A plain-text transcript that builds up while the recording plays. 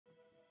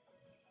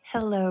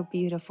Hello,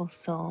 beautiful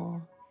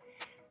soul.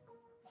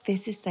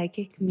 This is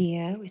Psychic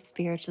Mia with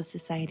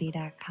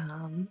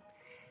SpiritualSociety.com.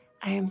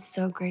 I am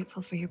so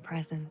grateful for your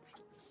presence.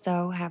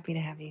 So happy to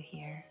have you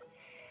here.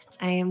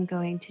 I am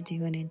going to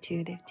do an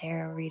intuitive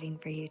tarot reading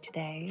for you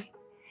today.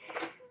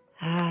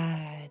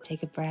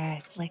 Take a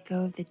breath. Let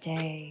go of the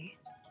day.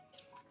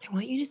 I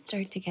want you to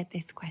start to get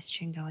this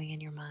question going in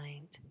your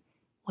mind.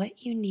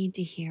 What you need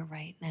to hear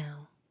right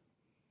now.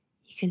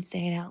 You can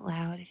say it out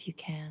loud if you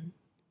can.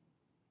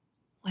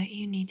 What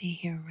you need to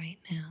hear right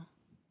now.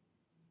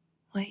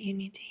 What you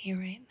need to hear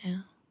right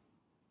now.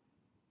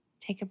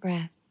 Take a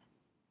breath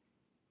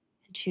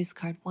and choose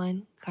card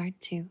 1, card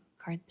 2,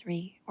 card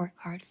 3, or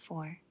card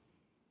 4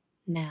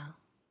 now.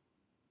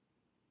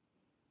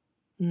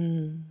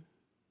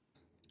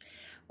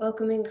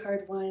 Welcome in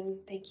card 1.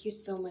 Thank you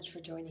so much for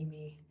joining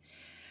me.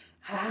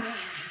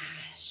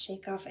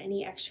 Shake off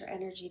any extra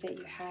energy that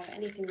you have,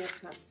 anything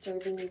that's not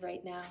serving you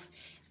right now,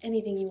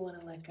 anything you want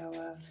to let go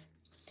of.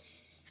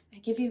 I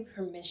give you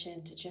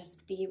permission to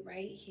just be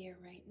right here,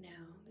 right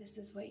now. This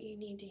is what you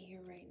need to hear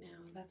right now.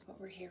 That's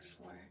what we're here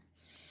for.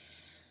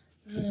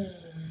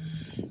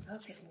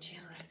 Focus and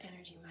channel that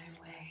energy my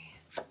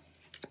way.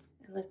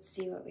 And let's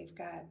see what we've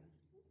got.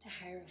 The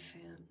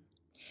Hierophant.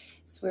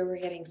 It's where we're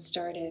getting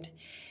started.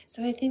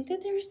 So I think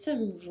that there's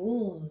some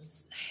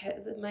rules.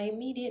 My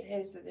immediate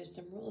head is that there's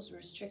some rules,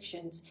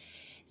 restrictions,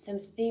 some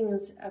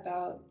things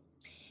about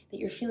that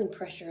you're feeling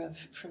pressure of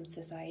from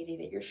society,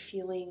 that you're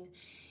feeling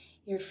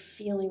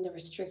the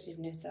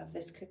restrictiveness of.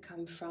 This could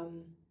come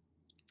from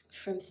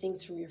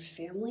things from your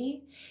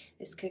family.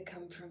 This could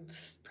come from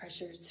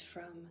pressures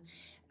from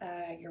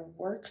your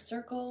work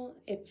circle.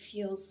 It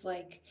feels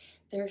like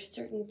there are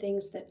certain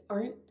things that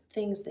aren't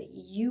things that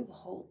you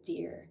hold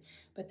dear,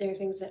 but they're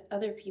things that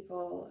other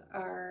people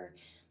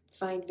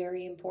find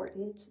very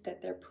important,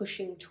 that they're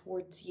pushing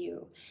towards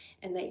you,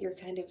 and that you're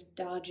kind of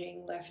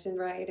dodging left and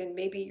right, and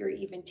maybe you're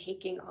even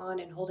taking on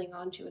and holding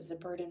on to as a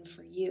burden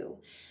for you.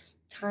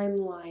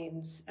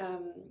 Timelines.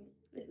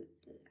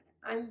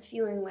 I'm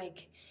feeling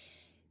like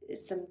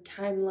some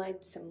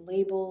timelines, some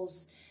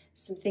labels,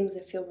 some things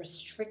that feel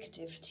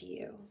restrictive to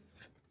you.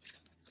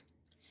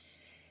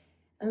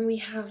 And we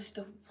have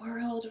the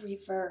World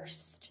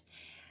reversed.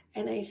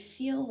 And I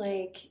feel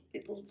like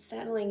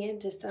settling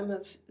into some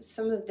of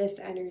this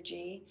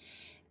energy,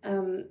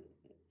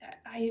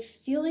 I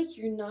feel like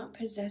you're not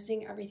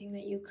possessing everything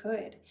that you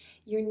could.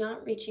 You're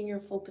not reaching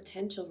your full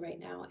potential right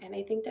now. And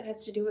I think that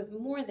has to do with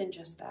more than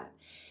just that.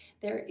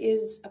 There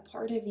is a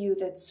part of you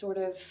that's sort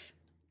of,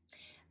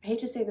 I hate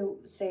to say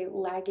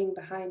lagging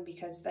behind,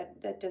 because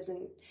that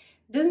doesn't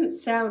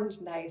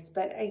sound nice,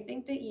 but I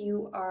think that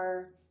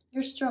you're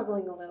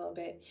struggling a little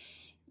bit.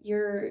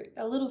 You're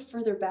a little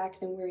further back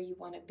than where you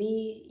want to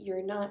be.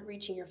 You're not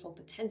reaching your full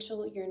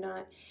potential. You're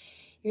not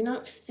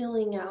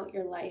filling out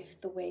your life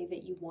the way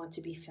that you want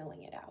to be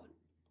filling it out.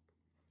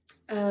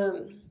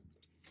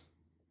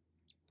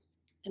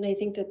 And I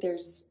think that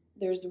there's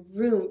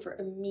room for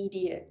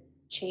immediate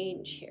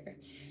change here.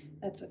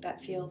 That's what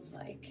that feels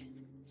like.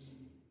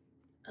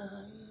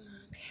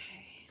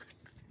 Okay.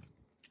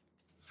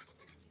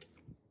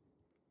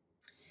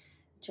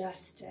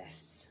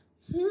 Justice.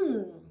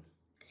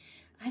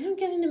 I don't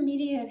get an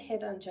immediate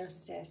hit on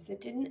justice.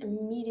 It didn't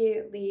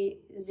immediately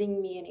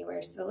zing me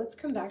anywhere, so let's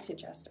come back to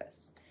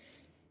justice.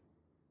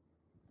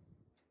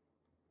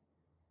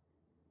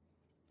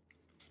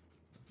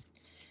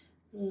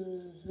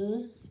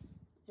 I'm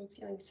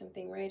feeling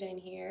something right in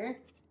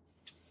here.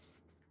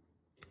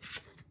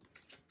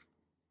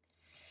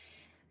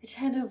 The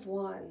Ten of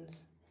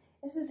Wands.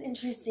 This is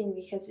interesting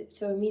because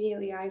so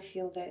immediately I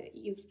feel that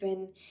you've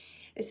been,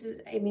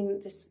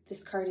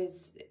 this card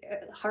is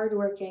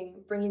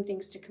hardworking, bringing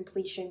things to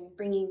completion,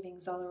 bringing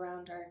things all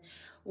around. Our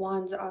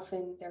wands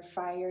often, they're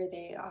fire.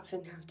 They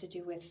often have to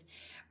do with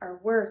our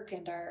work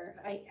and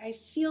I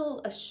feel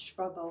a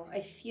struggle.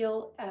 I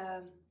feel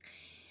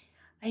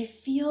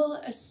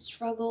a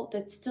struggle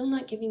that's still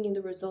not giving you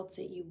the results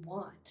that you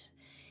want,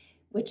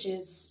 which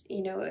is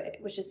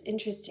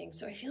interesting.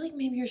 So I feel like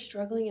maybe you're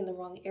struggling in the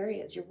wrong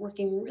areas. You're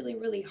working really,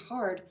 really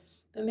hard,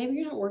 but maybe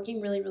you're not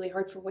working really, really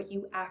hard for what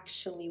you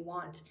actually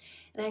want.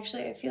 And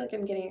actually, I feel like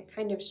I'm getting a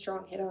kind of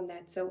strong hit on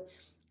that. So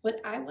what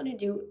I want to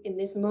do in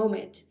this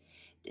moment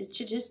is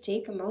to just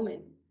take a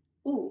moment.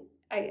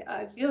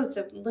 I feel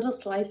some little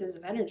slices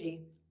of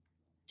energy.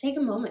 Take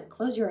a moment,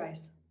 close your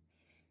eyes.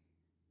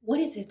 What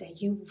is it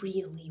that you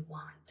really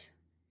want?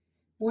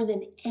 More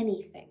than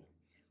anything.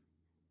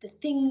 The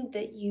thing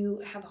that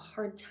you have a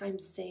hard time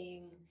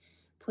saying,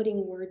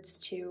 putting words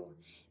to,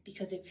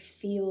 because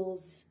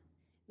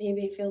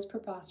maybe it feels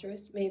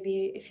preposterous,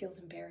 maybe it feels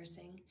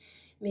embarrassing,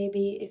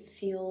 maybe it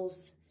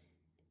feels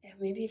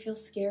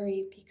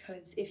scary,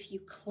 because if you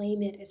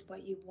claim it as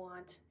what you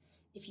want,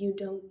 if you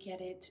don't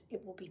get it,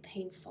 it will be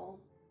painful.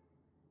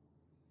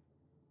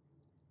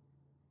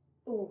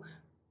 You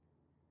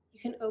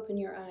can open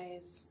your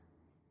eyes.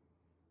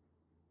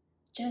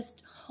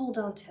 Just hold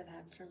on to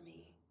that for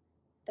me.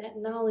 That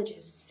knowledge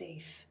is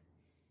safe.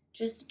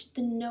 Just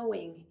the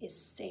knowing is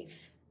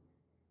safe.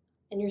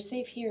 And you're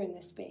safe here in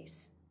this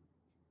space.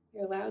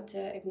 You're allowed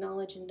to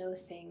acknowledge and know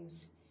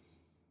things,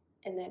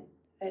 and that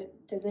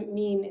doesn't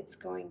mean it's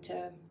going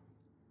to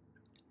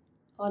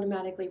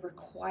automatically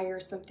require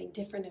something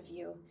different of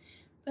you,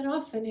 but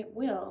often it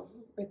will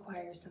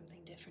require something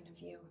different of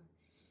you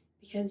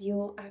because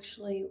you'll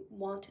actually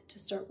want to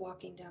start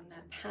walking down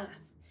that path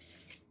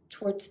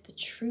towards the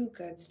true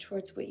goods,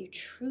 towards what you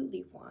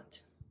truly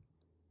want.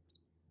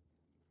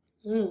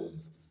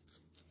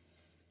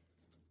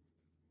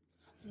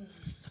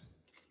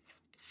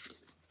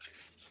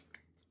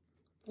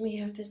 We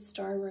have this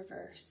star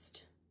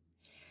reversed.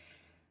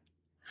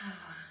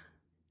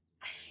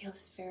 I feel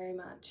this very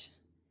much.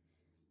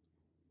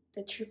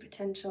 The true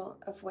potential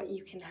of what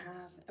you can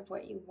have, of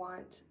what you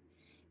want.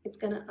 It's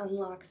going to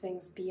unlock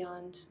things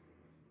beyond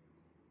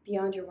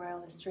your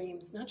wildest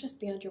dreams. Not just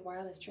beyond your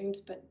wildest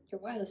dreams, but your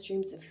wildest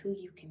dreams of who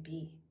you can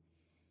be.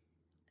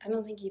 I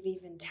don't think you've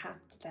even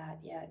tapped that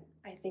yet.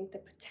 I think the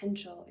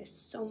potential is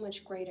so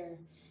much greater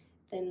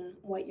than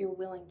what you're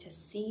willing to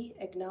see,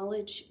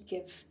 acknowledge,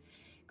 give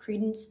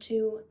credence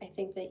to. I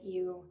think that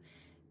you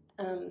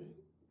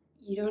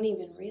don't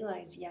even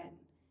realize yet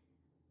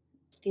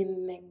the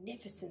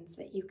magnificence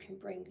that you can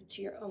bring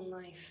to your own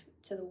life,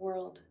 to the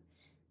world.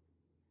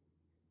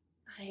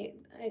 I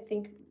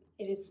think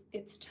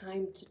it's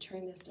time to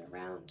turn this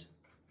around.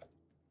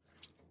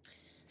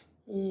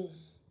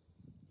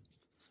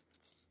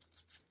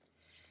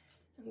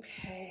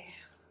 Okay.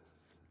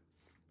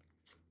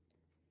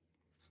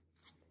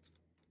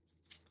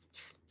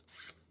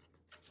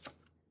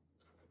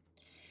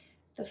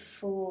 The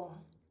Fool.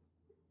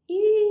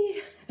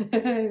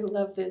 I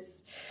love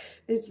this.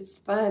 This is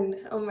fun.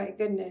 Oh my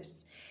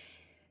goodness.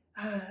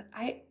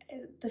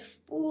 The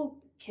Fool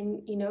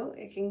can,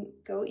 it can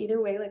go either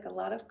way, like a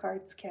lot of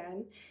cards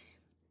can.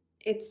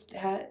 It's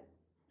that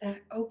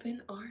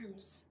open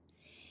arms,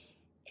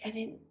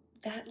 and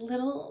that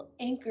little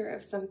anchor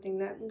of something,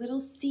 that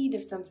little seed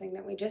of something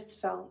that we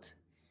just felt,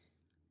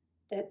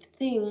 that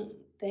thing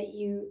that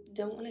you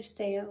don't want to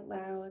say out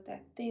loud,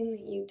 that thing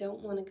that you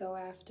don't want to go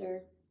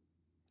after,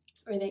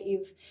 or that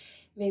you've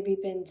maybe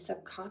been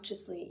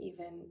subconsciously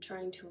even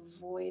trying to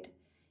avoid.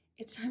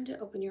 It's time to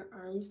open your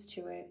arms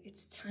to it.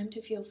 It's time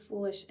to feel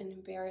foolish and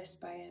embarrassed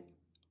by it.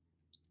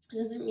 It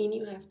doesn't mean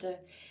you have to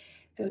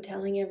go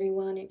telling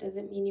everyone. It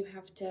doesn't mean you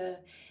have to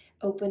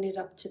open it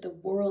up to the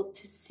world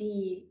to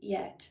see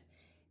yet.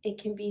 It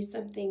can be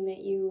something that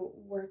you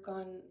work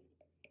on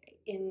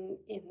in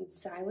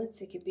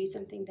silence. It could be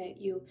something that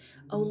you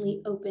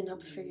only open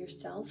up for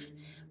yourself.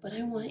 But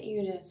I want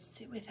you to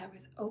sit with that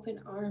with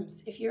open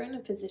arms. If you're in a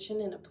position,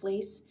 in a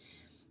place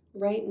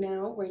right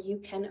now where you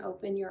can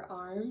open your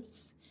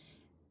arms,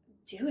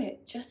 do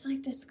it. Just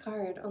like this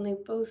card, only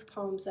both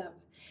palms up.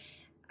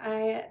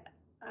 I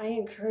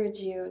encourage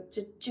you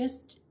to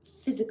just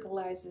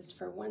physicalize this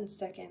for 1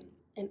 second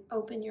and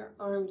open your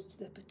arms to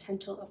the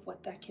potential of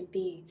what that can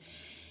be,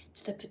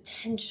 to the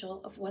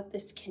potential of what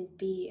this can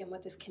be and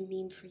what this can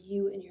mean for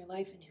you in your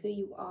life and who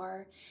you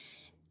are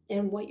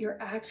and what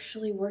you're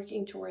actually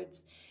working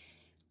towards.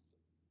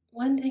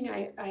 One thing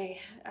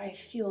I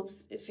feel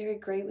very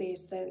greatly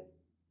is that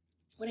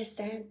what a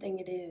sad thing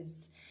it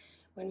is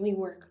when we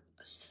work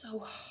so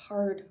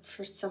hard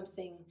for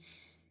something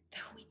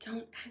that we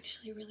don't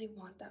actually really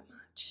want that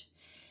much.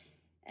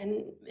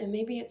 And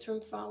maybe it's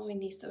from following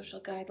these social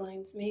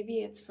guidelines. Maybe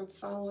it's from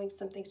following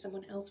something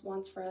someone else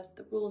wants for us,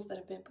 the rules that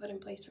have been put in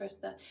place for us,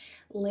 the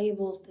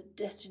labels, the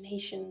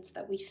destinations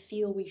that we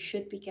feel we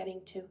should be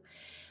getting to.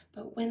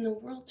 But when the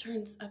world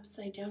turns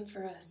upside down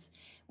for us,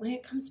 when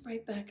it comes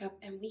right back up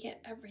and we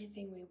get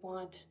everything we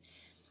want,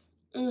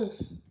 I'm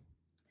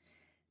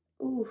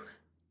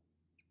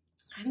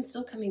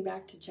still coming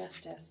back to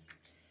justice.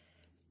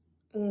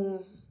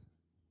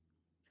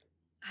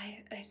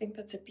 I think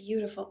that's a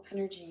beautiful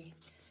energy.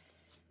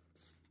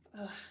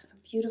 A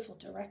beautiful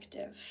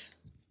directive.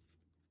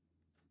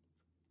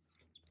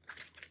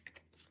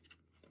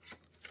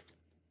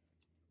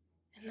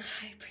 And the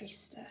High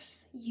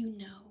Priestess, you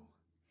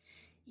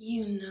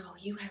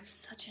have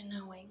such a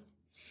knowing.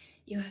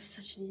 You have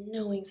such a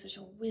knowing, such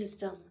a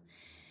wisdom.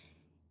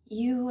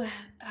 You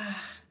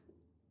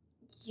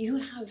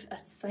have a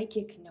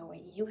psychic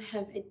knowing. You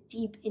have a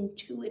deep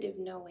intuitive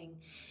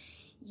knowing.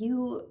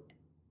 You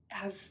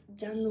have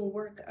done the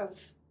work of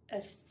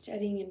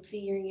studying and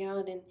figuring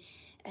out,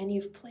 and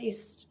you've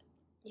placed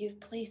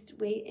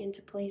weight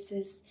into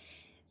places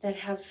that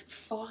have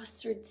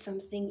fostered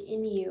something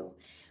in you,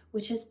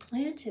 which has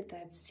planted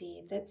that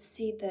seed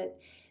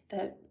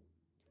that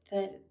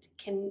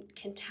can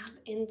tap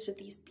into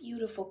these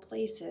beautiful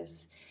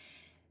places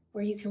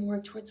where you can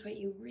work towards what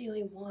you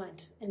really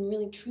want and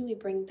really truly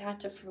bring that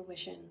to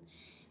fruition.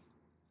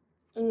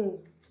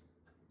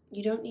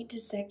 You don't need to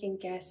second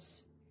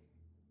guess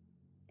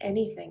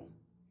anything.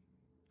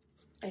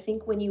 I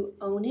think when you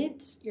own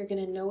it, you're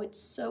going to know it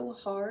so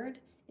hard,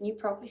 and you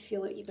probably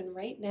feel it even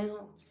right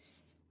now,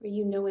 where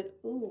you know it.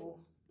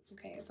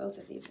 Okay, both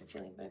of these I'm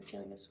feeling, but I'm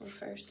feeling this one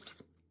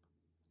first.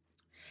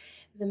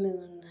 The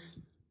Moon.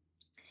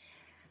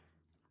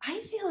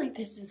 I feel like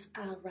this is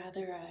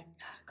rather a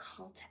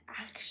call to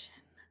action.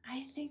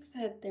 I think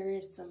that there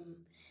is some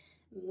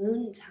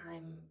moon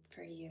time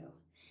for you.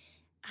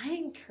 I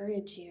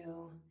encourage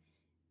you,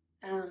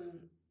 um,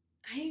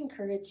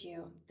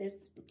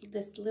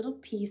 this little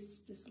piece,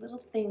 this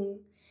little thing,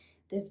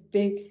 this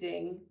big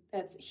thing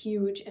that's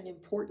huge and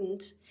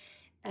important,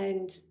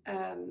 and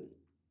um,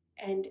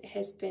 and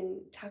has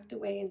been tucked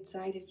away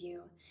inside of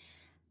you.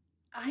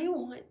 I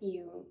want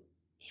you,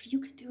 if you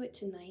can do it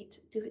tonight,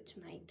 do it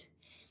tonight.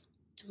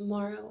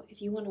 Tomorrow,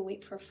 if you want to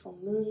wait for a full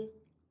moon,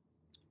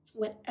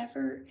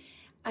 whatever.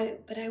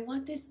 But I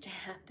want this to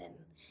happen,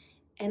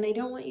 and I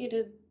don't want you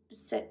to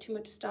set too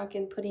much stock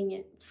in putting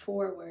it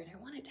forward. I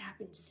want it to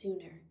happen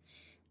sooner.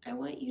 I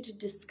want you to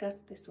discuss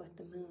this with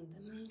the moon.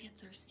 The moon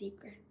gets our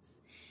secrets.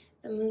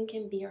 The moon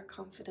can be our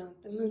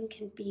confidant. The moon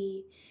can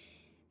be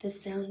the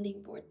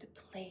sounding board, the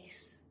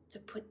place to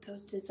put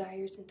those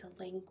desires into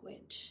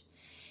language.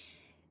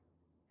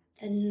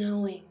 The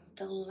knowing,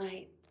 the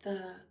light,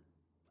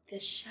 the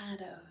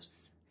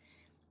shadows.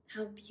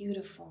 How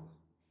beautiful.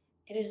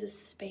 It is a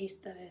space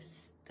that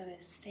is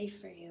safe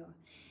for you.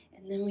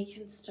 And then we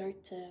can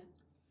start to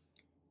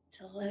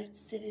let it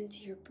sit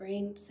into your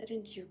brain, sit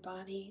into your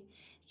body.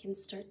 It can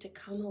start to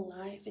come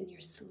alive in your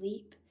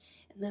sleep,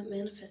 and that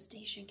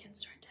manifestation can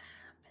start to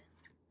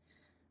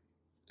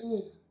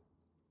happen.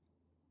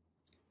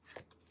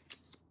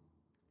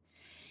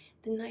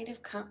 The Knight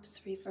of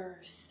Cups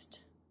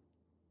reversed.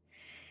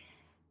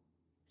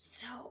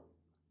 So,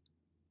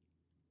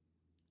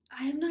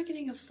 I am not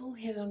getting a full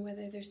hit on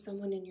whether there's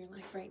someone in your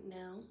life right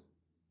now,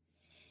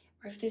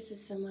 or if this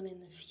is someone in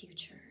the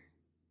future.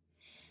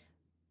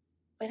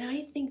 But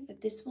I think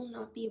that this will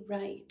not be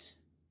right.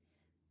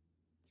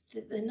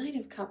 The Knight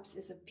of Cups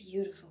is a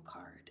beautiful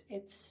card.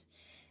 It's,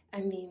 I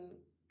mean,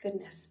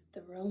 goodness,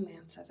 the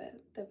romance of it,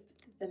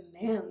 the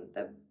man,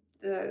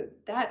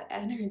 that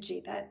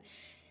energy, that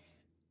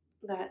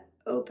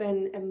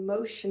open,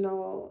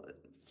 emotional,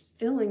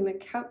 filling the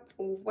cup,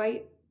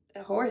 white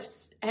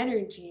horse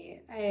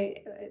energy. I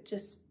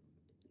just,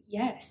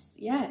 yes,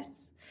 yes.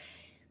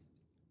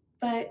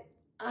 But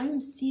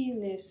I'm seeing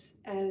this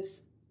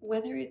as,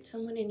 whether it's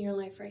someone in your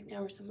life right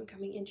now or someone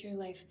coming into your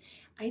life,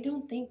 I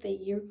don't think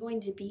that you're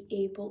going to be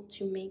able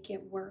to make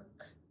it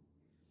work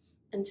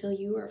until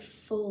you are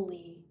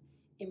fully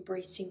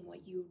embracing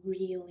what you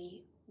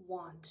really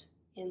want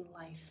in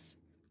life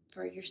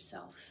for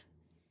yourself.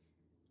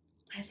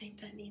 I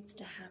think that needs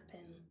to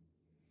happen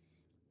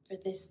for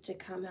this to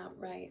come out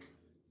right,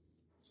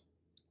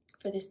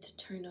 for this to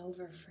turn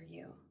over for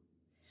you.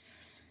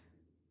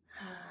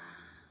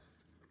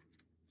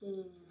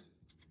 The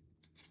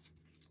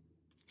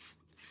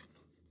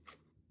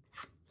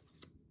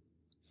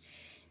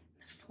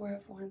Four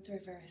of Wands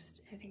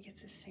reversed. I think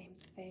it's the same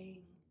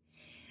thing.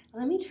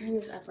 Let me turn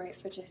this upright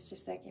for just a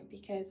second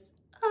because,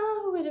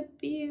 oh, what a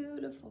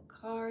beautiful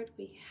card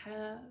we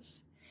have.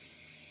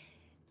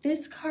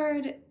 This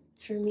card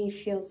for me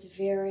feels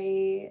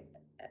very,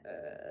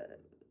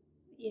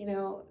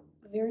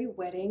 very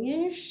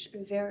wedding-ish,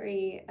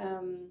 very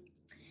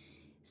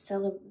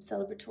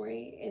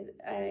celebratory.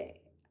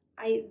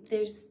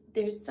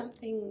 There's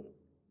something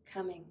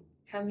coming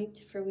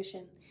to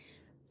fruition,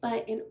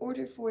 but in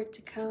order for it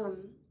to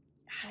come,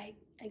 I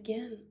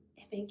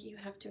think you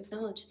have to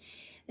acknowledge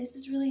this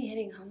is really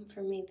hitting home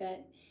for me,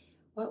 that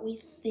what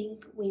we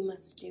think we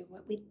must do,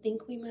 what we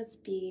think we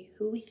must be,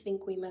 who we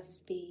think we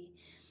must be,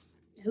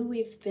 who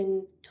we've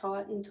been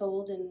taught and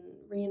told and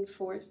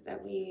reinforced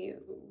that we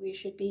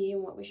should be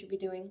and what we should be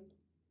doing.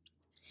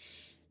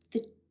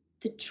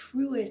 The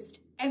truest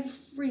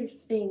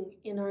everything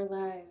in our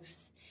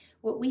lives,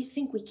 what we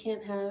think we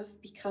can't have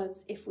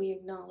because if we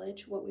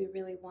acknowledge what we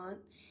really want,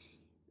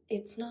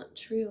 it's not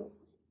true.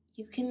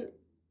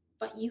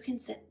 But you can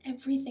set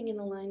everything in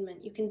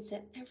alignment. You can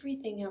set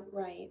everything up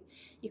right.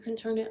 You can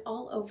turn it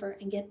all over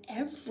and get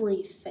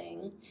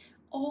everything,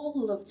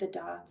 all of the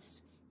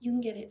dots. You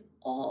can get it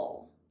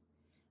all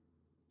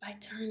by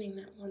turning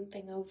that one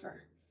thing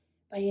over,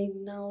 by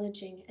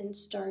acknowledging and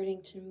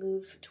starting to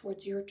move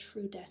towards your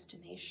true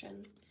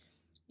destination.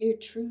 Your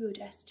true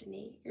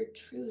destiny, your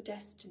true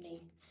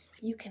destiny.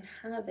 You can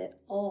have it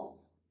all.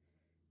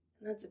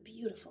 And that's a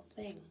beautiful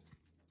thing.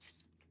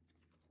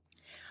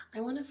 I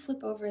want to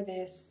flip over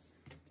this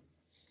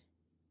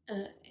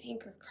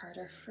anchor card,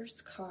 our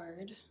first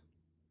card,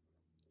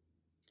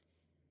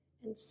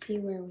 and see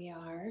where we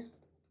are.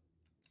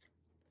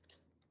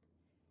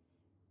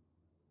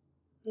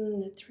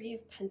 The Three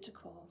of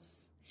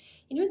Pentacles.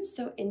 You know, it's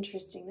so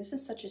interesting. This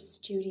is such a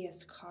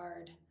studious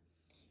card.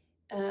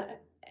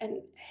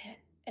 And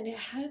it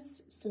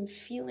has some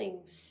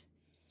feelings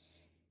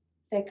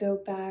that go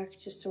back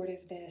to sort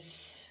of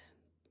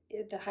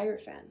the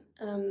Hierophant.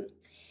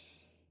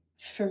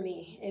 For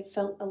me, it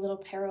felt a little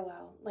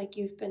parallel, like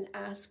you've been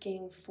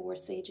asking for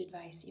sage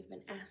advice, you've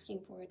been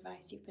asking for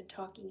advice, you've been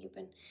talking, you've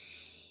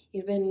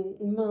been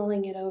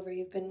mulling it over,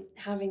 you've been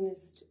having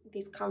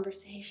these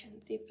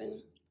conversations, you've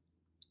been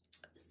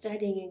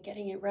studying and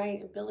getting it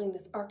right and building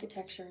this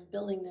architecture and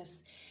building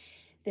this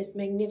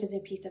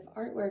magnificent piece of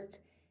artwork.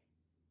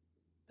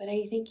 But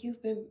I think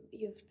you've been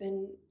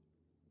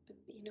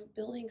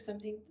building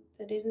something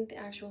that isn't the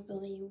actual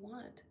building you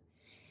want.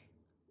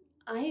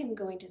 I am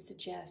going to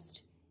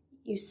suggest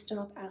you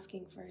stop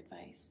asking for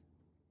advice.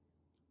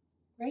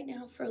 Right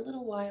now, for a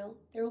little while,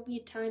 there will be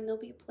a time,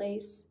 there'll be a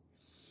place.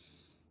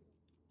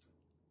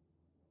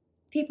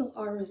 People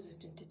are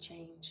resistant to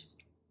change.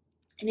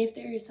 And if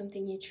there is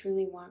something you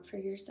truly want for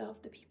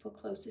yourself, the people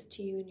closest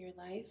to you in your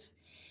life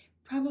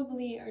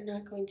probably are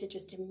not going to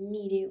just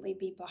immediately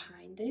be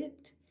behind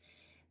it.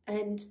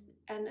 And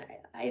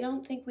I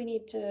don't think we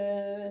need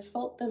to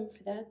fault them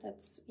for that.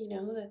 That's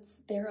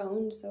their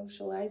own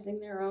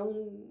socializing, their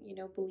own,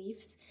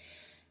 beliefs.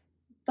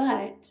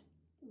 But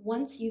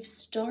once you've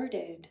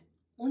started,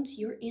 once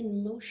you're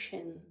in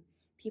motion,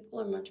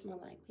 people are much more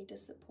likely to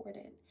support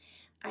it.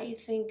 I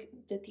think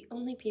that the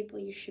only people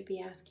you should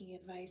be asking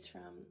advice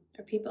from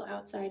are people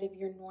outside of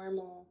your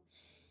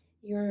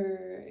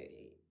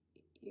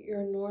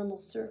your normal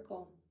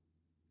circle.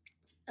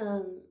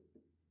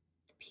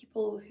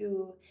 People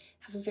who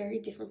have a very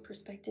different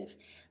perspective.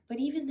 But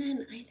even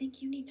then, I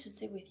think you need to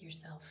sit with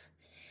yourself.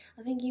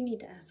 I think you need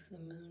to ask the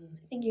moon.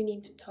 I think you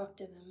need to talk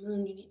to the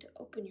moon. You need to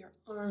open your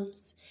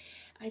arms.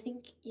 I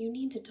think you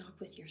need to talk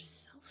with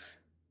yourself.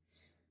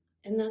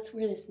 And that's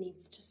where this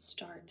needs to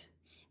start.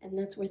 And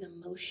that's where the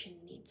motion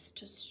needs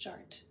to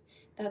start.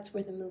 That's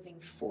where the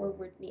moving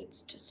forward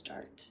needs to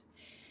start.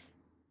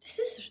 This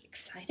is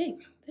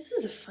exciting. This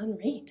is a fun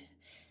read.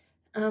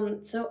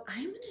 So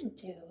I'm going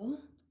to do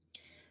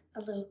a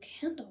little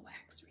candle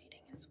wax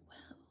reading as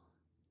well,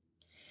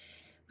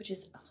 which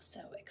is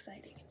also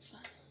exciting and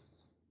fun.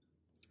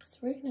 So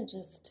we're going to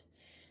just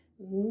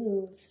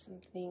move some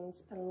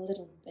things a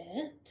little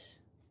bit.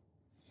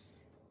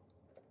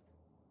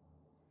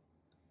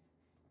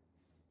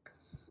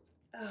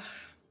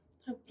 Ah,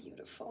 how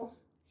beautiful.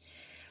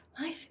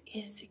 Life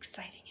is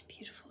exciting and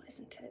beautiful,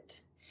 isn't it?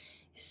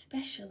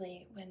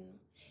 Especially when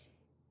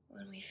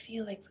we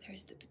feel like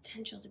there's the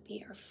potential to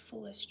be our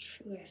fullest,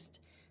 truest,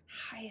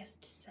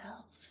 highest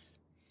selves.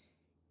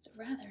 It's a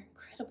rather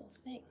incredible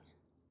thing.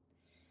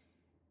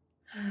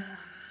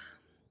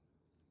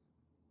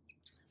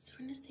 So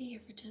we're going to stay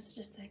here for just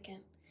a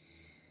second.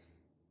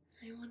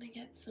 I want to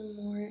get some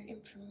more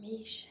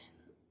information.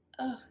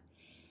 Oh,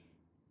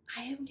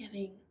 I am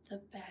getting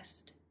the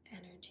best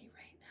energy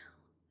right now.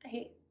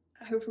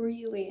 I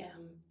really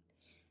am.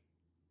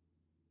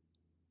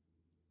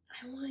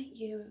 I want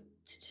you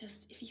to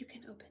just, if you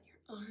can open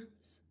your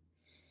arms,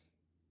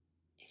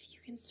 if you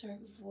can start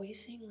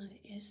voicing what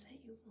it is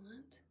that you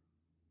want.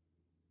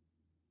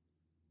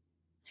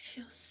 I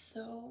feel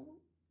so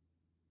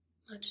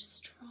much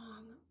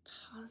strong,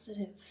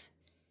 positive,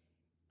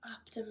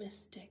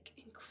 optimistic,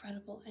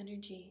 incredible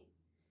energy.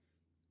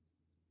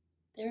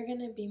 There are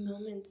going to be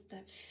moments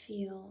that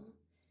feel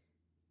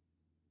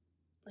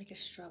like a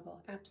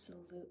struggle,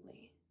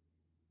 absolutely.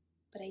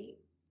 But I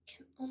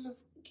can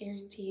almost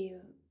guarantee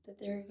you that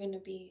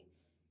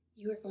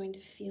you are going to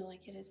feel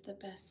like it is the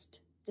best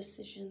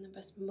decision, the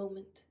best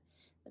moment,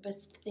 the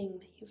best thing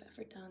that you've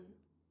ever done.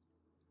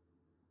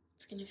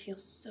 It's going to feel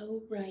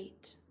so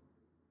right,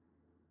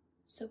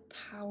 so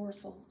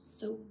powerful,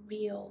 so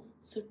real,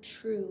 so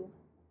true.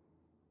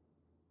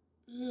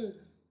 I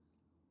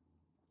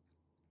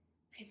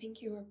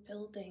think you are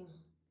building.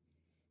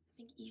 I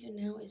think even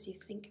now as you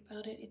think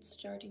about it, it's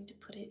starting to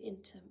put it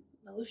into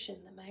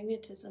motion. The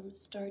magnetism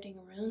is starting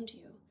around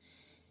you.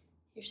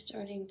 You're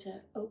starting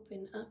to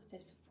open up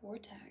this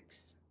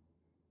vortex.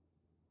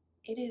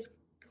 It is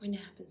going to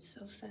happen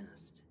so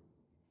fast.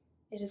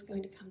 It is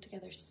going to come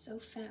together so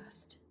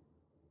fast.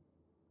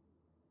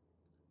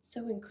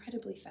 So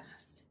incredibly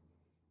fast.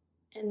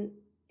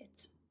 And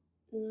it's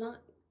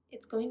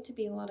going to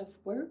be a lot of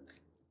work,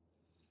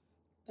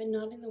 but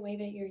not in the way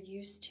that you're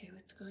used to.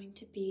 It's going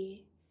to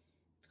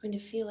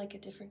feel like a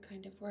different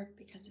kind of work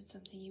because it's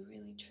something you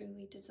really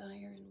truly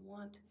desire and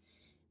want.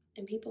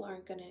 And people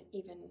aren't going to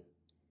even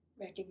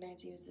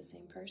recognize you as the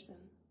same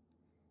person.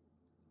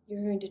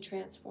 You're going to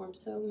transform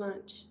so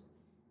much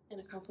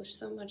and accomplish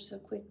so much so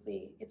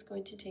quickly. It's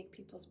going to take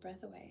people's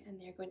breath away, and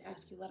they're going to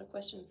ask you a lot of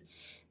questions.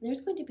 And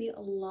there's going to be a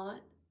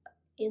lot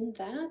in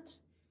that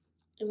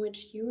in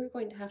which you are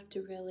going to have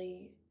to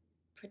really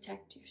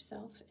protect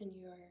yourself and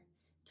your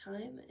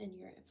time and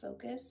your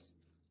focus,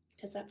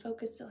 because that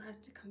focus still has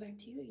to come back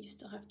to you. You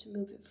still have to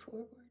move it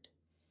forward.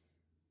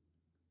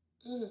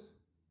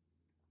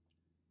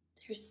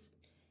 There's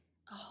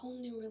a whole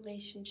new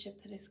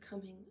relationship that is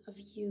coming of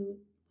you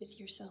with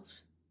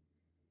yourself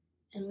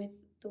and with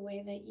the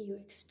way that you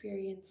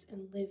experience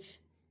and live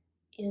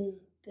in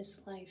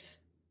this life.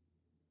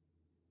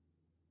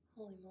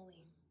 Holy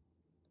moly.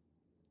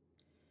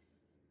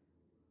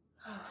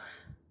 Oh.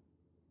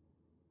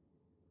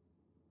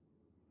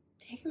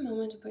 Take a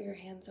moment to put your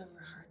hands over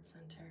heart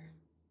center.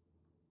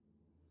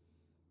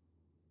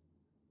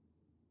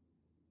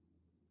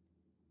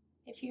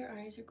 If your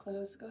eyes are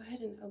closed, go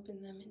ahead and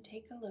open them and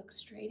take a look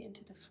straight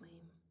into the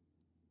flame.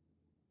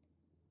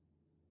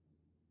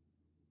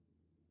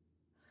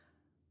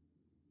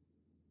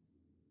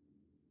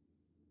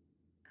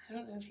 I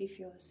don't know if you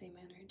feel the same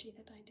energy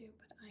that I do,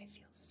 but I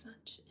feel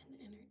such an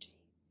energy.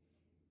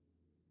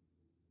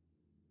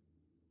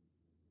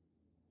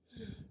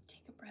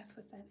 Take a breath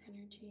with that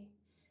energy.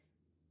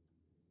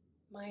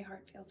 My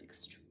heart feels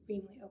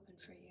extremely open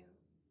for you.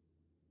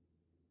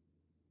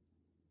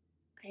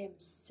 I am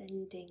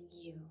sending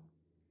you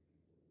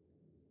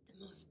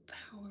the most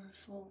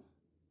powerful,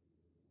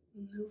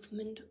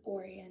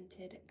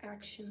 movement-oriented,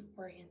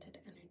 action-oriented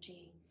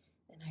energy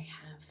that I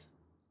have.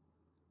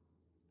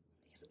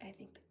 Because I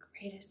think the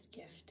greatest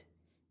gift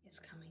is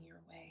coming your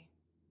way.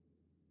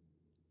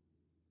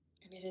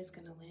 And it is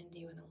going to land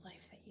you in a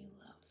life that you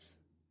love.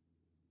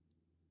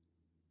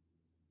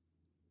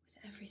 With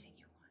everything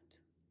you want.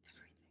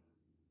 Everything.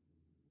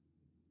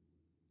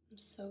 I'm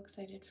so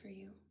excited for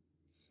you.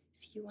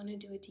 If you want to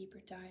do a deeper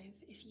dive,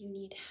 if you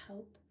need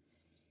help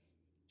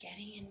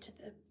getting into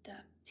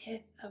the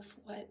pit of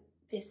what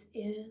this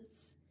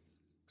is,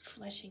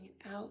 fleshing it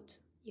out,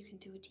 you can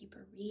do a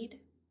deeper read.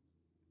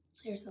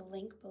 There's a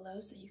link below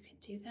so you can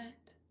do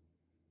that.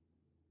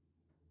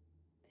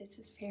 This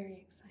is very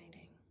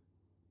exciting.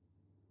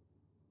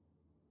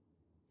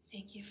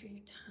 Thank you for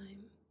your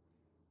time.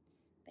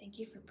 Thank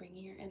you for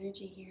bringing your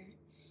energy here.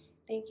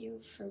 Thank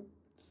you for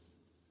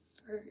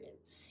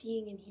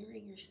seeing and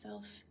hearing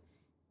yourself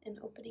and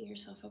opening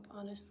yourself up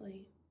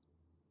honestly.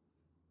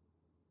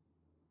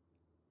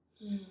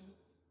 Go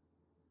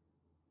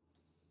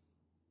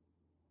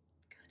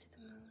to the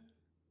moon.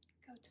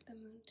 Go to the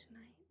moon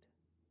tonight.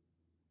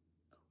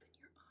 Open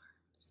your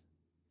arms.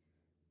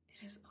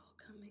 It is all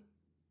coming.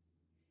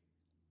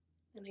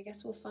 And I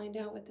guess we'll find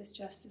out what this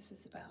justice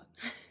is about.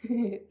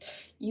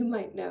 You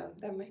might know.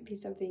 That might be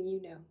something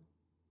you know.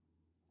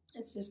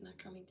 It's just not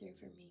coming through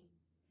for me.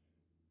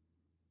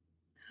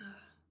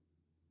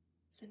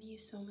 Sending you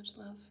so much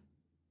love.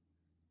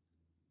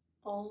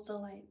 All the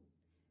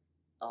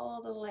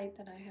light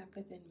that I have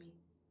within me.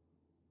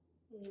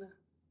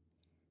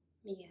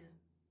 Mia.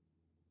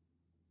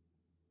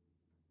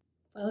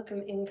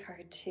 Welcome in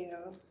card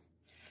 2.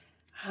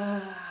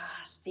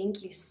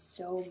 Thank you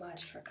so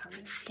much for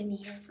coming in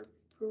here, for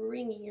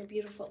bringing your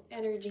beautiful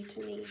energy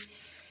to me.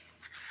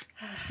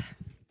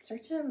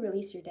 Start to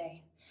release your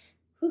day.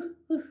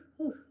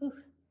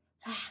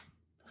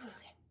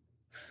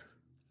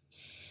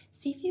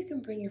 See if you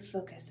can bring your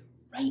focus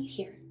right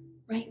here,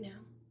 right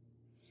now,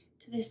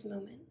 to this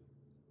moment.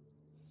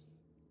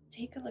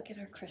 Take a look at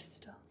our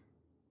crystal.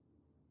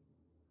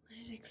 Let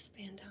it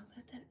expand out.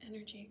 Let that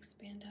energy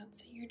expand out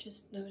so you're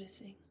just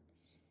noticing.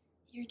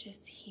 You're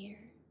just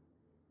here.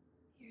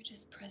 You're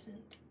just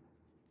present.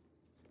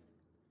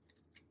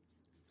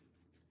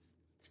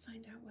 Let's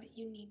find out what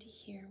you need to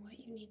hear, what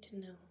you need to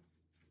know.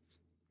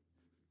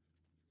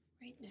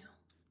 Right now.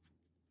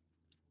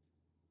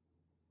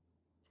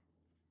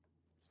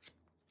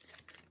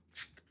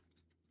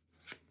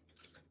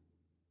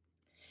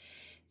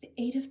 The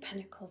Eight of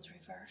Pentacles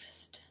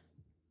reversed.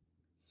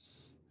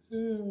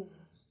 You've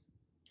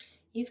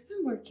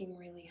been working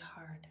really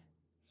hard.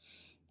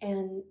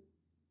 And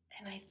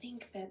I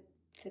think that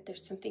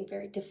there's something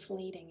very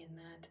deflating in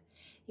that.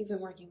 You've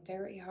been working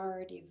very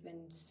hard, you've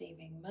been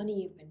saving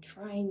money, you've been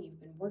trying,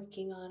 you've been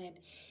working on it,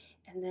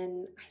 and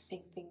then I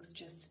think things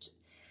just,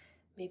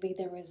 maybe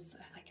there was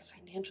like a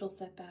financial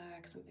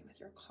setback, something with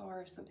your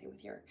car, something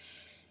with your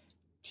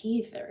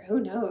teeth, or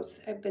who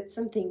knows, but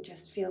something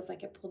just feels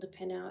like it pulled a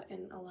pin out,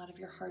 and a lot of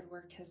your hard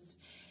work has,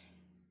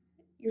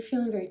 you're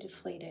feeling very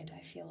deflated,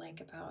 I feel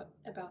like,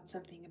 about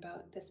something,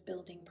 about this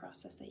building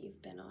process that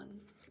you've been on.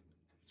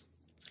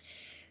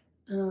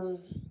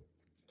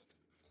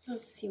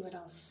 Let's see what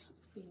else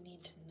we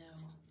need to know.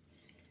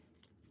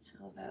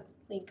 How that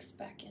links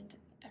back into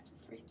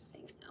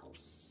everything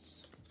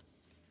else.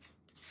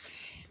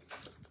 Okay.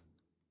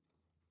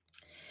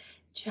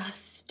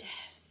 Justice.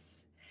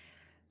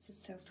 This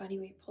is so funny.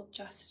 We pulled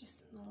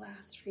justice in the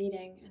last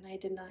reading, and I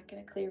did not get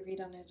a clear read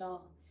on it at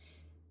all.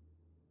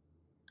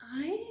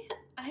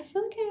 I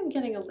feel like I'm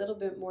getting a little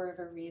bit more of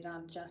a read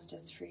on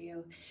justice for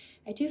you.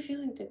 I do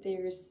feel like that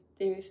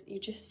you're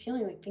just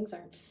feeling like things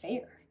aren't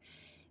fair.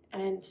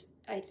 And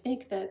I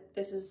think that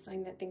this is a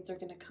sign that things are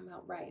going to come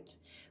out right.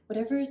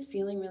 Whatever is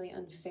feeling really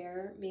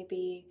unfair,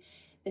 maybe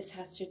this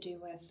has to do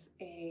with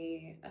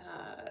a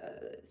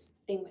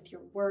thing with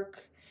your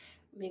work,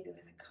 maybe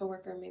with a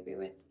coworker, maybe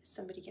with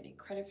somebody getting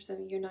credit for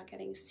something you're not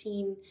getting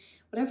seen.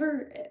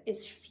 Whatever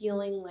is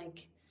feeling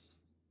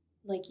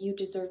like you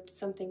deserved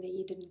something that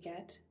you didn't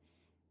get,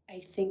 I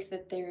think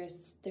that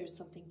there's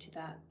something to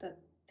that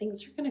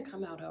things are going to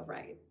come out all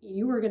right.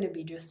 You are going to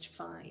be just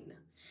fine.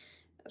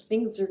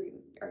 Things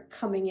are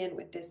coming in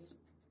with this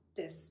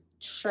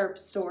sharp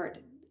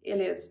sword.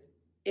 There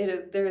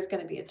is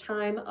going to be a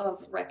time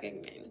of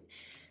reckoning.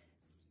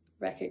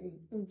 I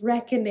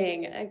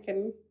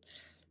can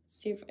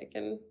see if I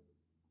can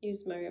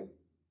use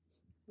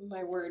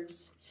my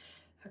words.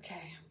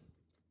 Okay.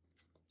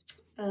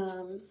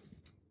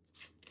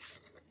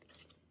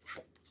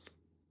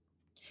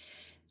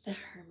 The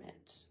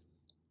Hermit.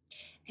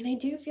 And I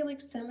do feel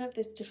like some of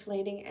this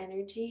deflating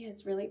energy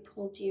has really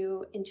pulled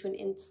you into an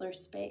insular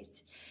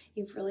space.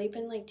 You've really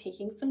been like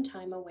taking some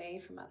time away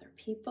from other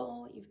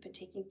people. You've been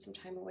taking some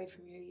time away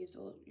from your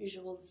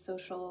usual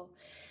social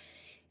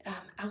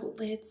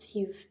outlets.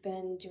 You've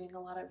been doing a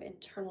lot of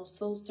internal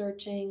soul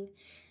searching.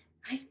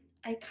 I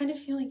I kind of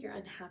feel like you're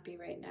unhappy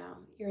right now.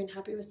 You're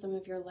unhappy with mm,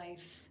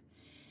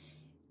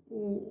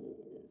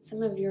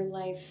 some of your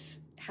life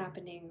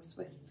happenings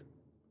with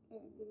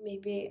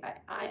maybe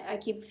I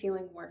keep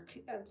feeling work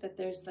that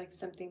there's like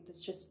something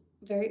that's just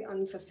very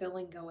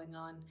unfulfilling going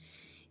on,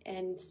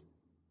 and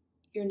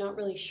you're not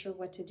really sure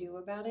what to do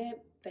about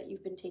it, but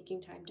you've been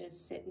taking time to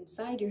sit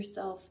inside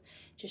yourself,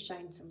 to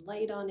shine some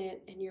light on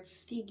it, and you're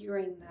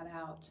figuring that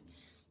out.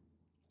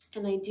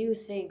 And I do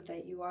think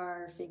that you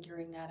are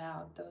figuring that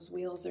out. Those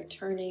wheels are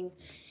turning.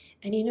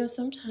 And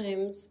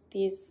sometimes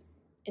these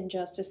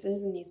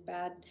injustices and these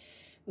bad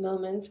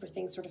moments where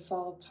things sort of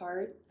fall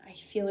apart, I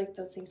feel like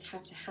those things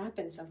have to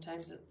happen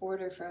sometimes in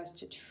order for us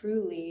to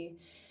truly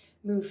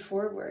move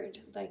forward.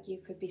 Like you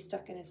could be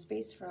stuck in a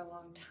space for a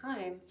long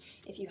time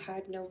if you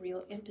had no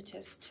real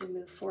impetus to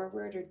move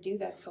forward or do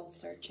that soul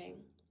searching.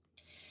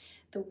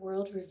 The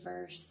world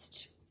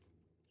reversed.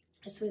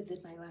 This was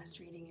in my last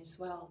reading as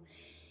well.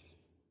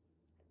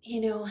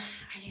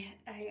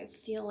 I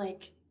feel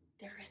like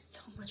there is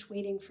so much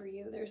waiting for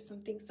you. There's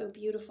something so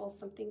beautiful,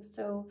 something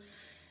so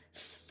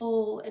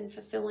full and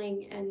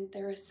fulfilling, and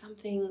there is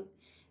something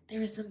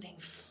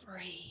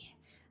free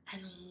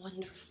and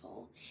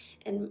wonderful.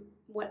 And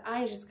what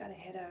I just got a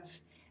hit of,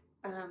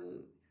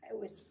 it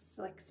was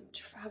like some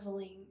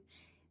traveling,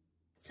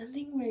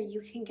 something where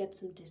you can get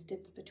some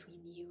distance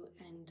between you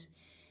and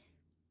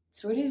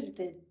sort of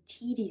the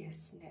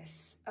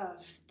tediousness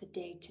of the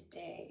day to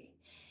day.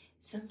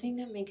 Something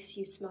that makes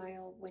you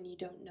smile when you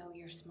don't know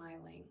you're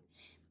smiling.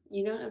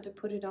 You don't have to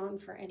put it on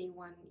for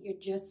anyone. You're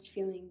just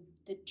feeling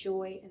the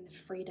joy and the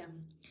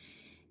freedom.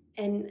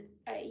 And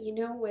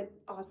what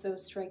also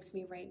strikes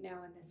me right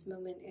now in this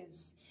moment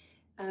is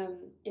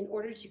in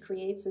order to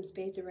create some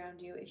space around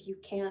you, if you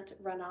can't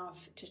run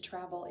off to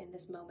travel in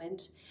this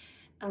moment,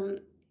 I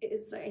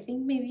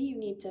think maybe you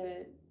need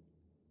to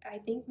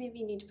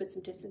put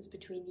some distance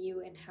between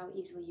you and how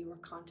easily you are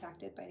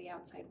contacted by the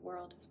outside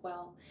world as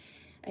well.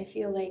 I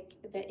feel like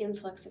the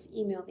influx of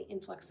email, the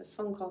influx of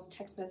phone calls,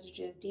 text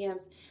messages,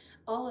 DMs,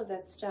 all of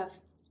that stuff,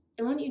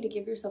 I want you to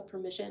give yourself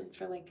permission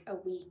for like a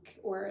week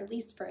or at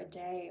least for a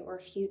day or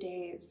a few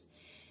days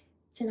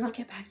to not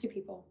get back to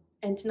people,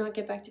 and to not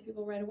get back to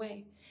people right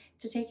away,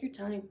 to take your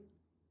time.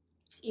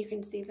 You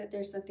can see that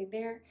there's something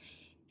there,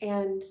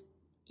 and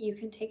you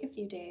can take a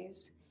few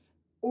days,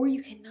 or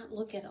you can not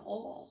look at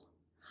all.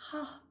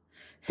 Huh.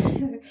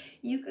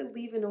 You could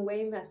leave an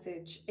away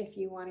message if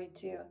you wanted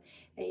to,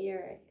 that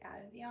you're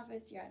out of the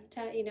office, you're out of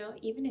town,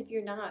 even if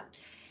you're not.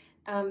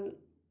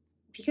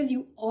 Because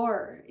you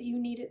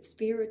need it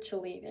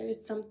spiritually. There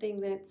is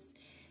something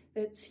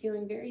that's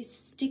feeling very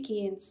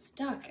sticky and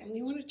stuck, and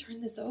we want to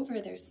turn this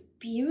over. There's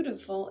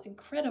beautiful,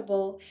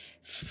 incredible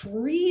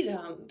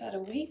freedom that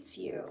awaits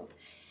you,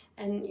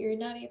 and you're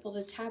not able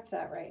to tap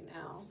that right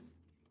now.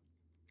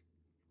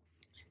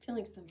 I'm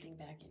feeling something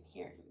back in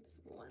here. It's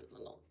one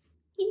little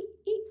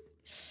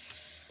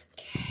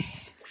okay.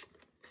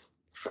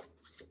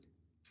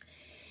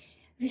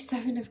 The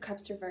Seven of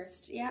Cups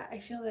reversed. Yeah, I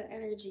feel the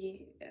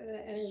energy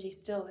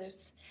still.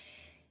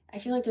 I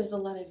feel like there's a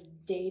lot of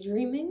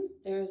daydreaming.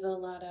 There are a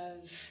lot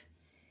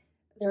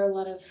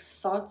of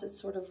thoughts that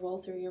sort of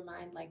roll through your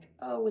mind, like,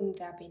 oh, wouldn't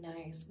that be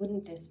nice?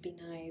 Wouldn't this be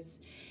nice?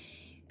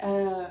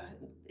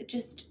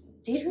 Just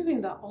daydreaming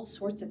about all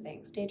sorts of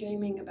things.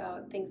 Daydreaming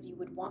about things you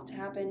would want to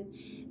happen,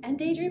 and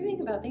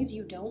daydreaming about things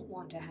you don't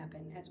want to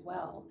happen as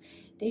well.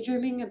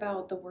 Daydreaming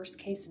about the worst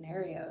case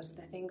scenarios,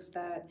 the things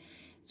that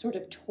sort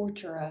of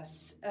torture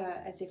us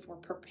as if we're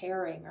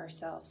preparing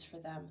ourselves for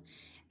them.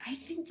 I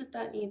think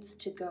that needs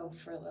to go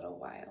for a little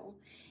while.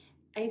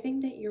 I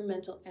think that your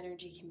mental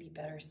energy can be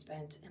better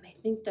spent, and I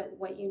think that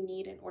what you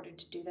need in order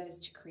to do that is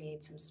to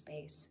create some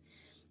space.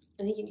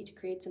 I think you need to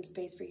create some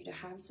space for you to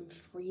have some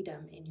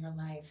freedom in your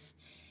life.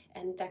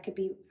 And that could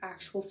be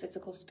actual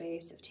physical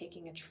space of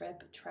taking a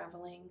trip,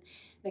 traveling.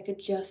 That could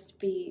just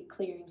be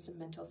clearing some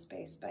mental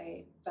space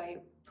by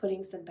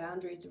putting some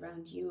boundaries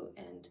around you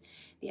and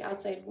the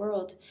outside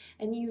world.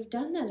 And you've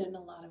done that in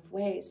a lot of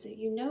ways. So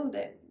you know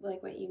that,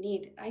 like, what you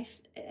need.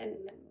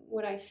 And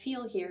what I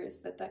feel here is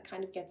that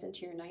kind of gets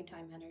into your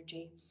nighttime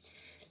energy.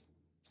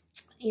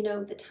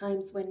 The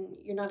times when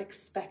you're not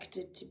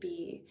expected to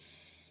be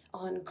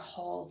on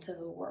call to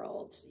the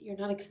world. You're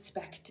not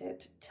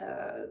expected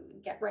to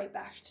get right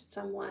back to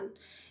someone,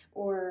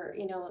 or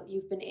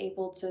you've been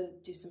able to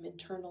do some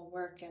internal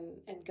work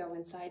and go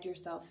inside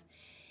yourself,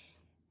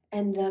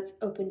 and that's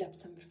opened up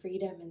some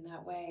freedom in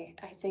that way.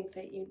 I think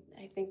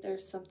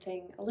there's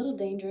something a little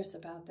dangerous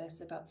about this,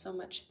 about so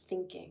much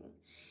thinking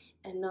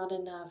and not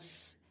enough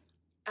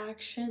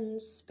action,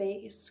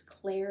 space,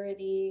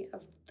 clarity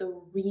of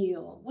the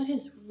real. What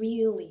is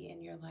really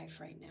in your life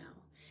right now?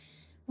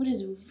 What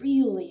is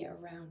really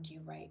around you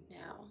right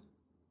now?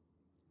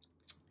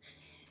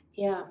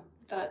 Yeah,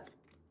 that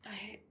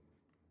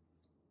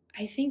I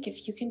I think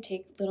if you can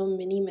take little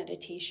mini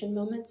meditation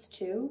moments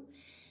too,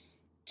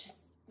 just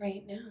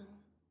right now,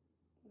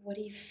 what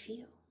do you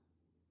feel?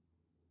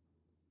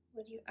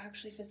 What do you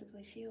actually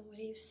physically feel? What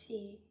do you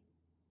see?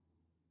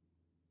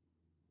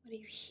 What do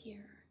you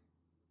hear?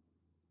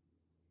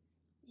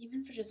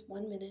 Even for just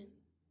 1 minute,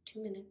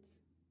 2 minutes,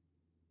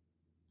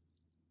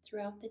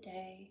 throughout the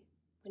day,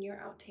 when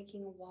you're out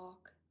taking a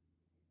walk,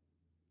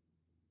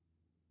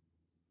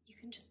 you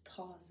can just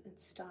pause and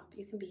stop.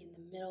 You can be in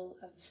the middle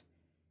of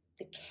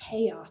the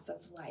chaos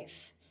of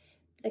life,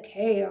 the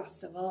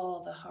chaos of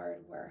all the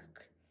hard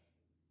work,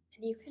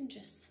 and you can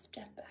just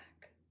step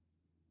back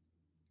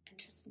and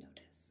just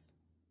notice.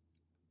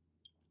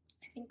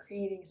 I think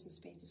creating some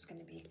space is going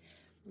to be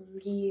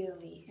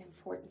really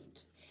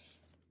important,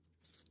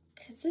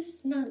 because this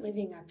is not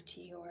living up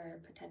to your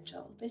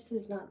potential. This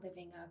is not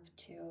living up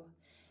to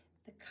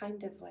the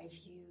kind of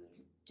life you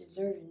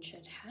deserve and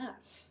should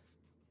have.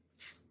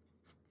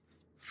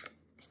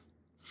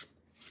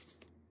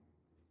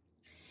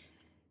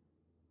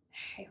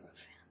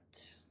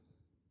 Hierophant.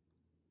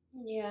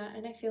 Yeah,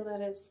 and I feel that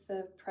as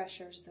the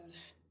pressures of,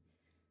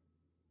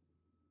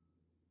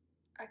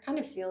 I kind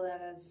of feel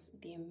that as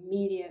the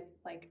immediate,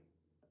 like,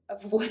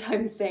 of what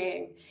I'm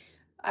saying.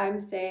 I'm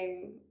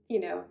saying,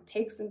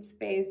 take some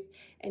space,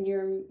 and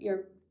your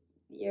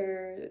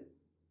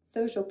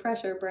social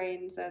pressure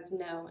brain says,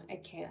 no, I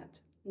can't.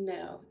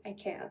 No, I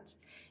can't.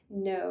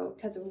 No,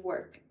 because of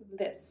work,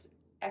 this,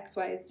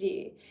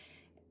 XYZ,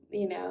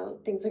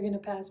 things are going to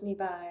pass me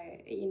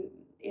by.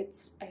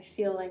 I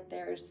feel like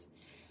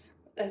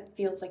that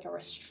feels like a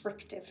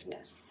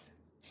restrictiveness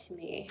to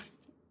me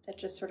that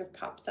just sort of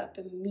pops up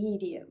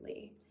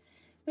immediately,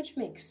 which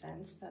makes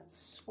sense.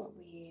 That's what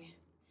we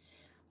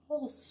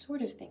all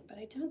sort of think, but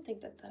I don't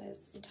think that that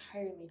is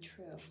entirely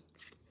true.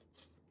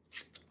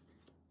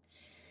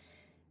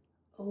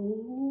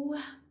 Oh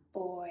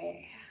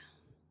boy.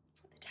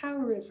 The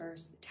Tower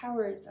reverse. The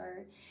Tower is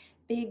our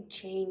big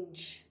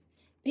change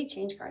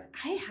card.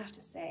 I have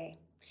to say,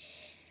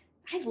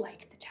 I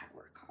like the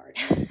Tower card.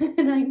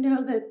 And I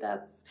know that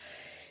that's,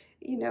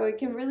 it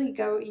can really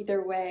go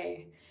either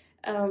way.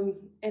 And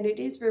it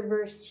is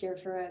reversed here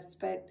for us,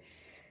 but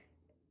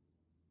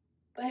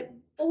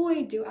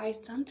boy, do I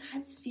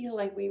sometimes feel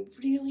like we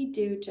really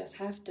do just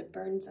have to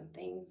burn some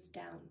things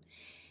down.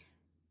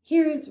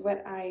 Here's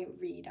what I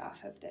read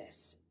off of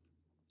this.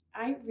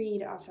 I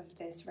read off of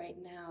this right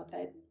now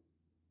that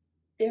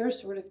there are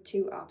sort of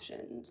two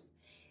options.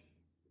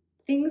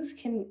 Things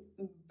can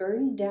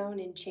burn down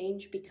and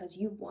change because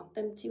you want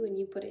them to and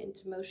you put it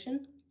into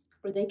motion,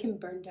 or they can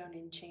burn down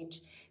and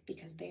change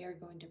because they are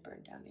going to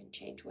burn down and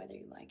change whether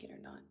you like it or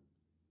not.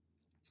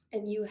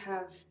 And you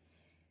have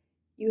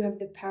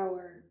the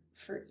power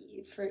for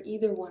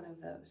either one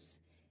of those.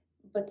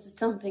 But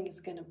something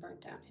is going to burn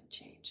down and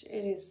change.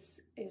 It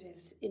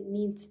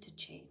needs to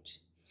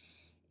change.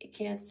 It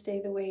can't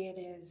stay the way it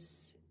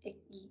is.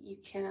 You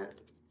can't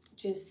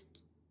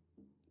just,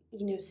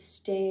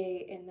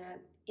 stay in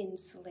that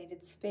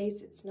insulated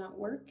space. It's not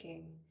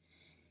working.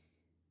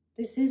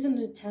 This isn't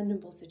a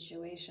tenable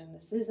situation.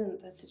 This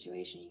isn't the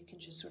situation you can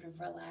just sort of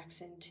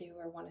relax into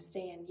or want to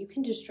stay in. You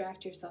can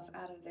distract yourself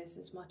out of this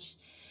as much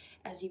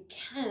as you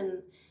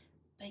can,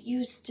 but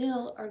you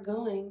still are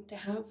going to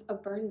have a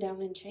burn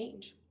down and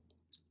change.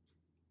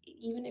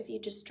 Even if you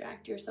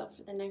distract yourself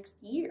for the next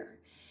year,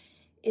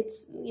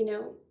 it's,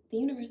 the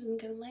universe isn't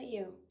going to let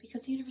you,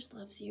 because the universe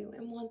loves you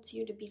and wants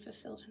you to be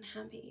fulfilled and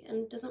happy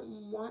and doesn't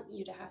want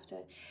you to have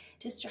to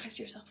distract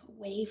yourself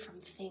away from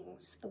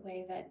things the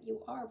way that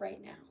you are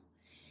right now.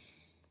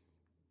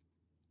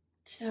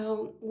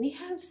 So we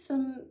have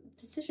some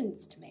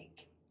decisions to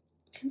make.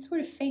 We can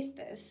sort of face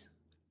this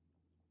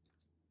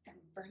and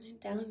burn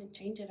it down and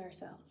change it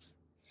ourselves.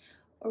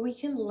 Or we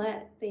can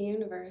let the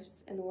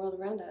universe and the world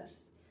around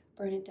us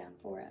burn it down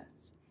for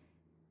us.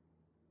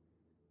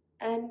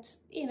 And,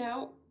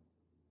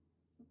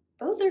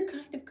 both are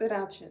kind of good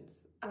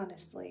options,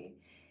 honestly.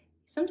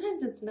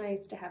 Sometimes it's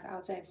nice to have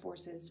outside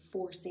forces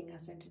forcing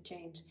us into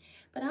change,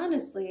 but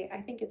honestly,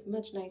 I think it's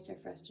much nicer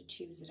for us to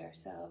choose it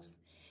ourselves.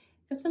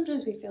 Because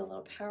sometimes we feel a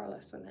little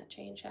powerless when that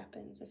change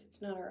happens, if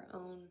it's not our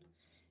own,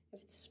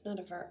 if it's not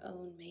of our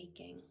own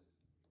making.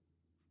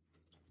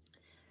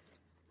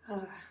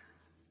 I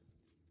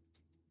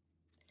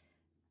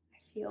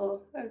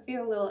feel a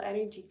little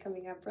energy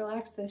coming up.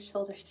 Relax those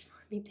shoulders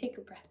for me. Take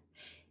a breath.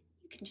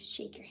 You can just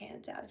shake your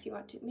hands out if you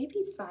want to.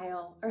 Maybe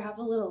smile or have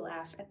a little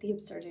laugh at the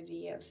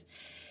absurdity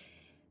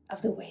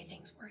of the way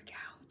things work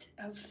out,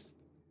 of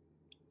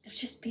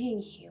just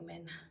being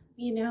human,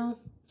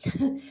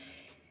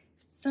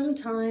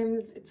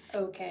 Sometimes it's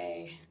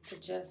okay to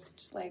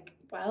just the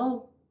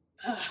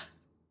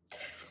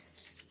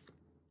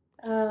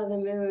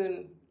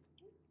moon.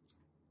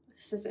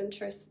 This is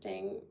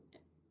interesting.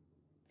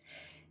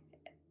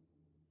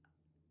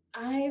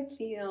 I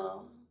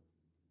feel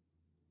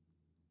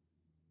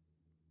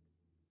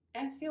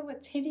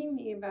what's hitting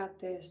me about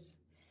this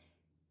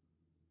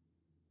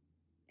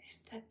is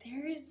that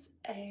there is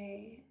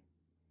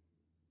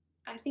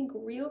I think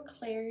real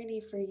clarity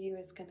for you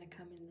is going to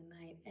come in the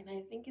night. And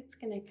I think it's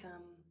going to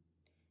come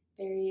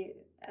very,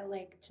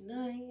 like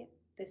tonight,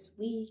 this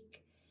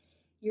week,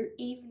 your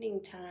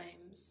evening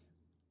times.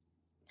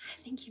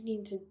 I think you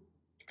need to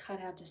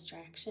cut out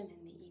distraction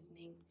in the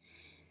evening.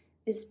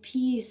 This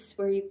peace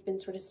where you've been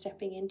sort of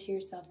stepping into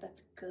yourself,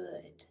 that's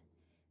good,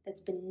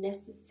 that's been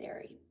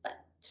necessary.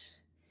 But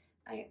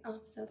I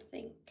also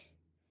think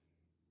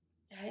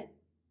that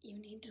you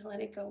need to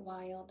let it go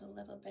wild a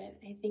little bit.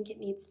 I think it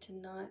needs to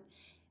not.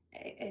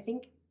 I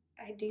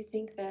do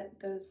think that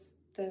those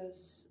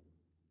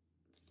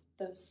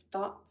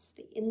thoughts,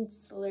 the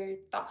insular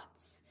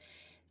thoughts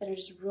that are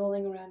just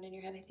rolling around in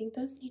your head, I think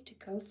those need to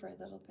go for a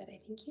little bit. I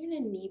think you're gonna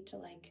need to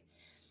like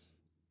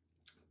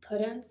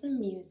put on some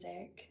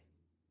music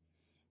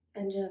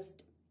and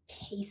just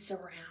pace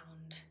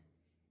around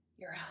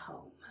your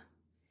home.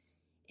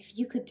 If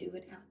you could do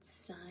it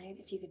outside,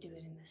 if you could do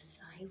it in the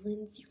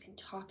silence, you can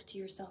talk to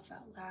yourself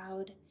out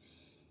loud.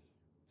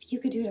 If you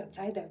could do it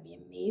outside, that would be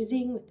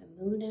amazing with the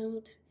moon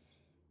out,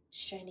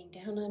 shining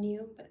down on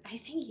you. But I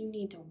think you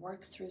need to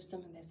work through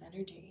some of this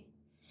energy.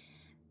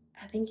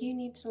 I think you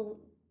need to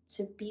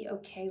be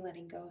okay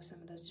letting go of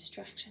some of those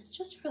distractions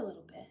just for a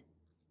little bit,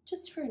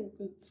 just for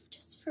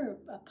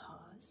a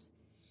pause.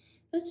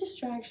 Those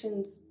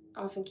distractions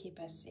often keep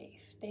us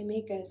safe. They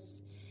make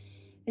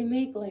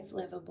life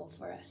livable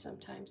for us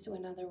sometimes,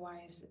 when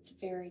otherwise it's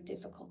very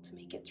difficult to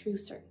make it through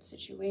certain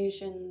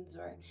situations,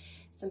 or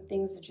some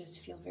things that just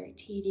feel very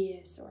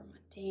tedious or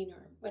mundane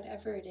or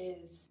whatever it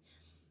is.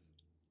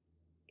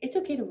 It's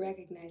okay to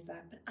recognize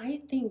that, but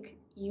I think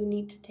you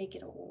need to take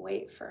it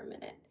away for a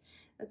minute.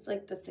 That's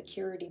like the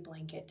security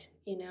blanket,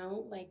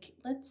 like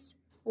let's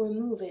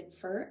remove it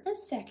for a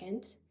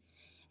second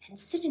and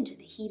sit into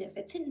the heat of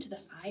it, sit into the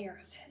fire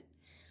of it,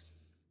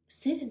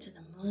 sit into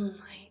the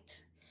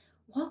moonlight,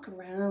 walk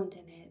around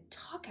in it,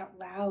 talk out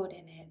loud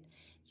in it,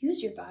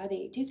 use your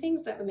body, do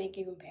things that would make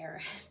you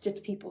embarrassed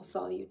if people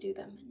saw you do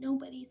them.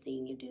 Nobody's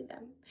seeing you do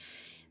them.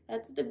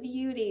 That's the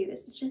beauty.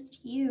 This is just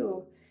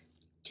you.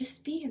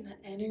 Just be in that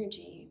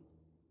energy.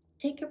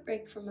 Take a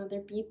break from other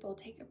people.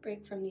 Take a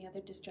break from the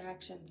other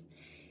distractions.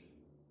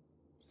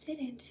 Sit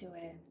into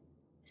it.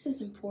 This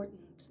is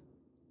important.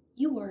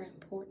 You are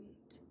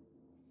important.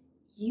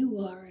 You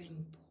are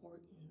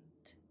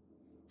important.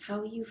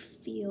 How you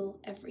feel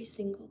every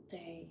single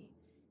day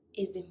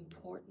is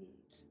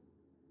important.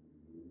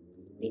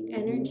 The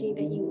energy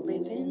that you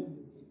live in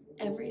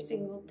every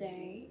single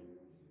day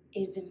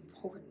is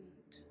important.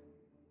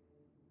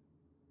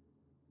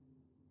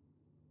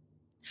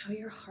 How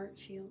your heart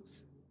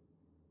feels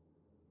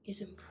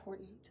is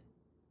important.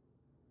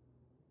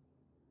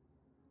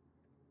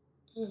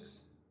 Mm.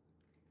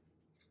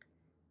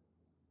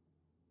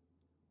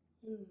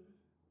 Mm.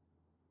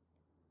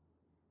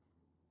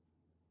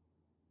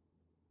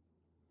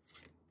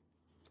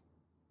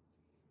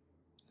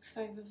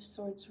 Five of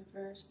Swords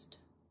reversed.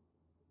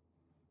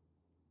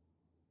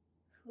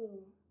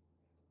 Ooh.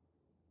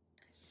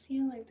 I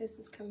feel like this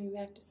is coming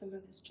back to some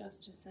of this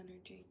justice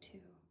energy too.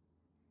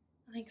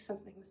 I think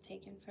something was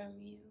taken from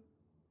you.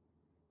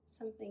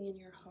 Something in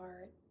your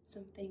heart.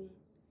 Something.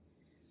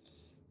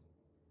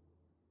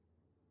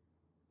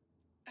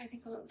 I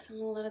think a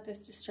lot of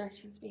this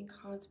distraction is being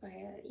caused by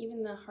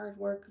even the hard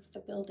work of the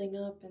building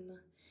up, and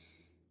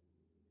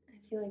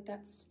I feel like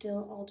that's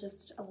still all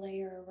just a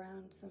layer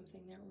around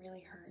something that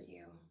really hurt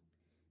you.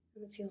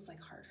 And it feels like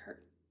heart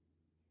hurt.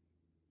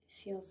 It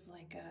feels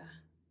like a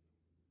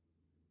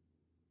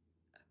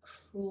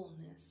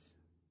cruelness.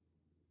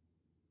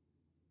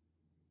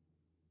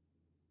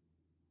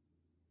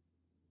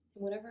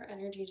 And whatever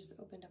energy just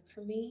opened up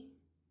for me,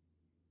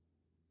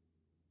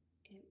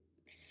 it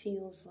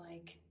feels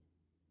like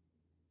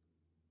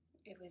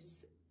it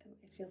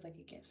feels like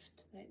a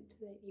gift that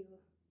you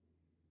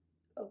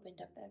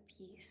opened up that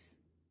piece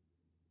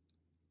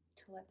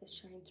to let this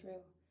shine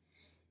through.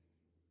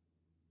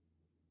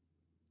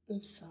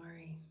 I'm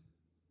sorry.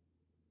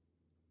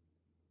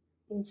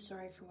 I'm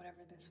sorry for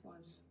whatever this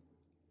was.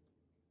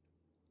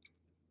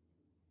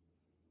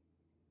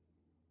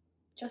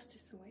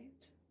 Justice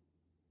awaits.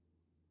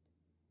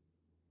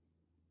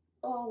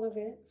 All of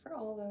it, for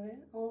all of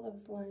it, all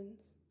those lines.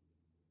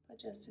 But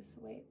justice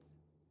awaits.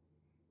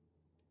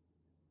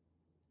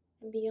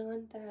 And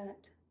beyond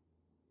that,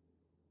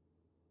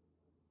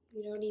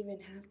 you don't even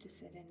have to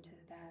sit into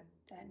that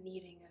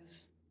needing of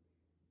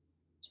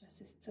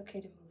justice. It's okay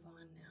to move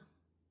on now.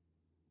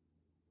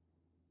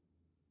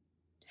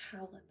 To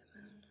howl at the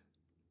moon.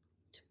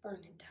 To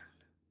burn it down.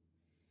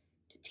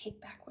 To take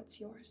back what's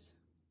yours.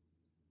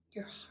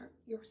 Your heart,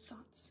 your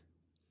thoughts,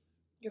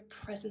 your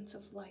presence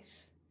of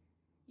life,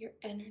 your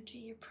energy,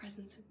 your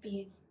presence of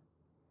being.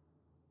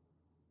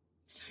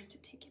 It's time to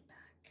take it back.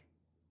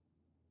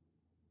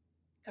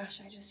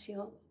 Gosh, I just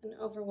feel an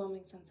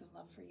overwhelming sense of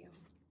love for you.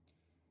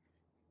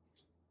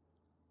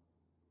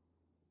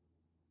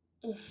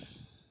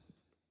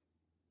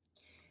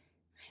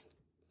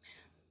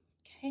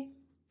 Okay.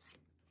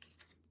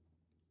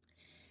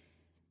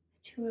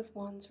 The Two of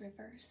Wands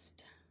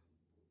reversed.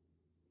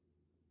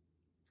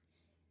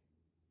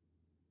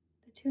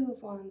 The Two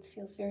of Wands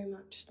feels very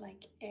much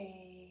like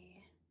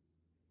a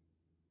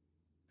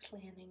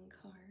planning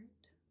card,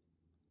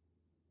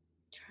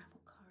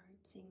 travel card,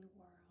 seeing the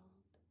world.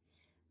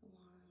 The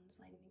Wands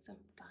lighting things on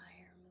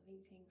fire,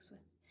 moving things with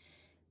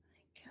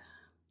like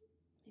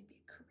maybe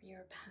a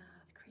career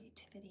path,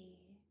 creativity.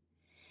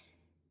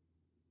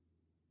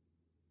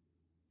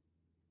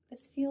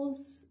 This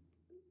feels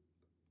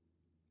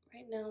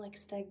right now like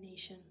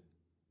stagnation.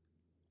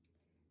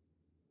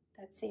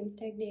 That same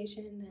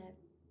stagnation, that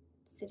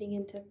sitting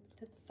into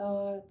the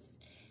thoughts,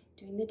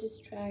 doing the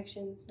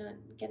distractions, not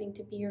getting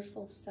to be your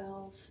full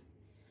self,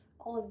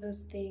 all of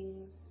those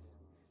things.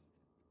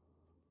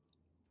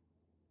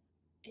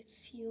 It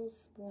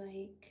feels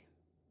like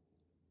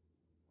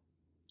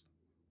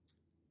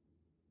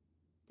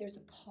there's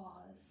a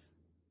pause.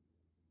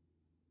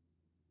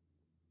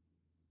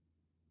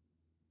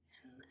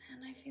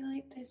 And I feel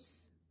like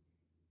this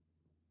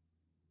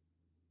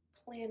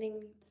planning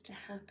needs to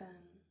happen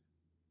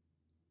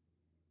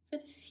for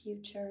the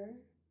future.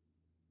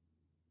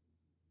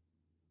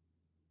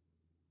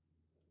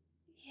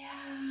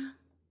 Yeah,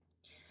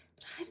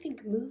 but I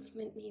think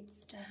movement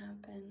needs to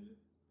happen.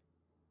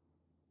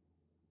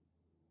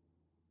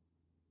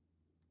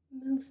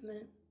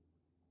 Movement.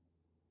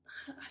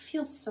 I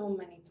feel so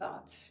many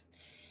thoughts.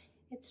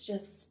 It's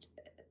just,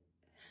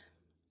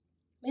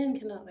 man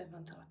cannot live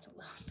on thoughts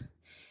alone.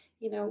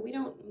 You know, we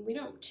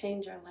don't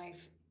change our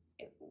life.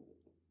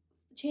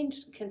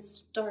 Change can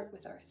start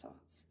with our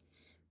thoughts,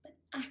 but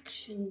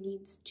action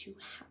needs to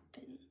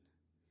happen.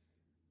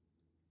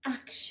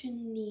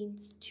 Action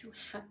needs to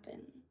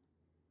happen.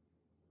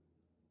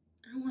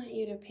 I want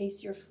you to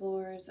pace your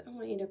floors. I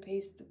want you to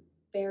pace the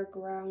bare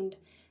ground.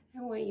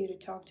 I want you to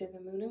talk to the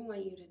moon. I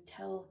want you to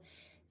tell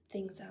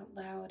things out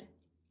loud.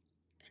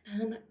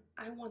 And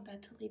I want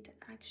that to lead to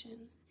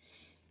action.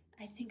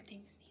 I think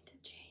things need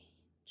to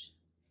change.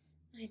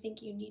 I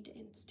think you need to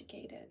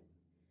instigate it.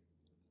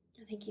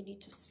 I think you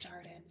need to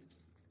start it.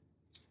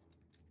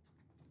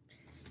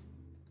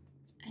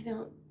 I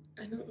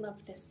don't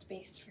love this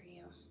space for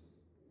you.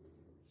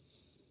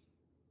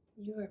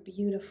 You are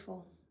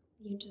beautiful.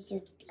 You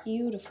deserve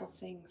beautiful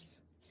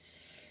things.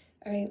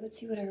 All right, let's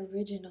see what our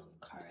original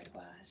card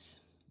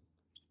was.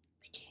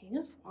 The King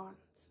of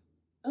Wands.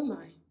 Oh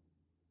my.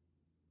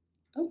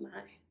 Oh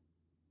my.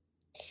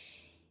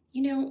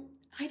 You know,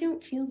 I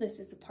don't feel this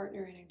as a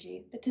partner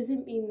energy. That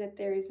doesn't mean that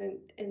there isn't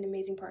an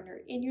amazing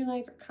partner in your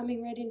life or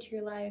coming right into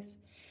your life.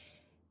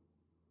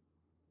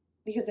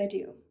 Because I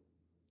do.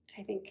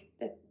 I think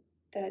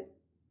that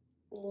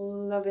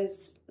love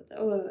is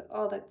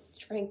all that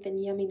strength and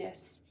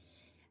yumminess.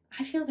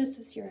 I feel this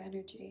is your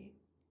energy.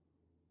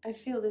 I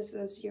feel this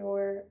as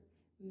your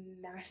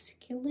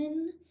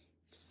masculine,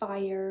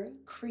 fire,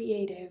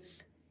 creative,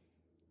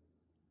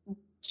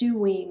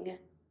 doing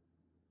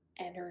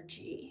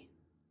energy.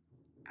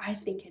 I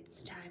think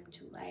it's time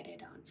to light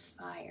it on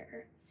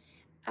fire.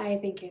 I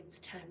think it's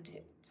time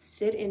to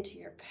sit into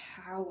your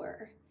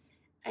power.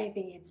 I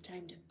think it's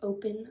time to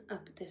open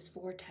up this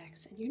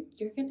vortex, and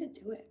you're gonna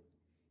do it.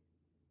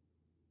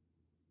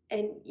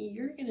 And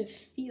you're gonna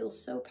feel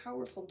so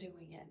powerful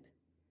doing it.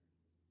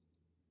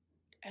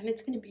 And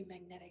it's gonna be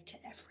magnetic to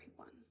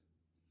everyone.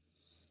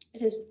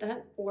 It is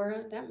that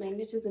aura, that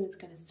magnetism is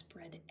gonna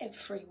spread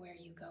everywhere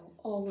you go,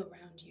 all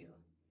around you.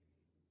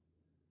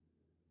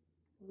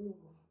 Ooh.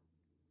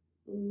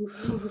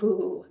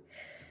 Ooh.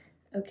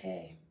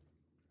 Okay.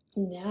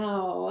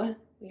 Now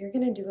we are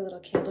gonna do a little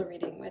candle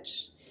reading,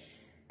 which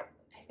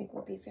I think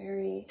will be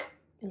very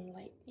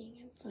enlightening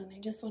and fun. I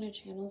just want to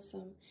channel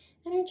some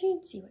energy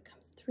and see what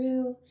comes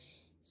through,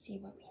 see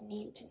what we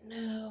need to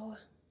know.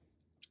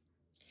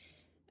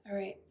 All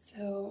right,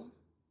 so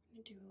I'm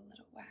gonna do a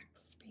little wax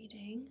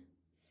reading.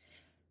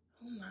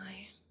 Oh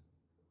my.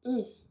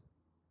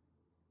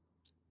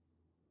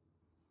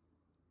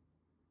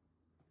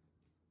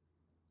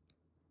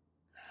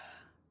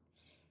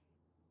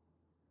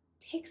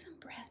 Take some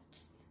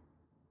breaths.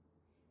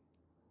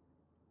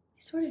 I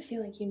sort of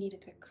feel like you need a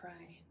good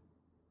cry.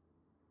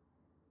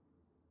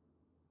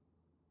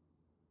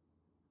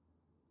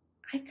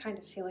 I kind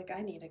of feel like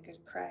I need a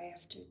good cry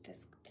after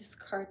this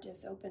card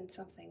just opened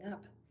something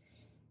up.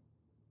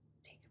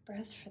 Take a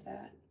breath for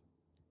that.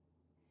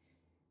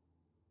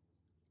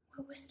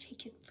 What was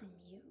taken from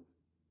you?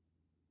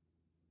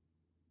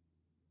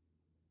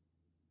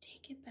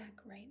 Take it back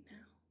right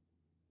now.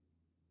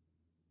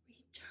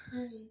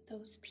 Return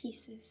those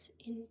pieces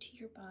into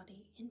your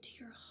body, into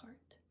your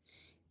heart,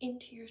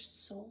 into your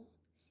soul.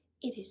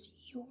 It is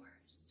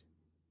yours.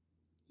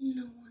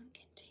 No one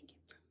can take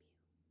it from you.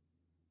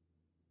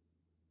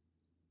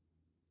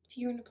 If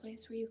you're in a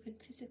place where you can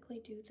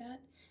physically do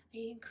that, I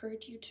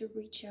encourage you to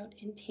reach out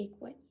and take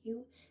what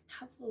you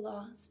have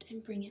lost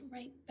and bring it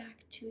right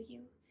back to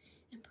you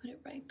and put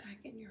it right back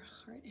in your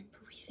heart and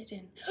breathe it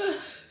in.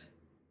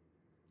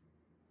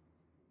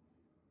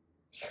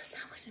 Because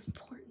that was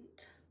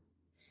important.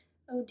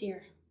 Oh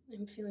dear,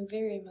 I'm feeling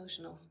very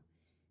emotional.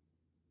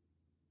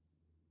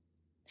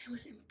 That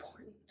was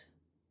important.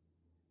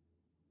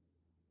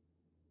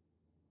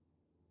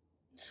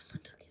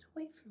 Someone took it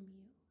away from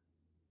you.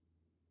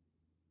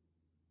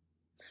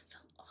 That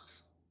felt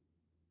awful.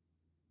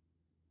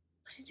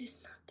 But it is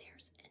not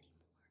theirs anymore.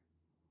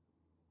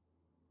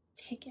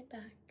 Take it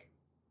back.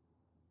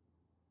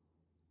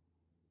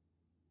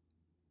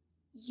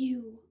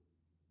 You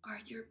are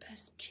your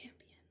best champion.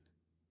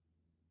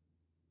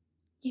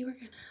 You are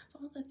going to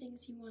have all the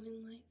things you want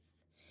in life.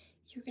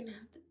 You're going to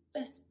have the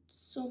best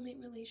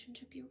soulmate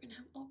relationship. You're going to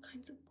have all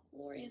kinds of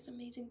glorious,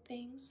 amazing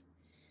things.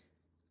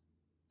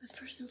 But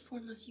first and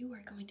foremost, you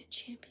are going to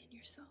champion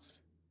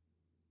yourself.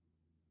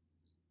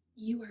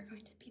 You are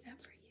going to be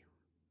that for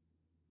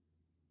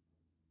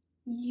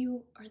you.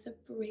 You are the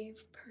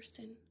brave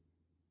person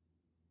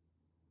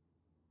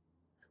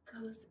who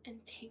goes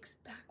and takes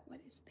back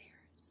what is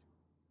theirs.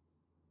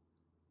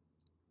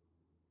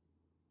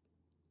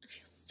 I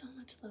feel so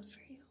much love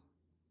for you.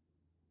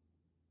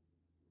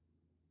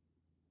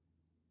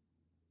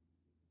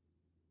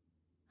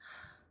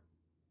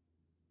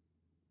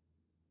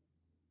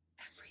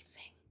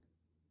 Everything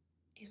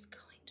is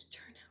going to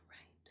turn out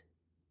right.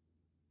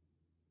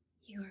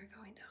 You are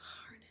going to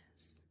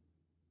harness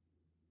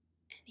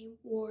any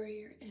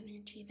warrior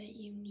energy that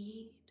you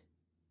need.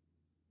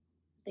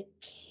 The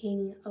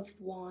King of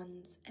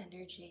Wands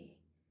energy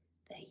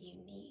that you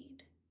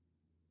need.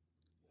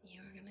 You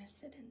are going to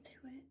sit into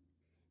it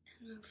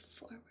and move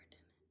forward in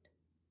it.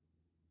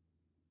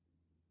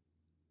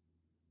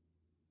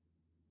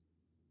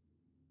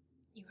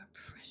 You are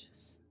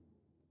precious.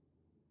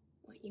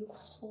 What you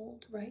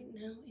hold right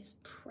now is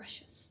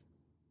precious.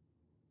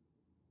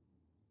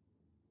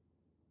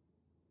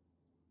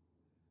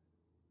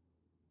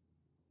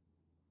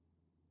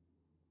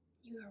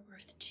 You are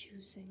worth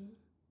choosing.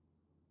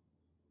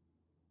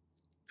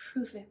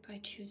 Prove it by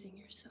choosing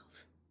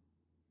yourself.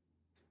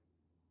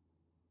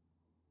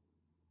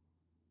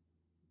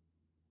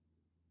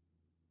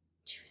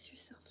 Choose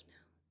yourself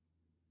now.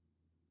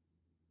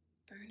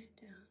 Burn it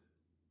down.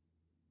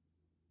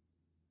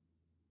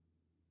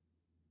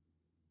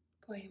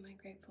 Boy, am I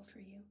grateful for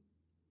you.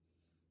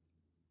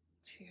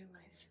 For your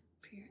life,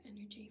 for your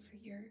energy, for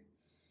your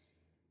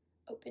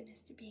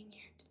openness to being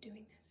here, to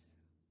doing this.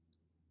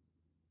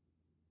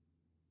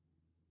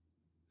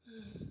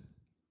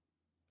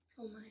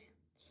 Oh my.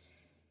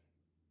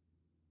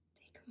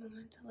 Take a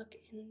moment to look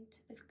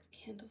into the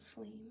candle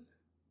flame.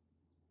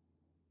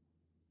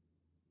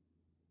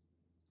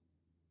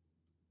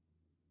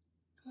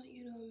 I want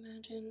you to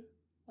imagine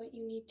what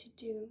you need to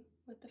do,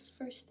 what the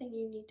first thing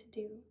you need to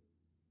do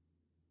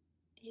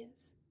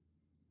is.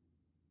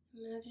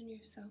 Imagine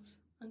yourself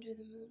under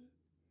the moon,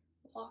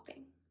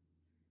 walking,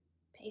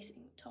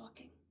 pacing,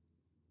 talking.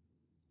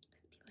 You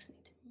could be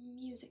listening to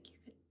music, you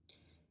could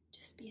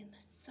just be in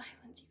the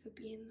silence, you could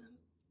be in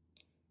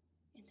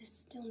the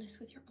stillness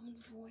with your own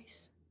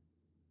voice,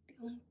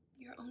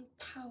 your own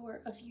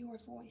power of your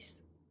voice.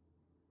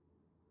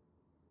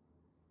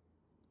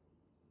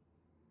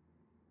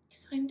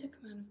 It's time to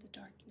come out of the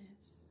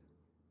darkness.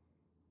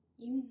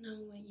 You know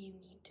what you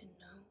need to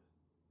know.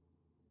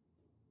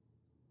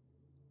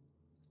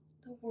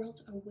 The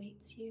world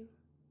awaits you.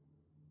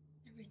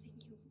 Everything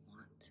you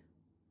want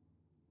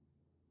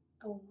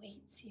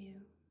awaits you.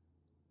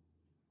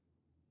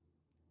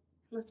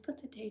 And let's put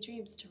the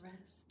daydreams to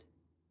rest.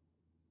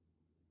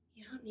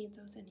 You don't need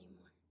those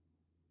anymore.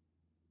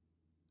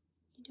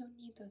 You don't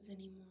need those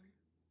anymore.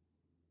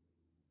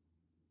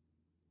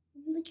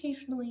 And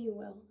occasionally you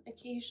will.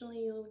 Occasionally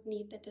you'll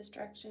need the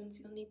distractions,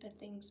 you'll need the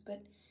things,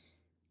 but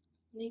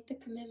make the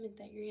commitment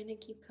that you're going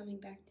to keep coming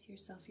back to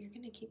yourself. You're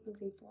going to keep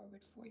moving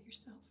forward for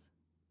yourself.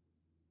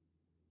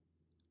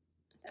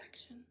 With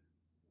action.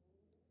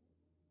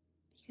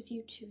 Because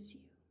you choose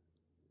you.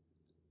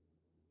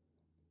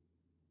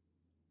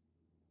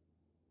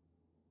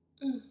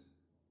 I'm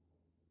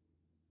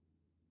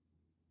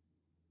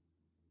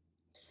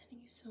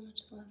sending you so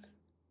much love.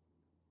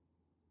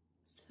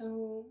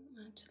 So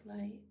much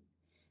light.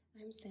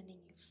 I'm sending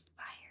you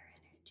fire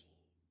energy.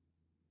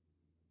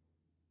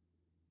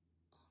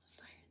 All the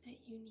fire that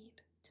you need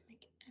to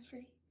make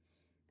every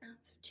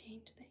ounce of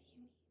change that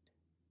you need.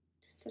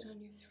 To sit on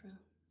your throne.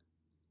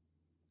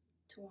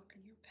 To walk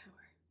in your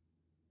power.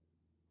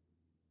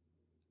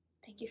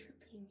 Thank you for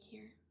being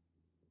here.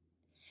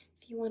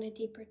 If you want a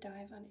deeper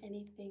dive on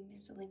anything,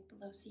 there's a link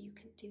below so you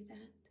can do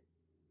that.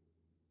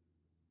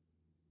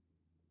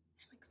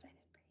 I'm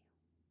excited for you.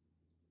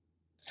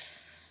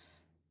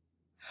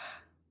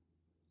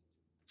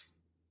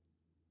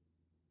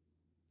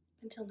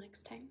 Until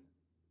next time,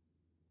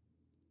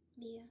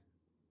 Mia.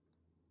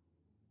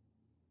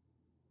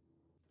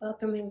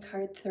 Welcome in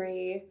card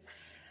 3.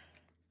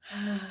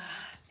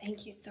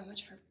 Thank you so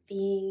much for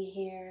being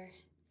here,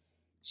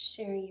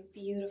 sharing your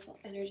beautiful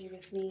energy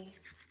with me.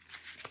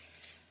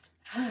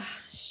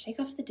 Shake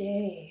off the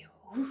day.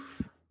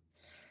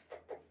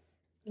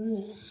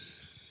 Bring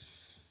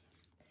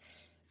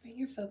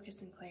your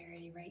focus and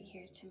clarity right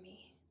here to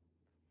me.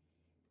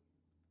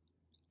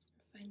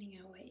 Finding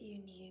out what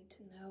you need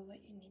to know,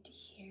 what you need to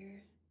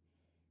hear,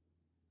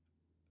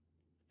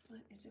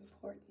 what is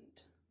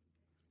important.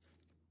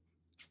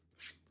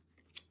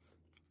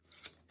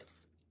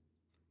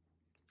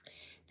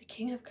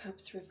 King of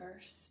Cups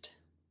reversed.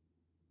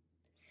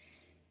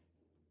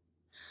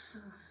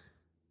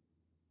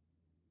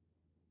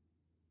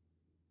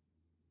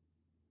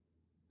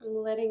 I'm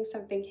letting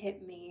something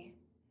hit me.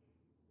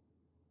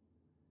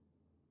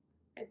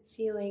 I'm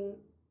feeling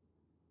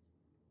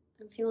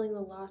the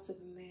loss of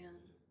a man.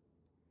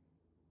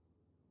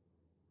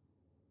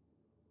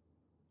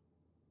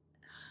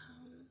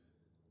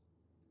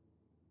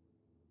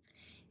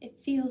 It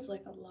feels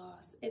like a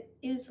loss. It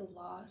is a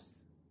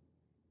loss,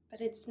 but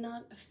it's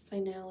not a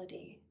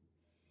finality.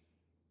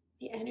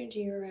 The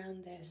energy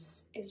around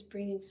this is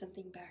bringing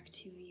something back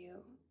to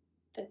you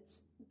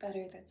that's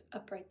better, that's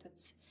upright,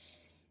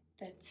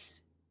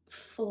 that's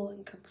full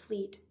and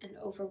complete and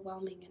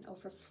overwhelming and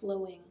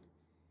overflowing.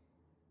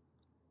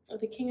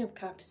 The King of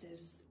Cups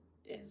is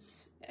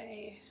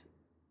a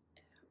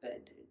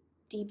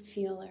deep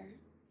feeler,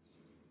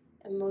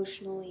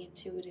 emotionally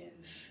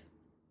intuitive,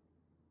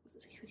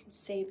 who can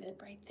say the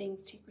right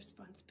things, take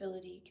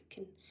responsibility, who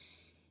can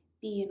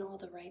be in all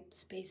the right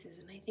spaces.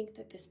 And I think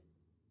that this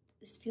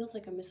feels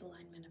like a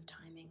misalignment of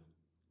timing.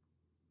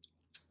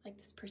 Like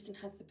this person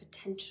has the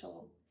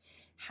potential,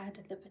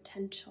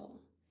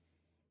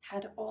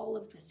 had all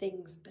of the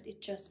things, but it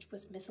just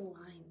was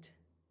misaligned.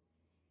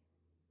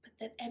 But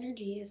that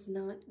energy is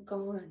not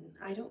gone.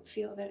 I don't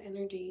feel that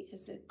energy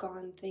is a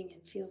gone thing.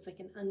 It feels like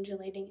an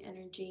undulating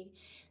energy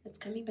that's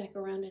coming back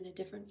around in a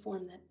different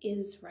form that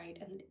is right,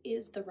 and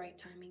is the right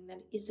timing,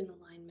 that is in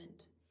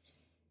alignment.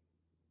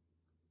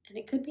 And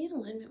it could be in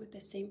alignment with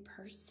the same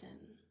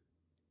person.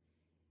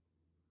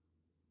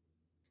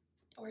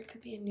 Or it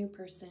could be a new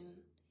person.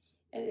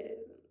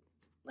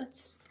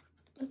 Let's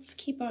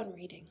keep on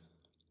reading.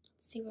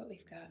 Let's see what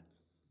we've got.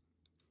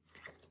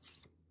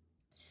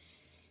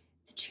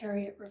 The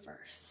Chariot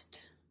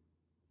reversed.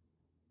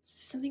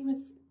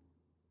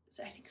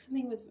 I think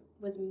something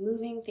was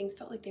moving. Things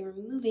felt like they were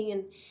moving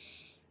in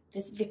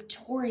this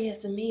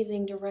victorious,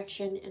 amazing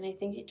direction, and I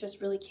think it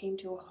just really came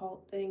to a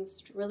halt.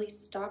 Things really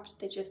stopped.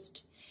 It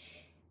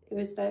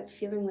was that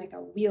feeling like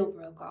a wheel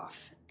broke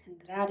off,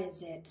 and that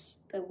is it.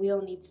 The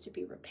wheel needs to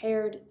be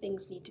repaired.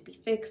 Things need to be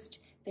fixed.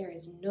 There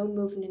is no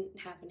movement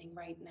happening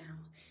right now.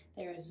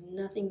 There is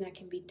nothing that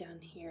can be done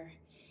here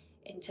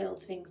until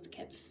things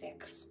get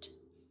fixed.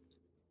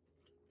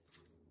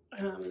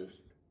 Let's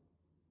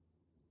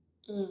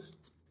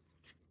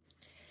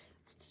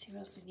see what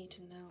else we need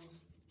to know.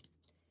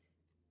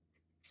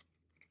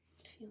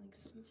 Feeling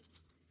some.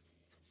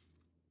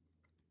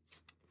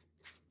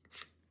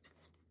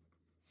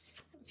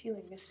 I'm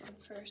feeling this one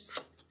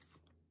first.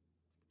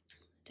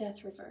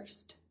 Death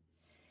reversed.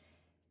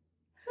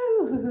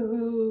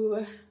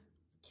 Ooh.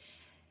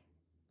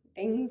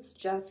 Things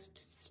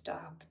just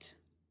stopped.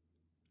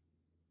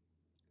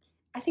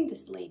 I think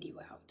this laid you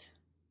out.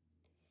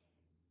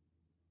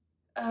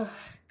 Oh,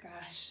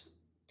 gosh.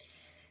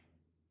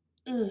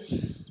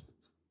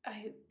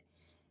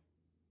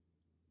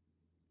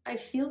 I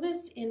feel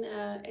this in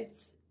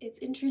it's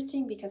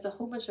interesting because a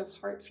whole bunch of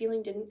heart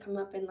feeling didn't come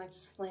up and like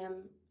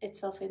slam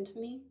itself into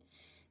me.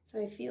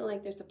 So I feel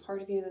like there's a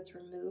part of you that's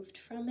removed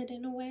from it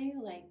in a way,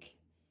 like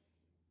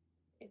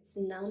it's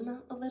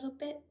numb a little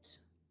bit.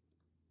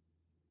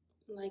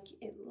 Like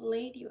it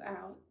laid you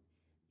out,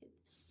 it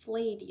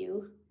flayed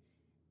you,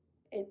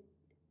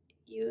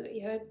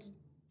 you had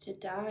to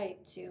die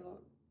to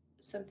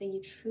something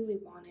you truly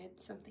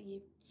wanted, something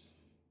you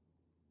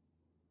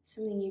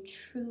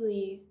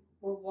truly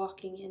were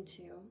walking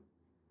into,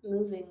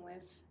 moving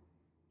with,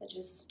 that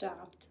just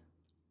stopped.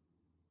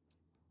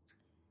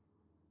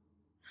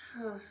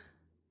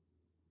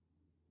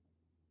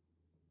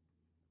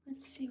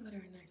 Let's see what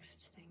our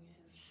next thing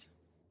is.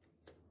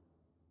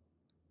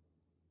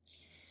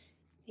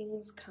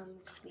 Things come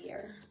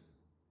clear.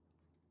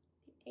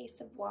 The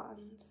Ace of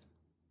Wands.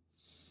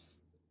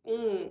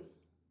 You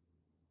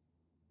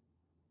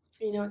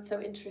know, it's so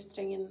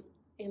interesting.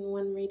 In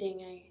one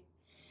reading,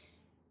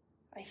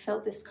 I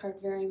felt this card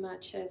very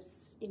much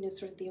as, you know,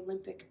 sort of the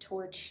Olympic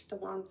torch. The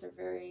wands are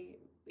very,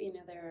 you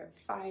know, they're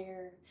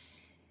fire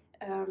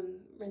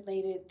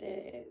related.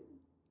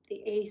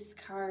 The ace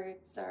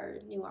cards are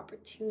new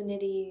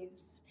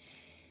opportunities.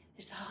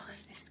 There's all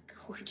of this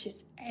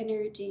gorgeous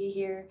energy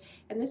here,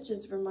 and this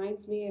just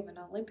reminds me of an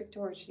Olympic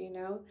torch, you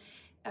know.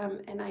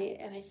 And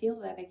I feel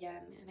that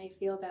again, and I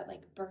feel that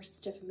like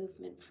burst of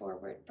movement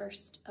forward.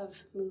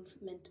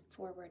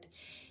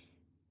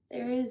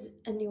 There is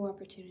a new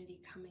opportunity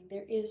coming.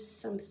 There is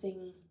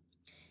something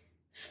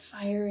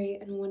fiery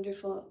and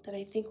wonderful that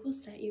I think will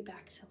set you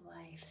back to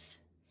life.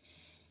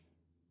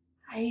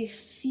 I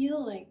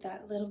feel like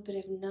that little bit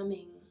of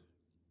numbing,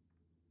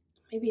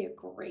 maybe a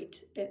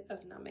great bit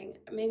of numbing,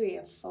 maybe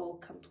a full,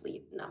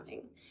 complete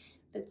numbing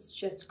that's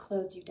just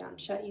closed you down,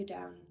 shut you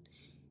down.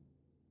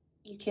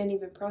 You can't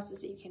even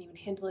process it, you can't even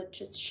handle it,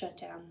 just shut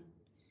down.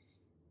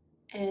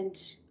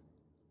 And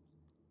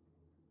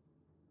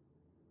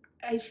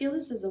I feel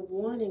this is a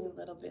warning a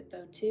little bit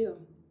though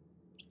too,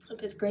 of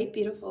this great,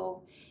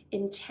 beautiful,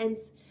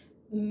 intense,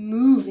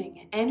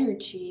 moving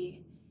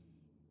energy.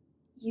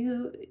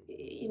 You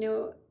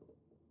know,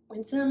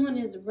 when someone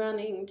is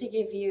running to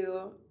give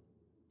you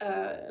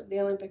the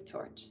Olympic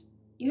torch,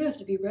 you have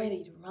to be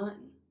ready to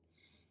run.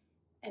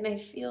 And I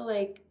feel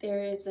like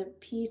there is a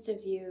piece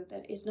of you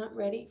that is not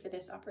ready for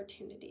this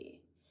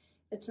opportunity.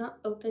 It's not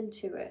open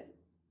to it.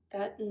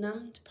 That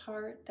numbed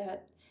part,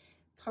 that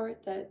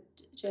part that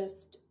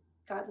just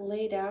got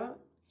laid out,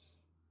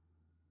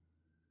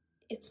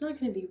 it's not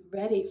going to be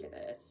ready for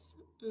this.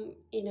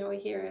 You know, we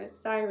hear a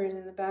siren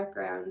in the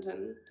background,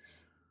 and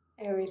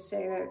I always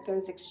say that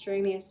those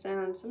extraneous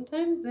sounds,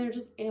 sometimes they're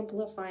just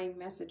amplifying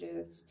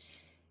messages.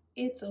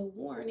 It's a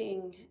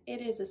warning.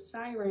 It is a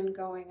siren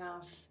going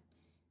off.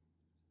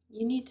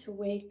 You need to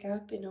wake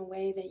up in a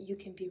way that you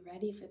can be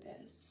ready for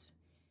this.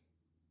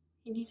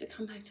 You need to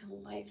come back to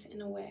life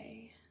in a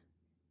way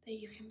that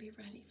you can be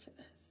ready for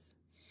this.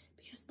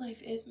 Because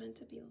life is meant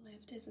to be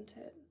lived, isn't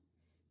it?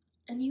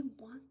 And you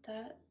want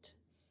that.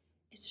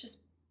 It's just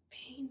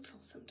painful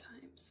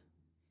sometimes.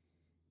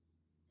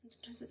 And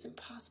sometimes it's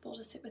impossible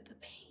to sit with the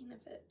pain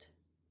of it.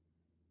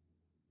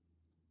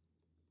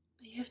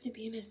 But you have to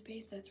be in a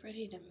space that's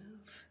ready to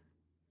move,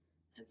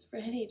 that's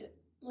ready to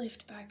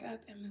lift back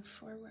up and move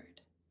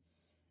forward.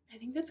 I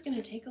think that's going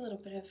to take a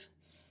little bit of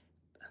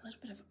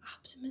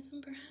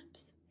optimism,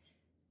 perhaps.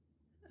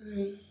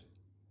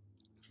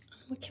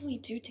 What can we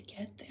do to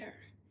get there?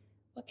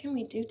 What can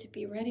we do to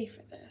be ready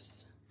for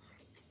this?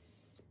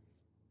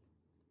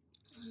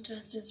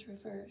 Justice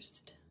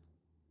reversed.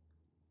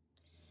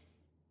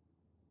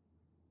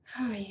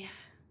 Oh, yeah.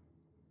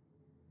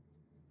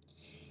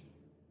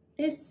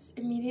 This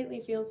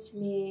immediately feels to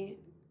me,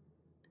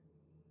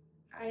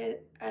 I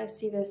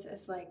see this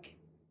as like,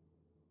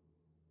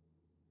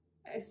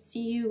 I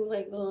see you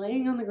like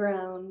laying on the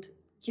ground,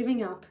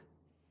 giving up,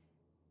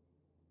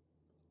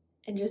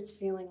 and just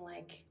feeling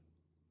like,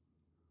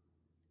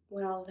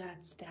 well,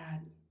 that's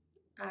that.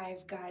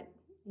 I've got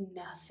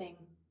nothing.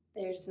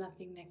 There's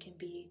nothing that can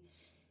be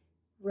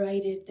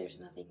righted. There's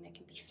nothing that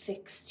can be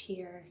fixed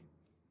here.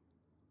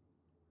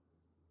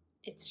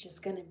 It's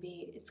going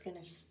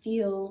to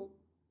feel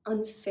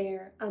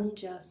unfair,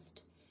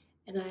 unjust,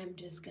 and I'm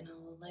just going to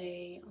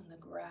lay on the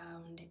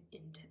ground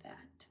into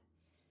that.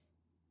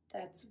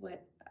 That's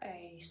what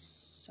I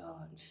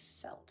saw and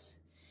felt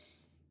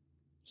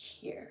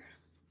here.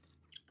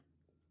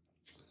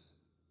 But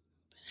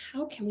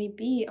how can we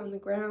be on the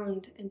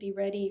ground and be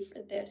ready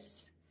for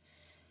this?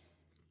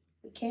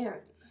 We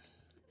can't.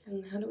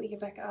 And how do we get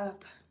back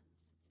up?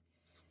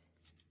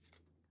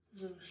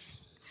 The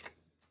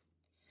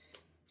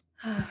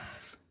Seven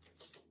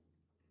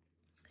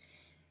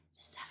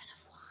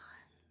of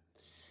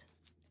Wands.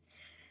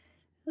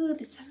 Ooh,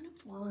 the Seven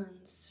of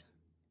Wands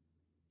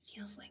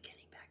feels like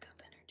getting back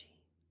up energy.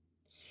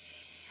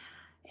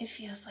 It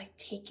feels like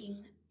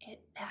taking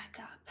it back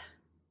up.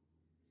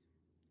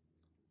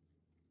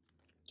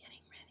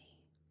 Getting ready.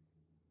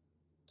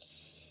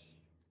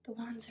 The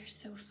wands are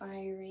so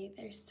fiery.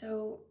 They're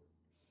so,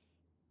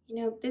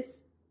 this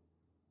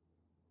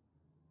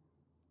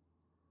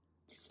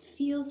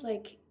feels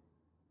like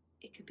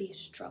it could be a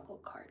struggle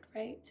card,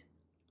 right?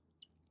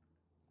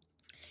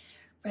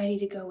 Ready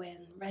to go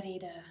in, ready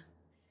to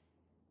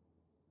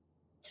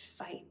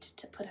fight,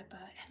 to put up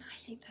and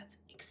I think that's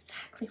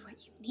exactly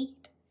what you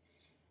need.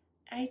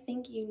 I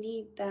think you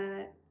need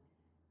that.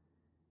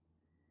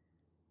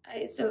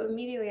 So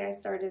immediately I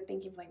started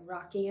thinking of like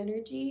Rocky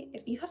energy.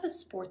 If you have a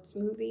sports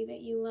movie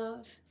that you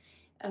love,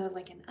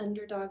 like an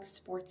underdog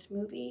sports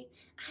movie,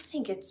 I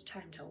think it's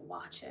time to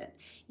watch it.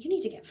 You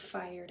need to get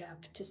fired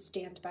up to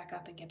stand back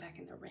up and get back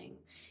in the ring.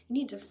 You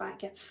need to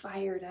get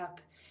fired up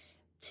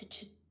to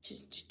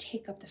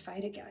take up the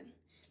fight again,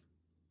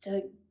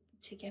 to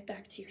get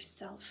back to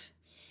yourself.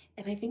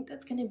 And I think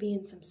that's going to be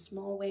in some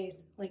small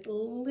ways, like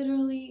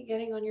literally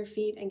getting on your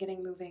feet and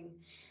getting moving,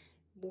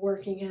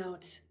 working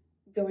out,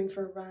 going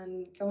for a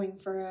run, going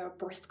for a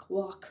brisk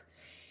walk,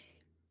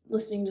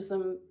 listening to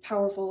some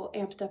powerful,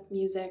 amped up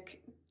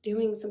music,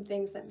 doing some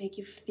things that make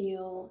you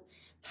feel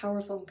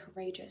powerful and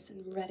courageous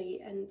and ready.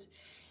 And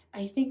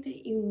I think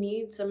that you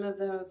need some of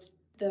those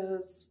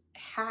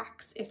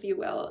hacks, if you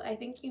will. I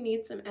think you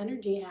need some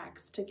energy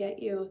hacks to get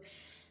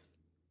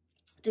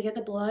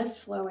the blood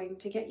flowing,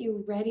 to get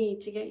you ready,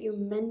 to get you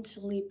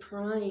mentally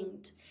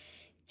primed,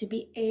 to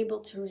be able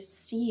to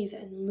receive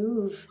and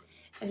move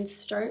and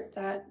start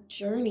that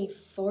journey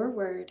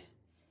forward.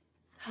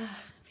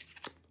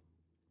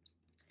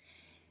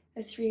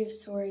 The Three of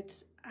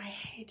Swords, I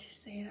hate to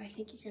say it, I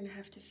think you're gonna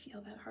have to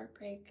feel that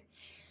heartbreak.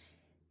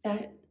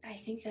 I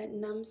think that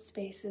numb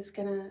space is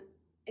gonna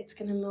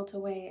melt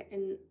away,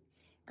 and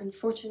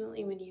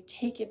unfortunately when you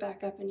take it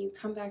back up and you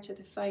come back to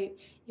the fight,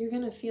 you're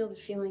gonna feel the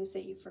feelings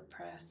that you've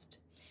repressed.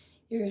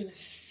 You're gonna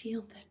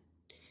feel that,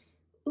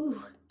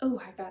 ooh,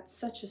 I got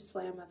such a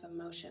slam of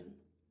emotion.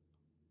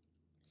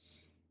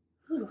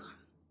 Ooh,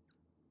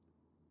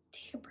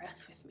 take a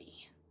breath with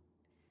me.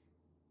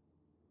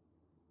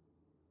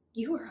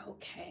 You are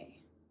okay.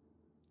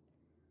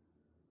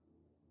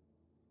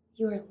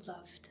 You are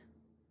loved.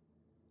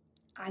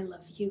 I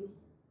love you.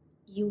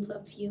 You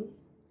love you.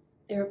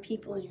 There are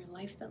people in your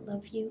life that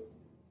love you.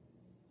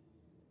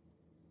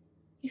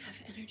 You have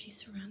energy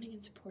surrounding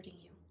and supporting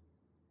you.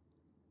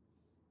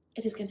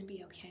 It is going to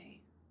be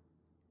okay.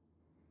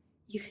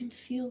 You can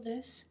feel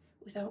this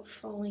without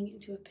falling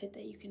into a pit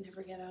that you can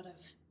never get out of.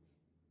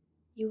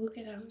 You will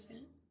get out of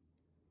it,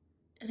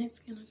 and it's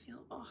going to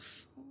feel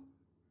awful.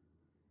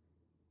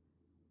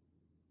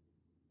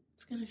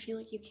 It's going to feel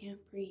like you can't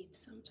breathe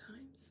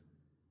sometimes.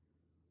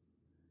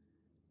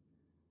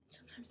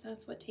 Sometimes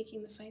that's what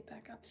taking the fight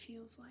back up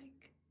feels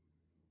like.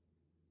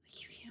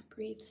 Like you can't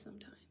breathe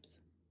sometimes.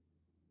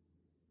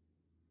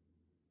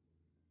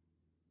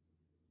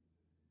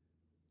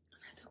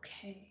 And that's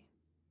okay,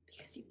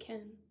 because you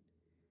can.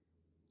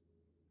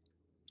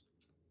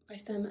 By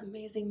some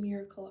amazing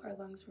miracle, our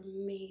lungs were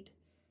made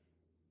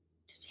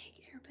to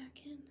take air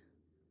back in.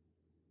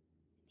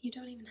 You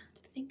don't even have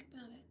to think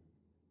about it.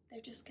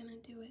 They're just gonna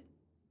do it.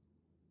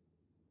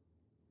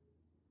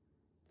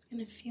 It's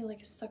gonna feel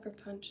like a sucker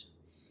punch.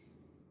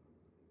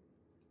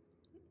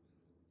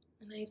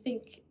 And I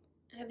think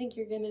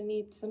you're gonna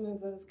need some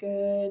of those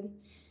good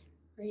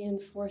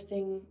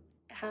reinforcing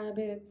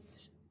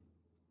habits,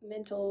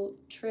 mental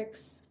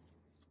tricks,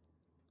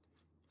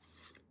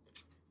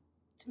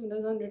 some of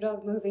those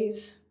underdog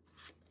movies.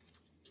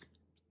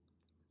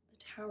 The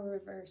Tower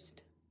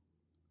Reversed.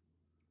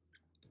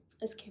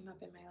 This came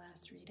up in my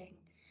last reading.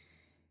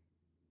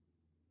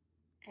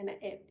 And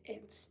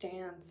it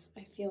stands.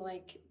 I feel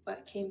like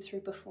what came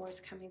through before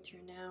is coming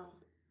through now.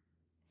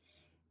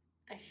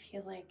 I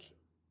feel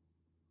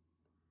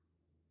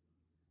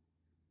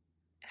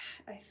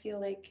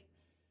like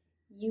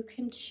you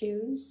can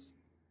choose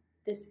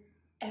this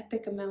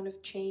epic amount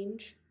of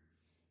change.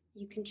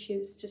 You can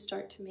choose to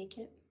start to make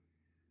it,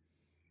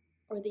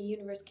 or the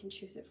universe can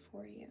choose it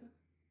for you.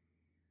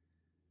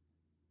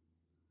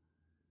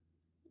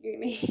 You're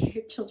gonna hear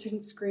your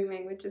children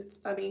screaming, which is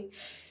funny.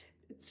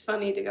 It's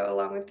funny to go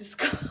along with this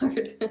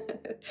card.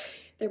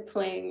 They're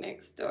playing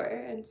next door,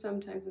 and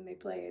sometimes when they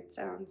play, it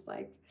sounds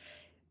like,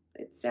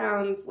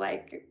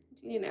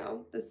 you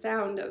know, the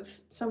sound of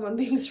someone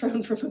being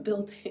thrown from a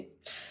building.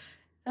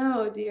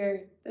 Oh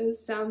dear,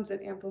 those sounds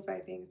that amplify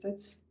things.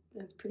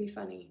 That's pretty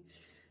funny.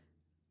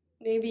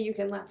 Maybe you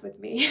can laugh with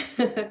me.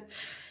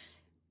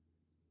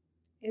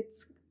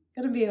 It's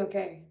gonna be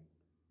okay,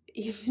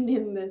 even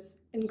in this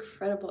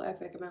incredible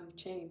epic amount of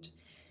change.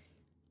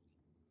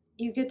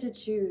 You get to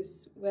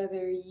choose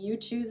whether you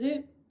choose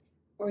it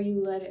or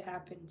you let it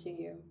happen to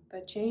you.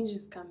 But change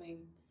is coming.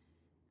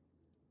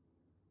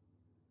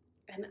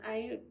 And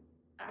I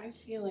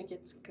feel like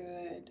it's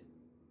good.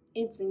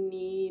 It's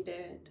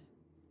needed.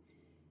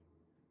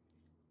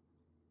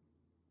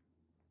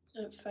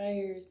 That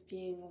fire is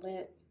being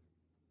lit.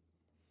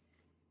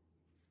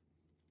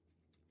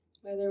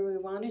 Whether we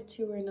want it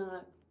to or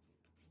not,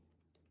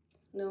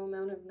 there's no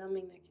amount of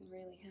numbing that can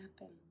really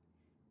happen.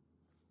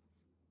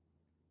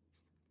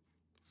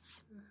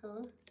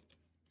 The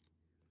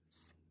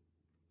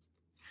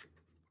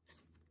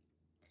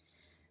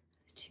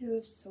Two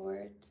of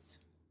Swords.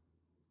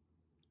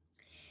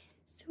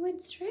 So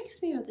what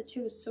strikes me about the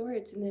Two of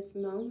Swords in this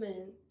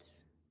moment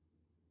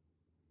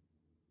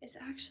is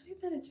actually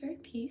that it's very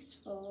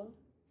peaceful.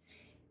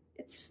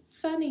 It's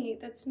funny,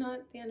 that's not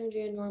the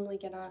energy I normally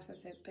get off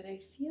of it, but I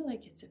feel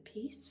like it's a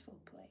peaceful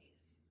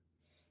place.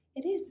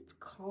 It is, it's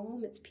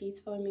calm, it's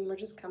peaceful. I mean, we're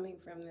just coming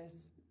from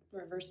this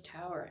reverse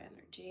tower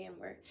energy, and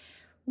we're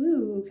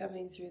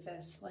coming through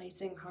this,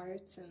 slicing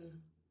hearts and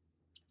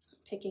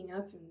picking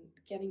up and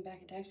getting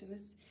back into action.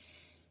 This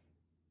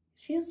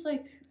feels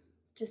like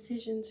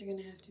decisions are going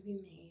to have to be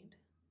made,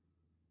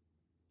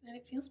 and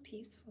it feels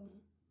peaceful.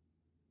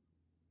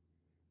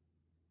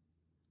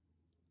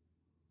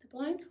 The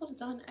blindfold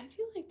is on. I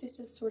feel like this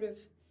is sort of,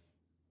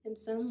 in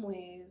some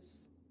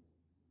ways,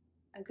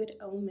 a good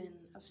omen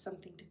of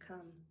something to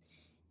come.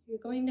 You're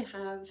going to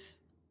have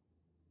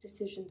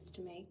decisions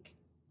to make,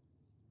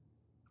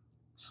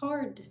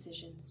 hard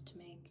decisions to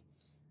make,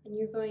 and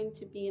you're going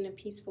to be in a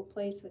peaceful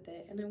place with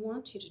it. And I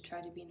want you to try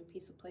to be in a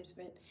peaceful place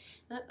with it.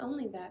 Not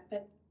only that,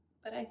 but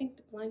I think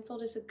the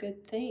blindfold is a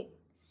good thing.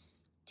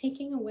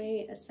 Taking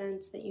away a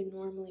sense that you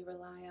normally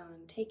rely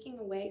on, taking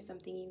away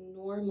something you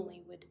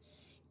normally would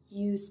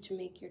use to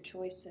make your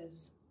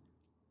choices.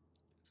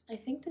 I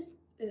think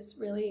this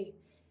really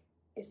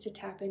is to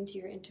tap into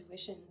your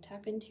intuition,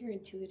 tap into your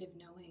intuitive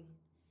knowing,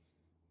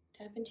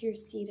 tap into your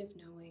seed of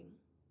knowing.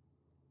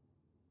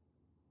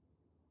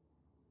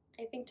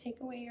 I think take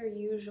away your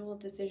usual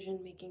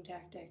decision-making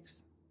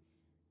tactics,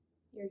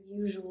 your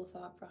usual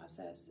thought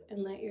process,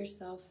 and let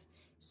yourself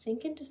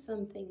sink into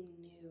something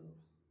new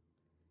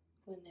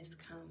when this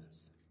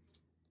comes.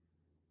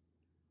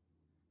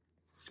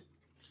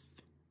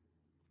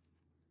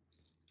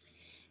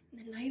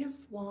 The Knight of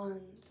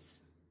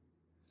Wands.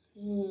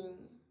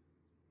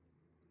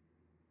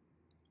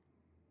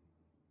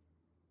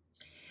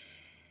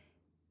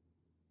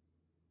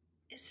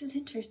 This is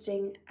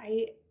interesting.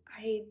 I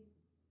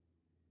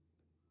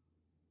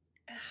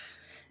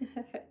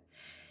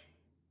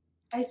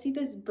see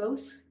this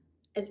both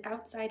as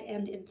outside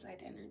and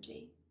inside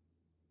energy.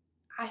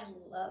 I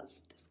love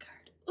this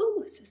card.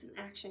 Ooh, this is an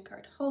action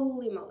card.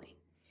 Holy moly.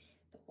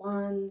 The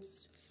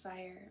Wands,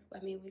 fire. I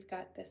mean, we've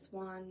got this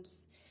wand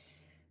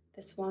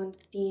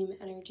theme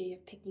energy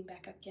of picking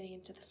back up, getting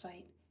into the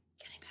fight,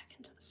 getting back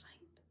into the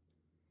fight,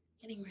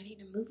 getting ready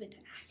to move into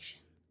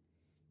action,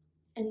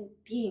 and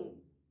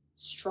being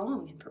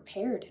strong and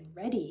prepared and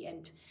ready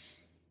and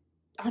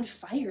on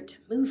fire to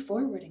move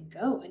forward and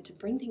go and to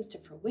bring things to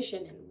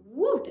fruition, and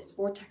woo, this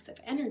vortex of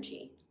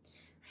energy.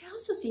 I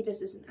also see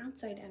this as an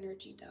outside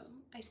energy, though.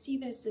 I see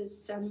this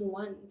as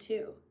someone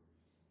too.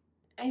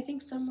 I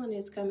think someone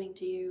is coming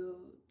to you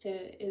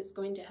is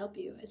going to help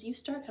you as you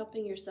start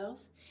helping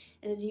yourself,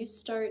 and as you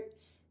start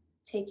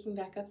taking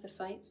back up the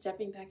fight,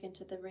 stepping back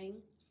into the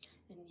ring.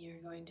 And you're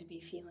going to be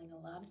feeling a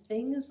lot of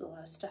things. A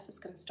lot of stuff is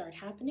going to start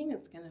happening.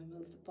 It's going to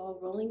move the ball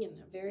rolling in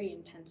a very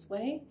intense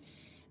way.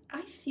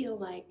 I feel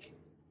like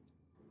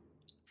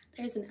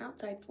there's an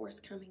outside force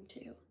coming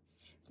too.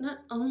 It's not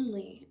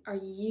only are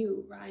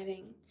you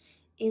riding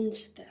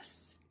into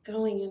this,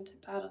 going into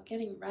battle,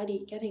 getting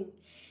ready,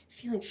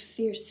 feeling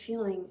fierce,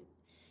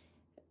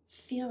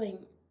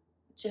 feeling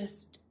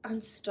just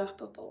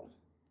unstoppable,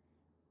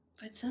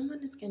 but someone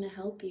is going to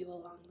help you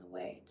along the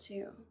way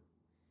too.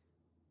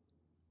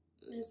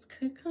 This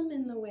could come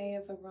in the way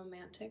of a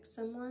romantic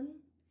someone.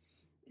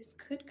 This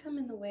could come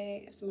in the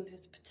way of someone who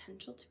has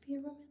potential to be a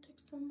romantic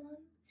someone.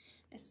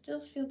 I still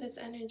feel this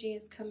energy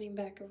is coming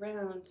back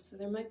around, so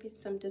there might be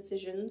some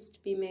decisions to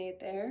be made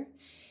there.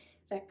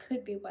 That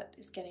could be what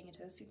is getting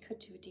into this. We could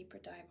do a deeper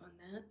dive on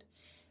that.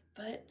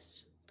 But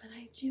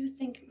I do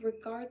think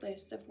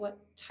regardless of what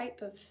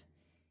type of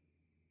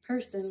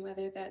person,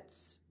 whether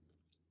that's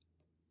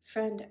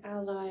friend,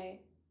 ally,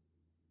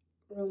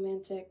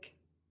 romantic,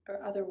 or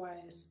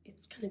otherwise,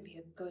 it's going to be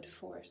a good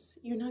force.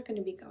 You're not going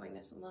to be going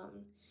this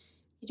alone.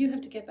 You do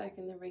have to get back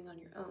in the ring on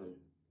your own,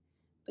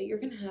 but you're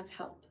going to have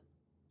help.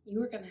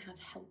 You are going to have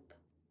help,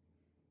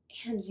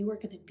 and you are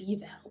going to be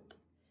the help.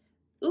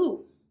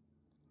 Ooh.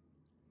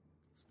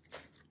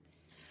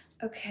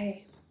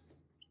 Okay.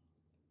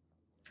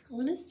 I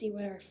want to see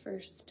what our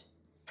first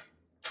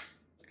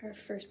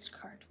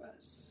card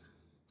was.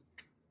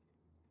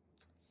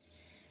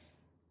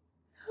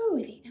 Oh,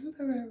 the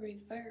Emperor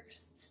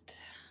reversed.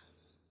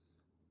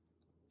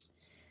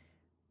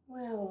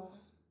 Well,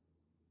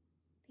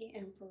 the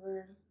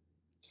Emperor,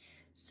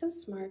 so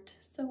smart,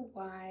 so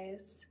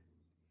wise,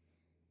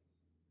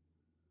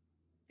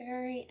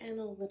 very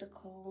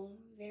analytical,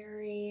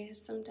 very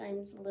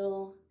sometimes a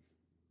little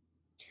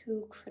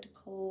too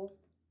critical.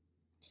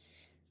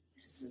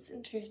 This is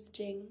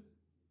interesting.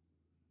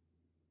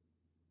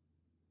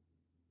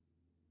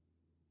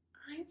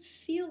 I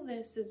feel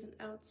this is an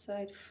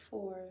outside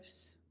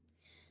force.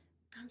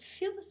 I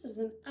feel this is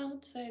an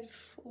outside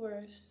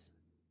force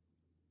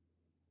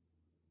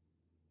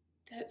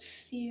that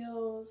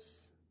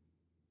feels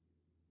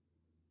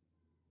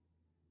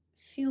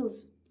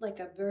like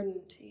a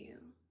burden to you.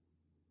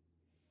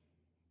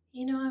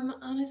 You know, I'm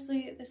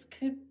honestly, this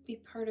could be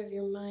part of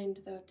your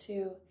mind though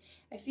too.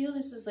 I feel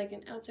this is like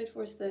an outside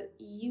force that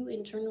you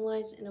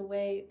internalize in a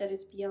way that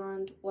is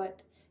beyond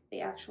what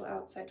the actual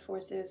outside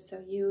force is. So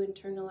you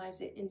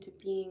internalize it into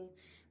being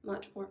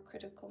much more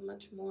critical,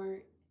 much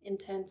more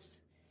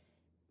intense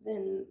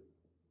than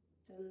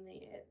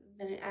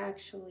it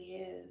actually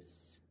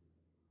is.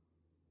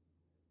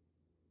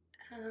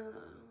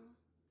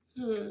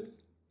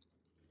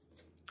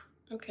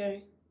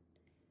 Okay.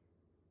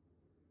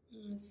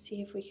 Let's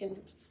see if we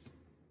can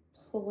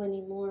pull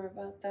any more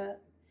about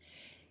that.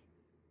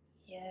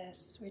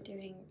 Yes, we're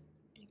doing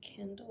a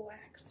candle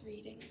wax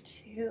reading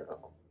too.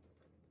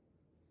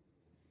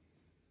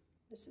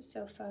 This is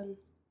so fun.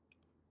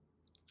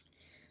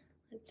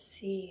 Let's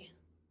see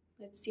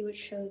what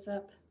shows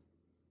up.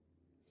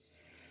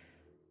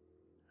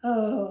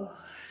 Oh.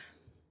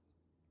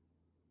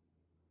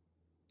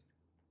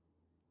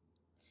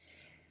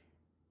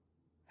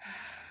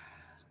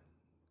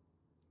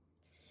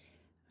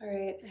 All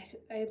right,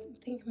 I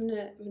think I'm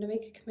gonna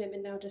make a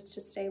commitment now just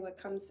to say what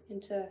comes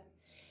into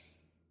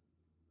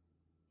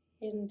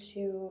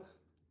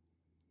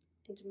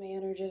my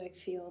energetic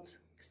field.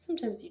 Because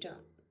sometimes you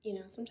don't, you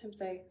know. Sometimes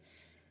I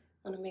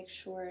want to make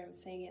sure I'm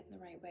saying it in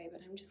the right way,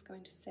 but I'm just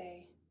going to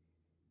say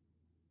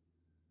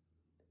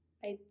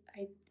I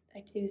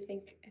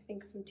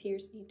think some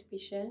tears need to be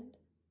shed.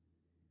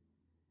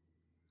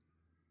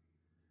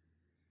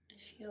 I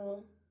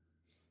feel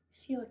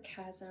a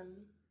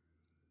chasm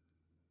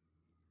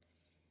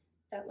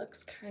that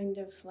looks kind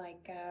of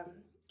like a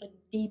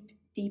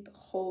deep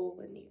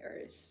hole in the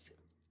earth,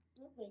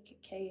 like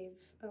a cave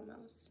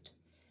almost,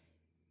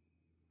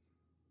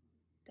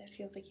 that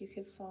feels like you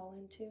could fall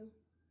into.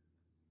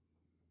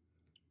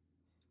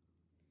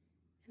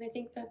 And I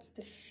think that's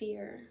the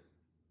fear.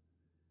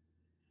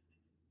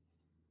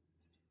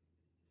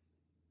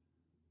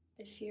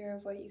 The fear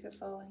of what you could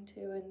fall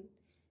into and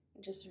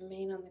just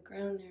remain on the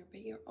ground there,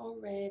 but you're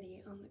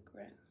already on the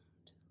ground,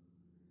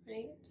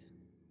 right?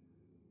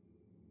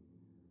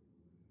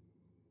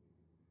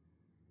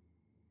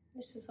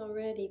 This is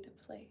already the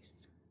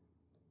place.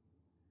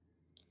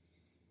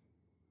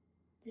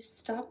 This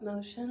stop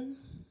motion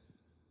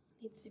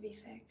needs to be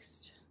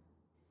fixed.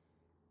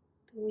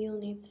 The wheel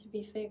needs to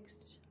be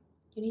fixed.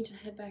 You need to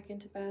head back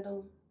into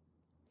battle.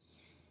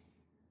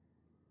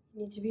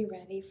 You need to be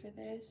ready for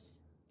this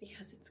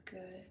because it's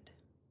good.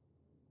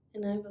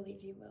 And I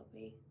believe you will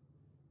be.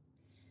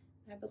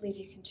 I believe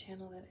you can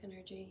channel that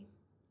energy.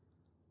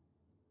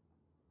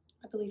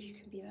 I believe you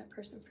can be that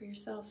person for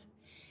yourself.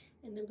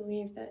 And I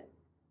believe that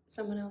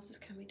someone else is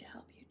coming to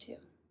help you too.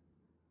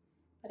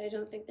 But I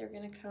don't think they're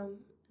going to come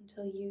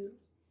until you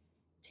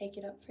take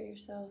it up for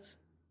yourself.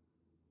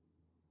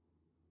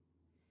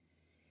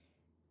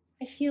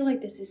 I feel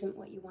like this isn't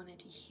what you wanted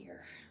to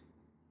hear.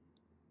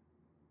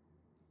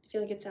 I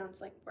feel like it sounds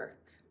like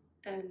work,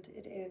 and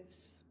it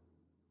is.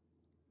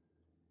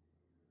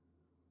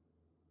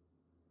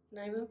 And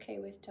I'm okay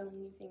with telling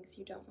you things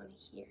you don't want to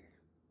hear.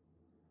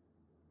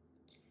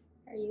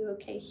 Are you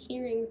okay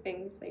hearing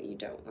things that you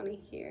don't want to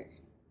hear?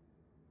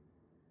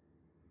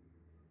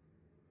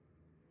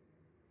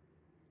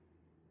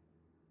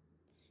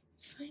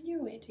 Find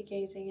your way to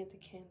gazing at the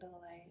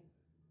candlelight.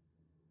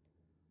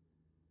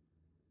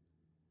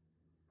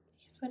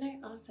 Because what I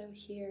also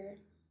hear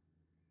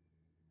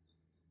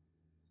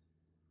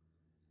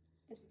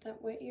is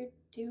that what you're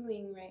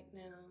doing right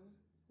now,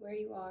 where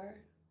you are,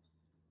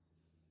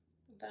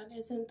 that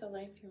isn't the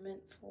life you're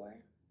meant for.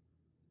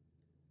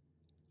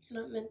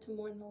 You're not meant to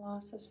mourn the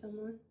loss of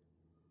someone.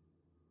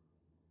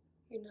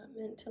 You're not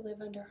meant to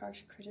live under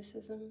harsh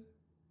criticism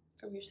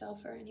from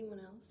yourself or anyone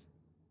else.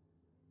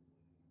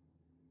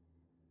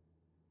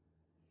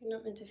 You're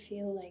not meant to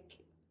feel like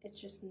it's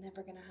just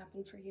never going to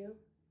happen for you.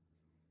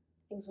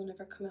 Things will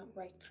never come out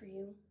right for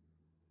you.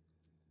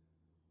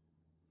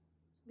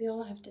 We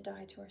all have to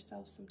die to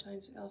ourselves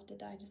sometimes. We all have to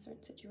die to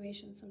certain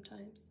situations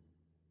sometimes.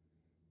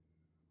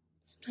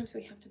 Sometimes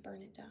we have to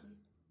burn it down.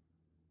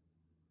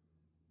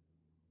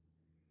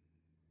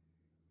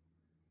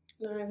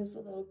 When I was a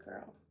little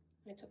girl,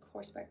 I took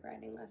horseback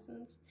riding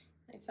lessons.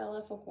 I fell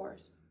off a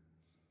horse.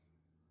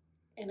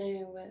 And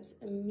I was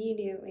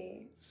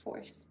immediately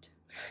forced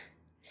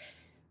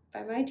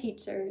by my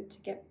teacher to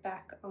get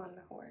back on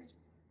the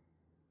horse.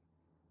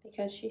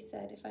 Because she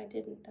said if I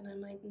didn't, then I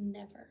might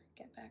never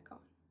get back on.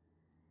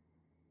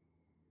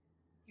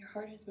 Your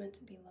heart is meant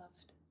to be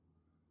loved.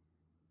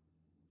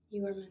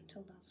 You are meant to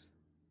love.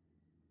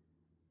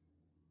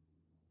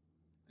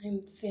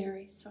 I'm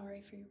very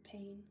sorry for your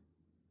pain.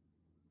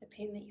 The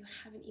pain that you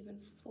haven't even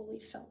fully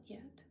felt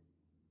yet.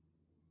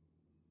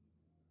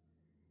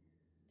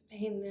 The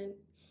pain that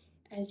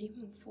as you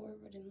move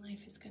forward in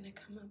life is going to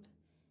come up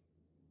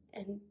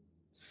and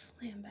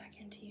slam back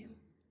into you.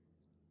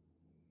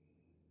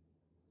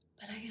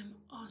 But I am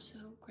also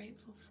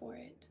grateful for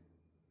it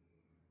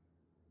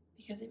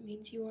because it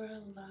means you are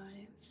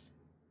alive.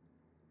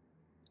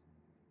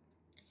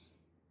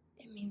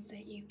 It means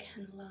that you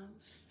can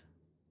love.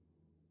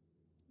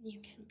 You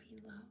can be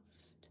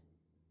loved.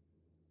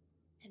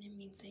 And it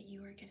means that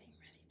you are getting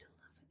ready to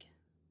love again.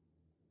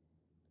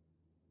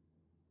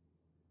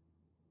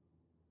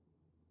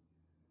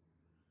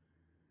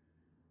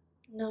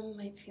 Numb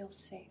might feel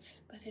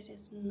safe, but it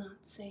is not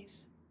safe.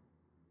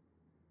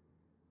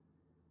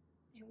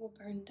 It will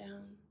burn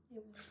down. It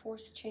will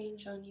force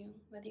change on you,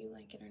 whether you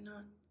like it or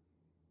not.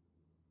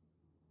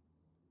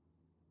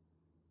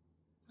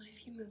 What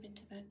if you move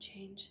into that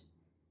change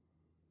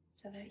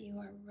so that you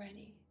are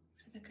ready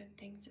for the good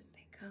things as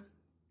they come?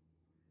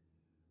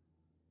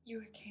 You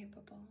are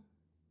capable.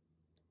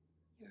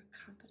 You are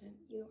competent.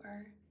 You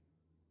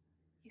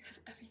have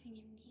everything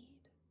you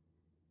need.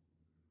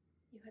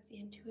 You have the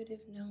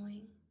intuitive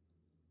knowing.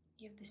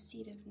 You have the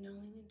seed of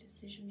knowing and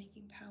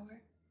decision-making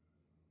power.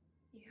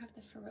 You have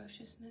the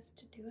ferociousness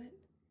to do it.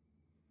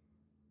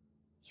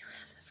 You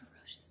have the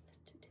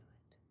ferociousness to do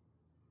it.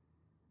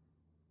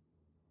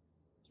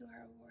 You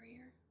are a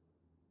warrior.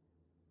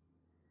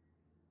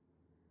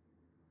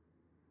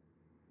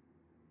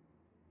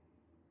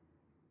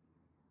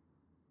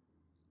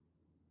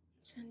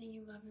 I'm sending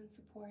you love and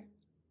support.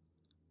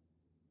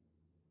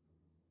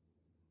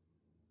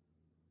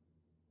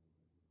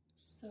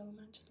 So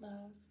much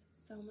love,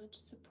 so much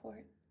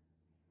support,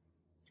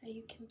 so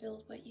you can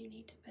build what you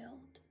need to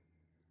build.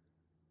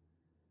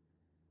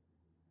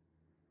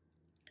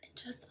 And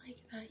just like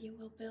that, you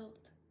will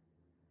build.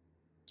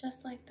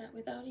 Just like that,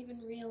 without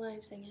even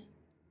realizing it.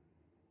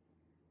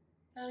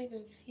 Without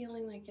even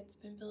feeling like it's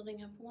been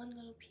building up one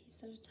little piece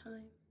at a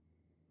time.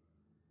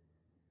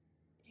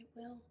 It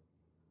will.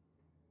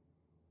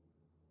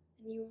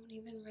 And you won't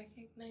even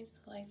recognize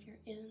the life you're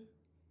in,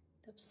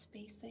 the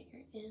space that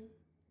you're in.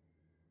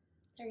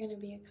 There are going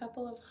to be a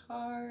couple of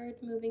hard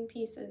moving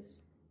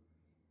pieces,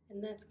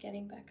 and that's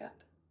getting back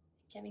up,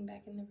 getting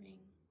back in the ring.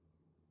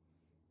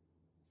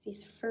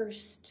 These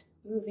first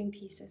moving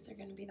pieces are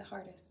going to be the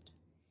hardest,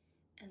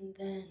 and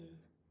then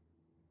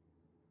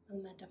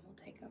momentum will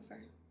take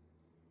over.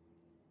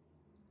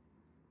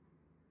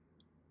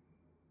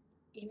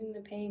 Even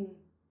the pain,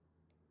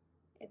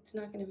 it's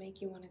not going to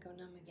make you want to go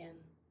numb again.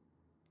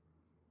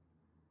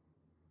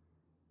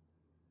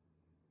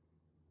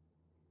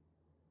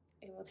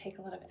 It will take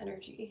a lot of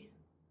energy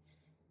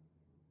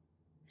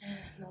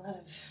and a lot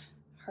of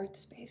heart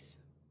space.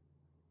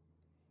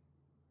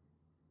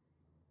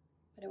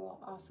 but it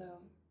will also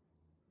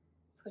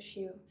push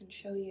you and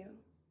show you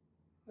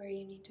where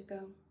you need to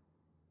go.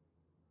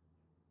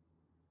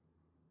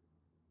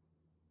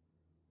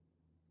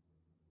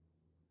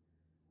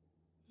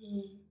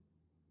 I'm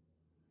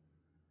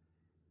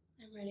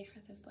ready for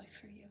this life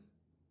for you,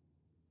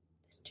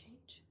 this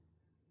change.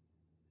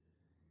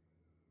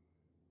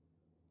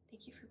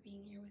 Thank you for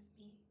being here with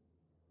me.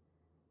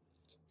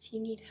 If you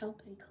need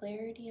help and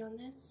clarity on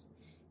this,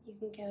 you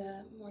can get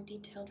a more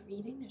detailed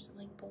reading. There's a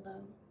link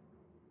below.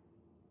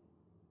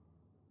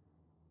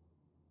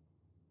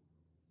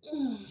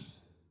 You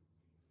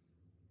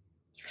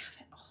have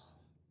it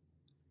all.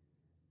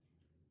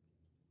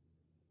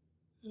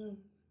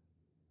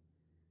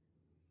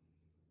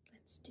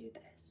 Let's do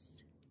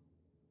this.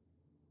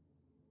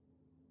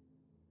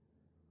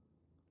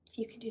 If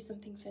you can do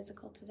something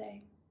physical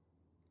today,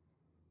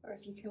 or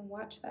if you can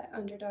watch that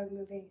Underdog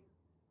movie,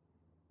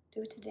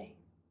 do it today.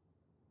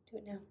 Do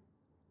it now.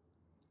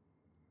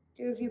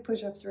 Do a few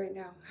push-ups right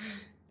now.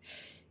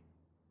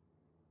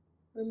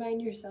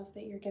 Remind yourself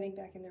that you're getting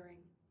back in the ring.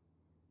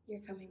 You're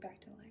coming back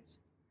to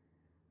life.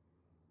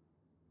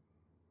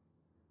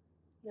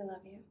 I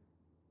love you.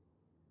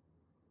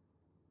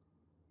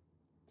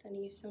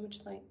 Sending you so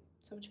much light,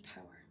 so much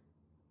power,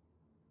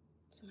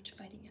 so much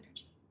fighting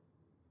energy.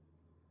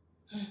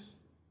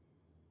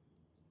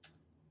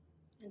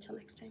 Until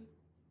next time.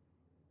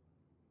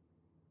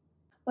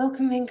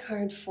 Welcome in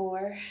card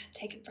 4.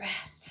 Take a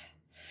breath.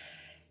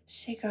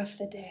 Shake off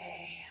the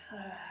day.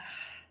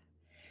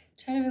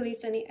 Try to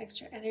release any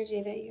extra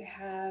energy that you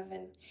have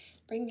and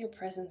bring your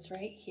presence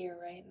right here,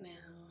 right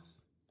now.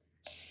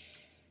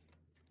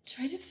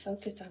 Try to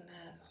focus on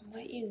that, on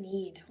what you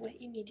need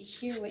to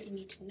hear, what you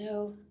need to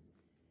know.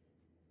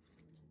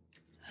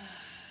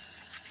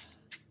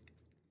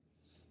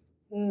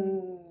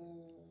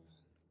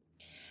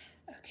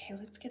 Okay,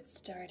 let's get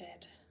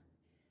started.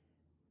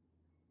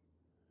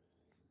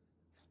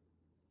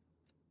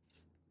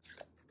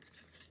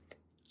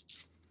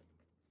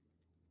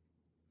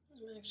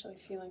 I'm actually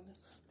feeling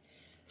this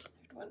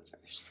third one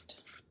first.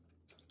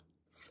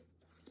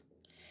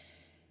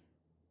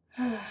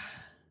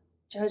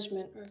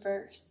 Judgment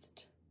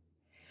reversed.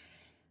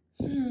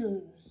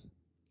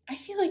 I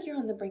feel like you're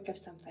on the brink of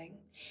something.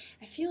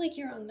 I feel like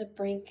you're on the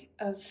brink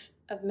of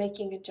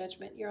making a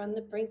judgment. You're on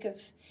the brink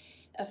of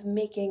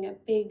making a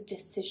big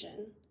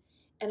decision.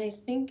 And I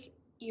think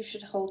you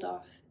should hold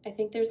off. I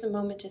think there's a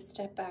moment to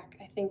step back.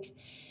 I think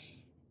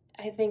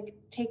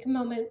take a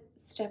moment,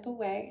 step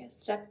away,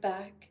 step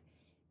back,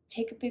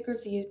 take a bigger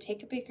view,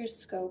 take a bigger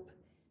scope.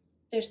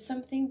 There's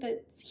something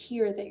that's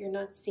here that you're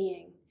not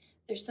seeing.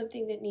 There's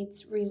something that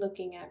needs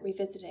re-looking at,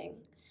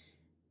 revisiting.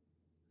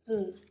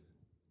 The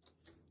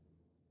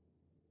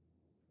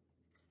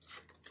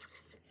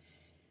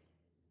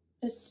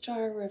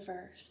Star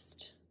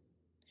reversed.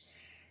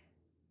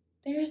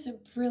 There's a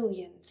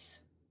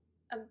brilliance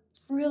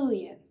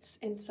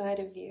inside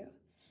of you.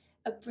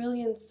 A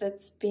brilliance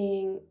that's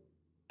being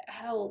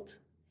held,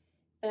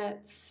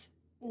 that's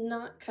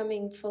not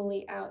coming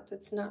fully out,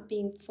 that's not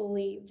being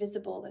fully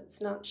visible,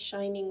 that's not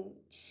shining.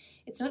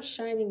 It's not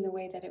shining the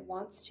way that it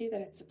wants to,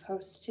 that it's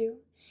supposed to.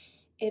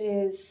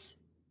 It's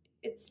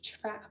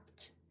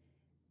trapped.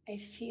 I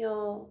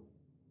feel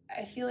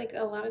like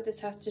a lot of this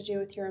has to do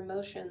with your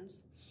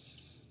emotions.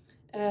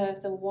 The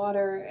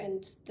water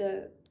and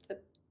the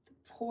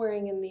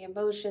pouring and the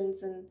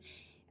emotions, and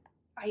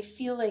I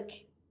feel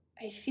like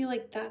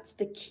that's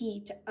the key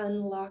to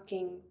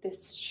unlocking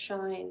this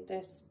shine,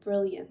 this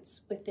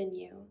brilliance within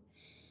you,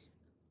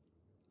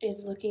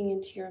 is looking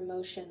into your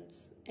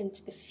emotions,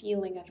 into the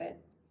feeling of it.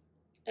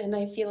 And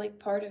I feel like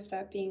part of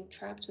that being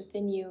trapped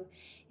within you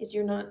is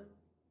you're not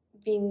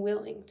being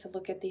willing to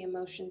look at the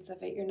emotions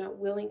of it. You're not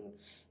willing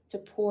to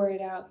pour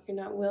it out. You're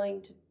not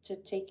willing to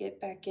take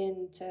it back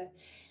in, to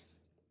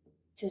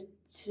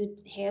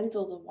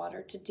handle the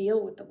water, to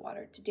deal with the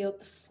water, to deal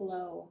with the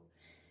flow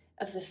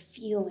of the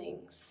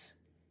feelings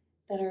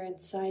that are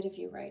inside of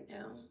you right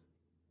now.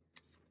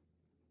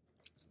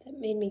 That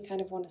made me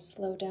kind of want to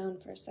slow down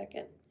for a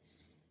second.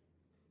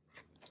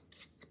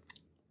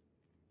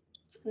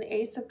 And the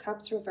Ace of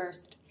Cups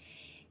reversed.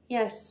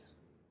 Yes,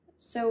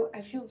 so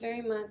I feel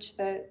very much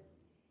that,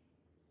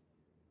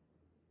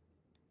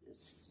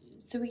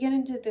 so we get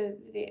into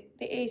the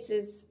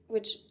aces,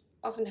 which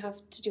often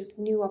have to do with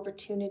new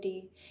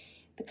opportunity.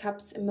 The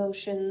Cups,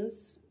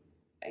 emotions.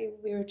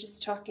 We were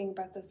just talking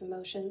about those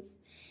emotions.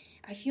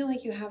 I feel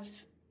like you're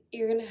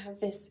going to have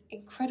this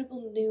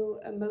incredible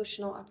new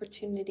emotional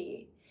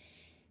opportunity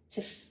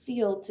to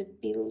feel, to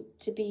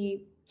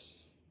be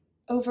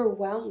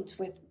overwhelmed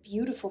with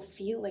beautiful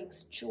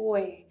feelings,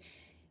 joy,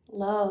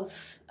 love,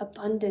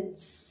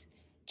 abundance,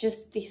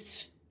 just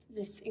this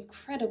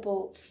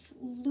incredible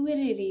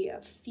fluidity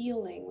of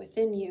feeling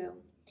within you.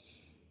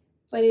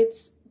 But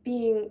it's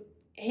being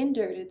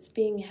hindered, it's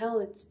being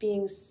held, it's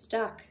being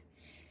stuck.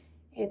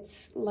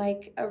 It's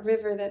like a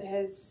river that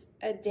has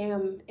a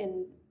dam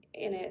in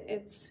it.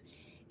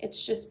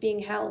 It's just being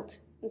held.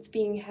 It's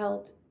being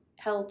held,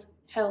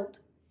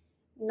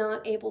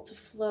 not able to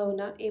flow,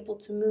 not able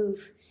to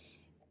move.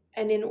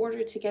 And in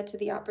order to get to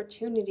the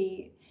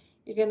opportunity,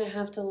 you're going to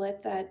have to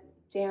let that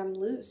dam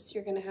loose.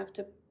 You're going to have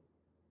to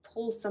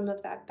pull some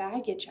of that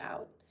baggage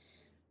out.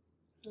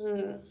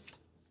 Hmm.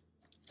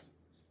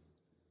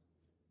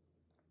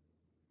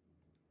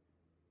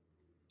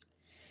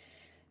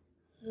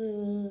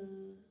 Hmm.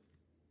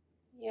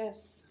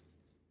 Yes.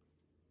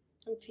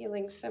 I'm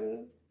feeling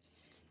some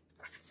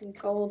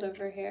gold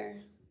over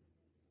here.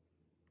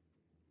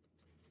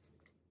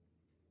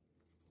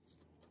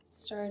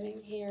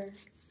 Starting here.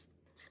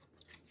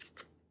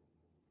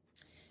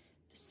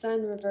 The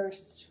sun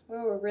reversed.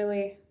 Oh,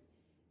 we're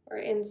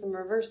in some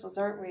reversals,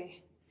 aren't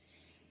we?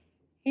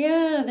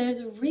 Yeah,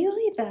 there's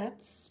really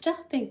that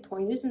stopping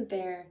point, isn't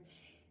there?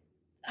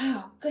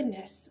 Oh,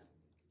 goodness.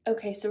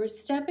 Okay, so we're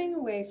stepping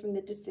away from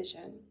the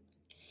decision.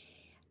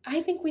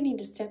 I think we need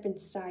to step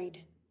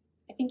inside.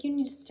 I think you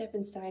need to step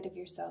inside of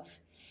yourself.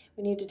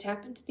 We need to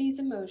tap into these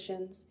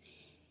emotions.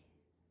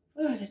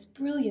 Oh, this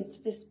brilliance,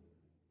 this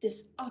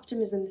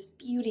optimism, this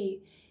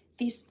beauty,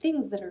 these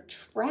things that are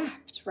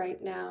trapped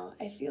right now.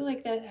 I feel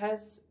like that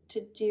has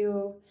to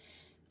do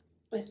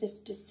with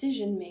this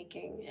decision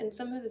making, and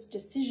some of this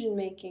decision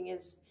making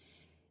is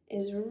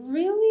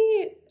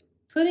really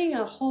putting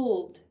a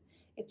hold.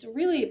 It's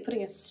really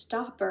putting a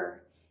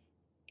stopper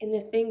in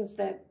the things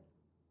that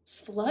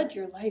flood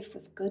your life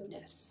with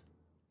goodness.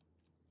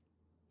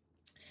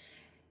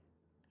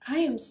 I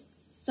am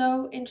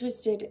so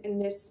interested in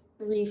this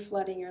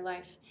reflooding your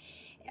life.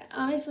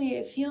 Honestly,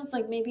 it feels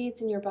like maybe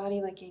it's in your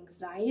body like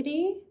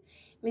anxiety.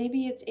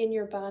 Maybe it's in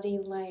your body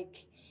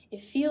like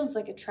it feels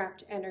like a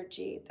trapped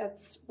energy.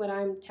 That's what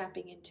I'm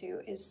tapping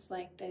into, is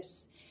like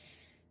this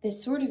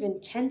sort of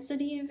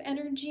intensity of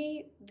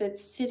energy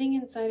that's sitting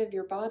inside of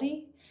your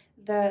body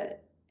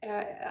that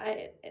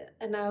I'd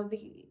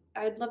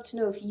love to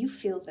know if you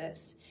feel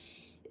this,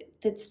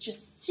 that's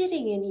just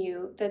sitting in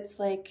you, that's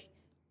like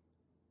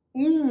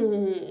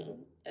mm,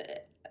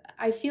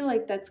 I feel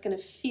like that's going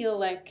to feel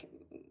like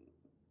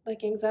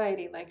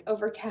anxiety, like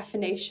over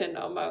caffeination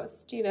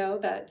almost,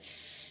 that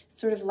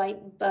sort of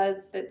light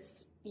buzz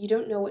that's you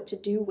don't know what to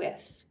do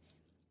with.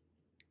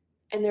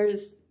 And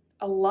there's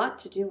a lot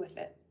to do with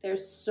it.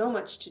 There's so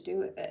much to do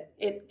with it.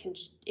 It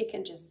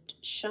can just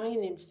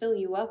shine and fill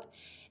you up,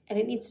 and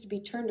it needs to be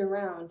turned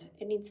around.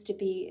 It needs to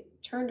be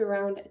turned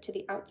around to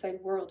the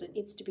outside world. It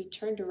needs to be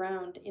turned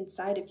around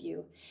inside of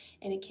you,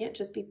 and it can't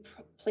just be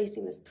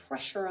placing this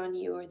pressure on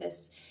you, or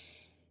this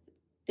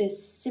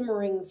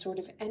simmering sort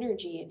of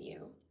energy in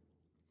you.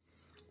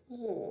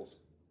 Mm.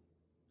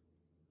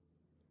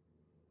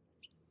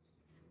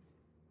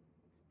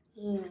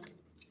 Mm.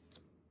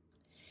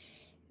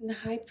 And the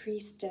High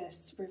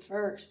Priestess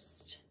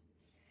reversed.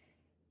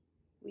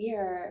 We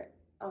are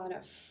on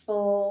a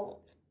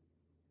full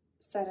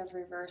set of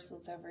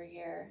reversals over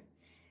here.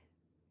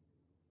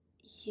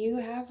 You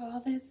have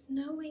all this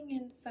knowing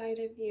inside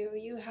of you.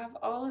 You have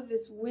all of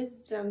this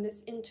wisdom,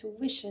 this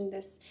intuition,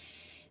 this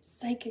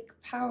psychic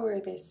power,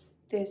 this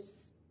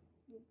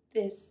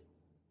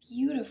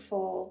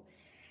beautiful,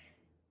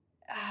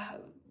 uh,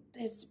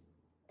 this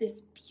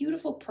this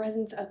beautiful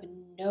presence of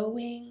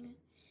knowing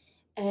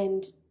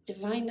and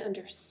divine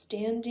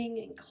understanding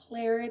and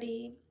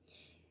clarity,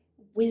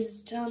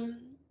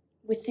 wisdom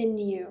within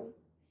you.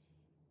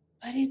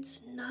 But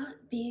it's not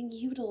being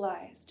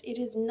utilized. It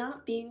is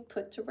not being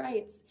put to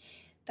rights.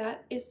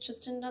 That is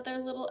just another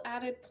little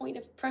added point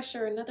of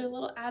pressure, another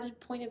little added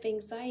point of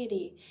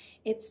anxiety.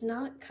 It's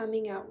not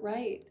coming out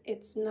right.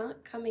 It's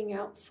not coming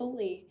out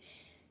fully.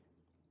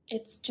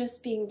 It's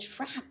just being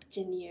trapped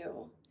in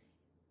you.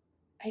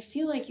 I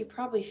feel like you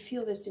probably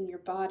feel this in your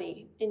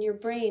body, in your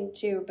brain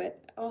too,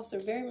 but also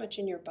very much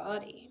in your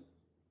body.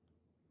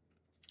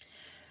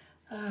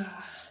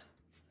 Ah.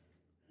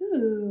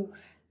 Ooh.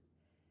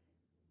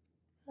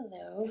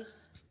 Hello.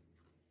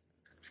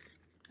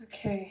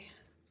 Okay.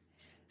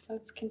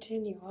 Let's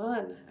continue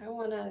on. I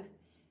want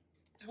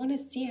to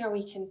see how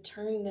we can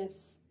turn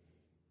this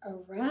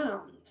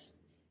around.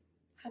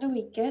 How do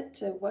we get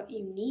to what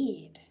you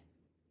need?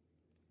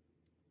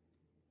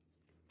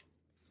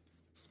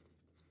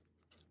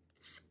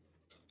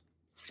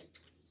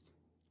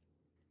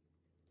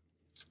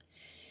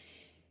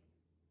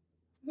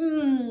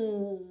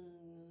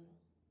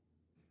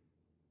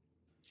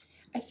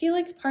 I feel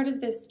like part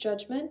of this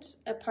judgment,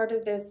 a part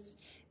of this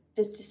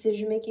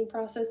decision-making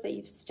process, that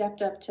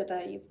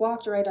you've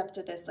walked right up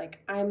to this, like,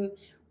 I'm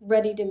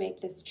ready to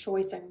make this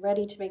choice, I'm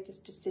ready to make this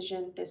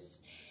decision,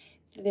 this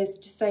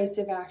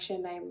decisive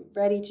action, I'm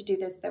ready to do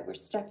this, that we're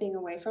stepping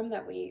away from,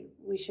 that we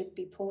should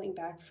be pulling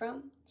back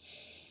from.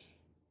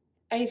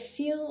 I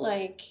feel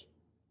like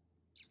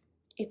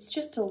it's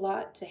just a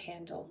lot to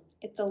handle.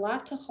 It's a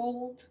lot to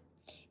hold.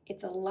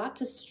 It's a lot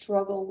to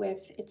struggle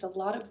with. It's a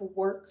lot of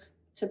work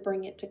to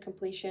bring it to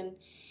completion.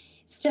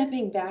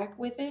 Stepping back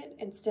with it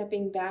and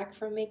stepping back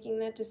from making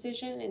that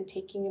decision and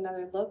taking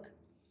another look,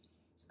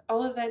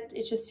 all of that,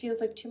 it just feels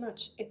like too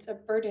much. It's a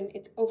burden.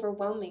 It's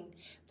overwhelming.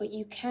 But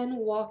you can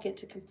walk it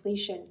to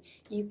completion.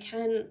 You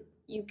can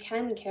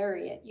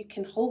carry it. You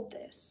can hold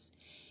this.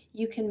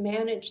 You can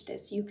manage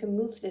this. You can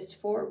move this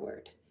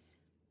forward.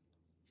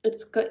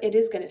 It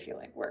is going to feel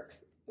like work.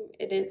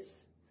 It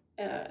is.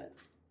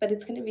 But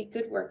it's going to be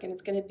good work, and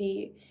it's going to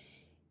be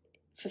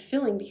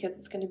fulfilling because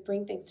it's going to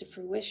bring things to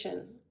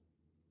fruition.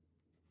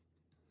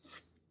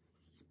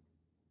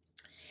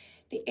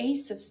 The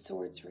Ace of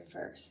Swords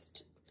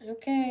reversed.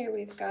 Okay,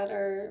 we've got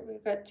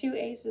two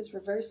aces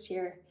reversed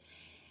here.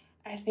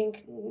 I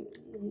think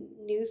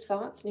new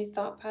thoughts, new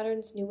thought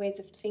patterns, new ways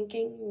of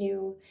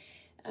thinking,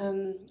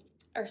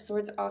 our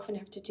swords often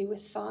have to do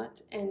with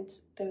thought, and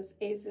those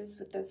aces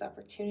with those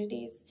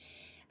opportunities.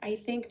 I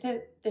think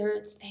that there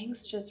are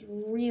things just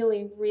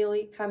really,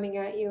 really coming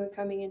at you and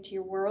coming into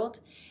your world.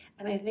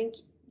 And I think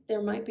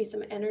there might be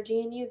some energy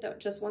in you that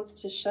just wants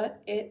to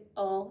shut it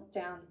all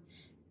down.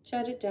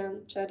 Shut it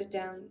down, shut it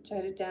down,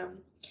 shut it down.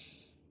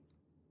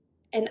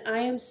 And I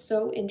am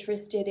so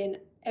interested in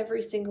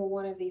every single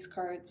one of these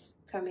cards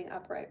coming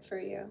upright for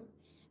you.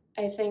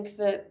 I think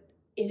that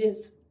it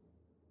is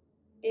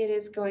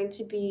going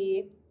to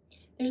be,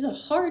 there's a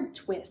hard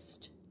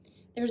twist.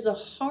 There's a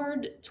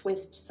hard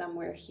twist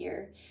somewhere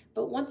here.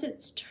 But once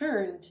it's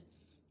turned,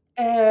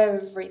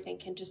 everything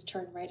can just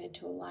turn right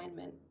into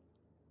alignment.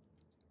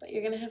 But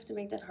you're going to have to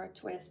make that hard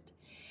twist.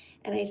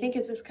 And I think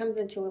as this comes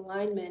into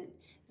alignment,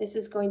 this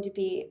is going to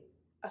be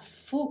a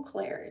full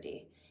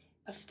clarity,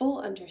 a full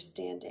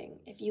understanding.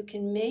 If you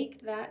can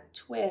make that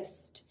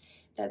twist,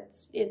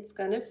 it's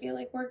going to feel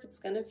like work, it's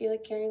going to feel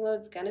like carrying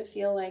load, it's going to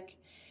feel like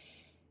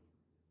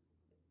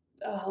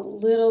a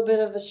little bit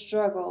of a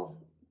struggle.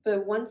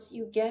 But once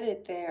you get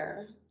it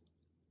there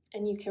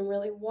and you can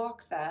really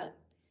walk that,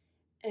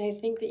 and I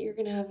think that you're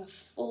going to have a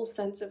full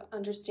sense of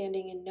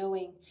understanding and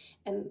knowing,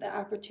 and the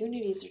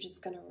opportunities are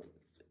just going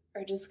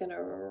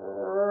to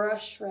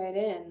rush right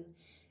in.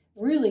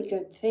 Really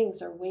good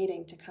things are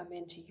waiting to come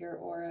into your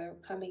aura,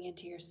 coming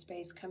into your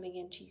space, coming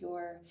into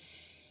your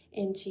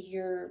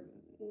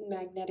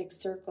magnetic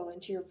circle,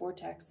 into your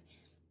vortex.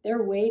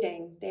 They're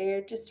waiting.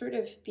 They're just sort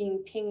of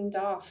being pinged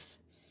off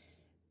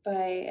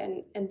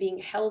by and being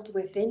held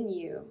within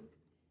you.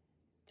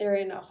 They're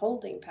in a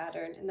holding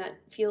pattern, and that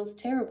feels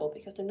terrible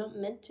because they're not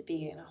meant to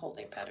be in a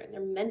holding pattern. They're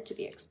meant to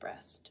be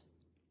expressed.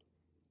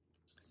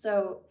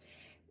 So,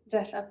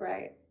 Death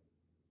upright,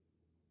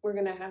 we're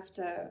gonna have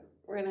to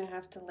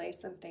lay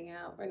something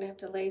out. We're gonna have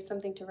to lay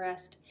something to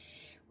rest.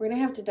 We're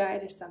gonna have to die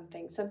to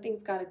something.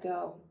 Something's got to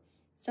go.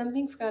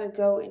 Something's got to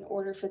go in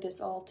order for this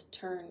all to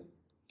turn.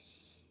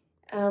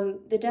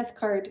 The Death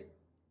card,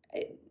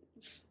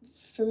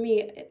 for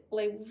me, it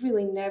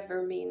really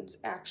never means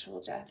actual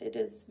death. It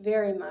is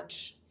very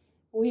much,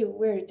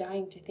 we're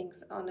dying to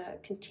things on a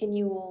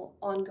continual,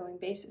 ongoing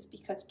basis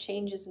because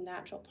change is a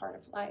natural part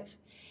of life.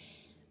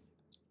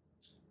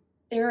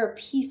 There are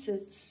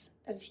pieces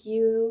of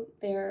you,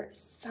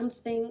 there's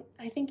something,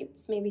 I think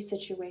it's maybe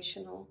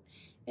situational.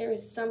 There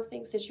is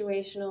something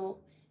situational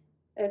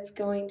that's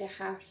going to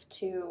have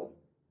to,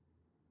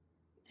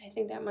 I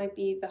think that might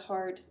be the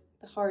hard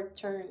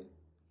turn.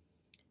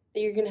 That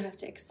you're going to have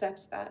to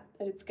accept that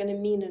it's going to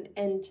mean an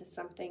end to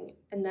something,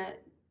 and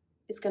that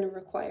is going to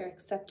require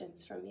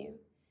acceptance from you.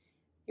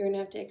 You're going to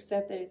have to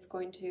accept that it's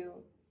going to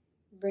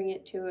bring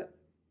it to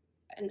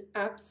an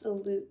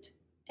absolute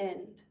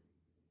end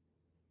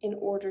in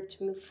order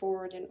to move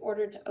forward, in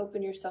order to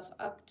open yourself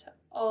up to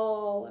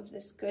all of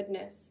this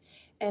goodness,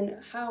 and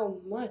how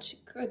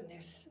much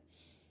goodness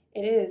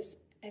it is.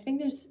 I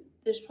think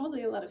there's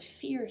probably a lot of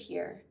fear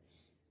here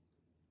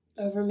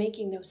over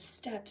making those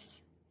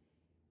steps.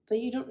 But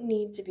you don't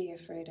need to be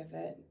afraid of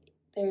it.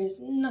 There is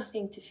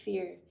nothing to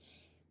fear.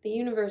 The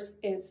universe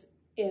is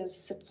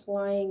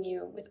supplying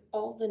you with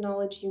all the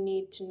knowledge you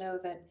need to know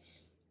that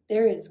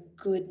there is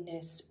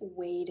goodness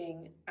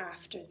waiting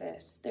after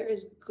this. There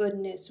is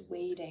goodness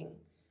waiting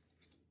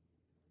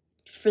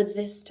for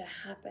this to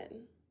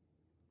happen.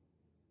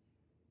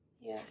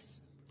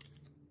 Yes.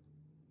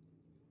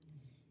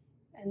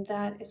 And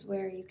that is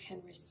where you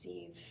can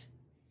receive.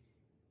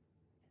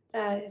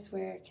 That is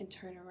where it can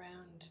turn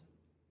around.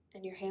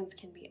 And your hands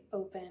can be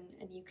open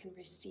and you can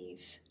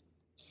receive.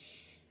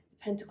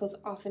 Pentacles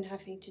often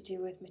having to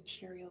do with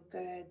material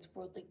goods,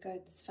 worldly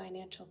goods,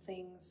 financial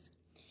things.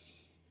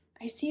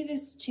 I see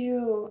this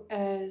too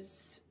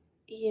as,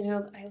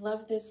 I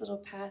love this little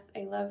path.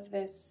 I love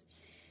this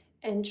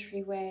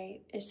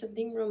entryway. There's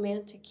something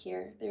romantic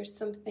here. There's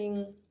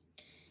something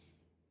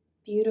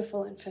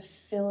beautiful and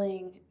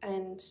fulfilling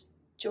and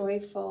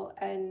joyful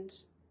and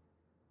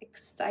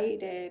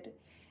excited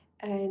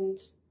and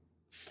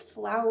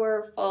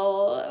flowering,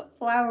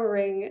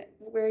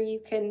 where you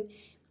can,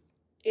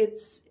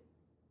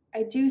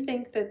 I do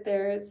think that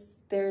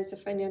there's a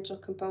financial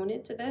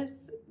component to this,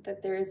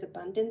 that there is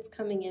abundance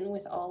coming in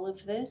with all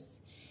of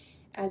this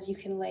as you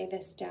can lay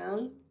this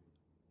down.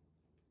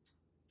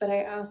 But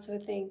I also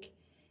think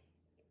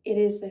it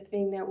is the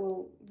thing that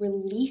will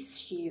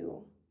release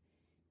you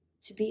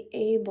to be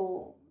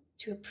able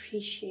to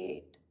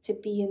appreciate, to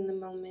be in the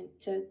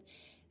moment, to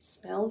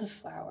smell the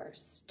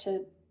flowers,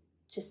 to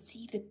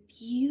see the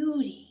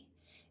beauty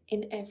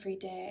in every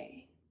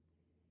day.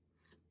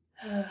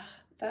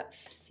 That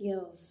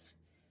feels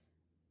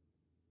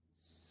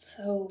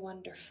so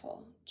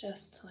wonderful.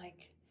 Just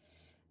like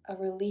a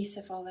release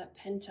of all that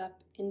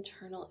pent-up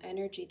internal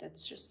energy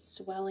that's just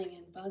swelling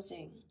and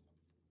buzzing.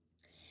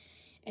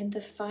 And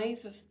the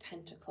Five of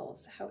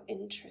Pentacles, how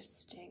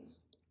interesting.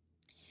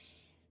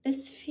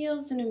 This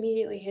feels and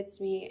immediately hits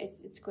me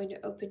as it's going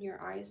to open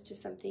your eyes to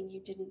something you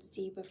didn't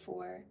see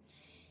before.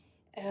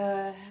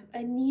 A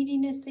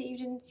neediness that you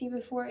didn't see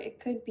before. It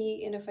could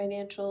be in a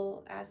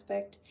financial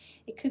aspect.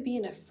 It could be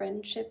in a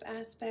friendship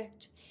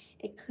aspect.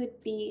 It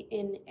could be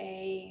in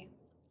a...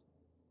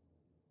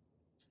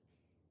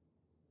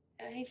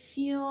 I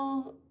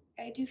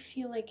do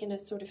feel like in a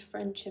sort of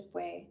friendship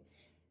way.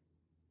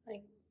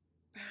 Like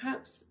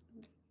perhaps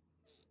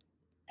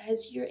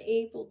as you're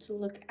able to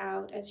look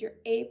out, as you're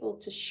able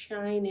to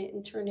shine it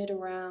and turn it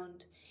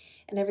around,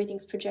 and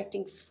everything's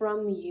projecting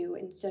from you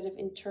instead of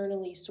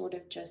internally sort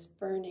of just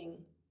burning.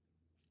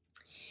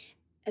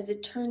 As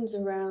it turns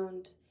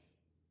around,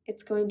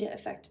 it's going to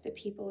affect the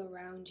people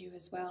around you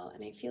as well.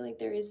 And I feel like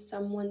there is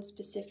someone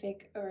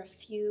specific, or a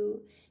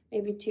few,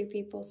 maybe two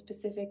people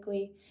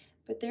specifically,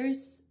 but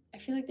I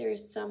feel like there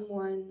is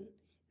someone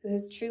who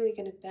is truly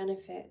going to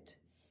benefit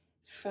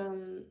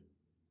from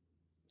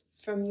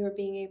your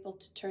being able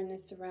to turn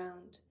this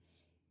around.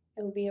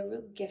 It will be a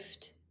real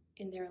gift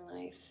in their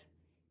life.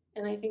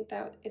 And I think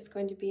that is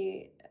going to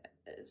be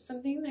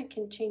something that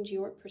can change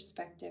your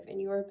perspective and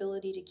your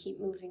ability to keep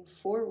moving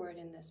forward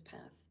in this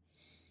path.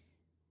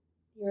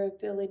 Your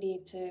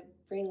ability to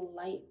bring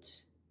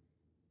light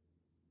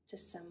to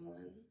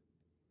someone,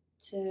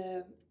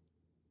 to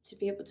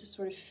be able to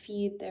sort of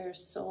feed their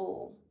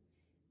soul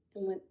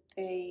and what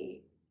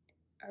they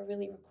are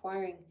really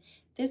requiring.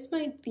 This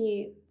might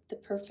be the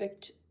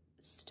perfect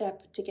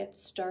step to get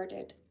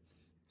started.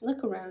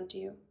 Look around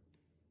you.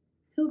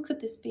 Who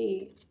could this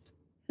be?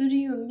 Who do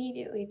you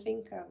immediately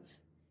think of?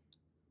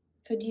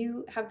 Could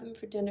you have them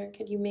for dinner?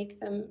 Could you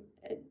make them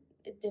a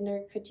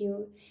dinner? Could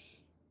you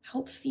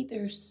help feed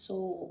their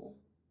soul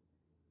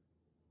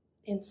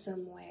in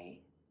some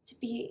way? To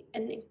be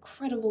an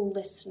incredible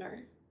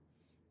listener,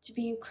 to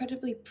be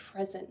incredibly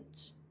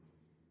present,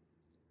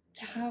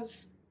 to have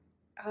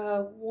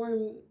a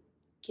warm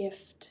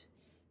gift,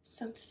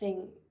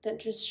 something that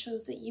just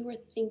shows that you are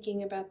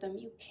thinking about them,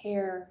 you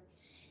care.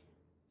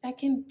 That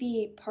can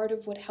be part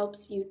of what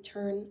helps you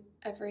turn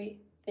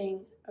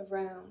everything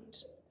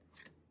around.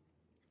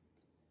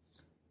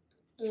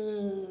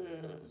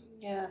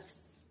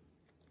 Yes.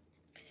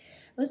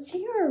 Let's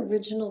see our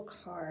original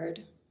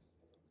card.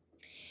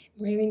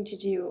 We're going to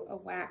do a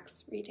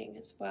wax reading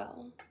as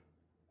well.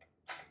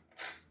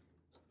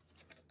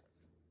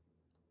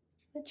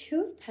 The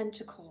Two of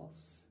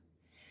Pentacles.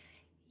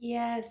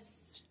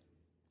 Yes.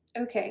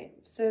 Okay,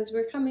 so as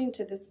we're coming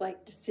to this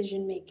like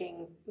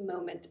decision-making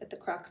moment at the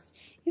crux,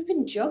 you've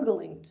been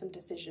juggling some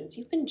decisions.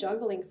 You've been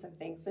juggling some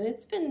things, and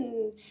it's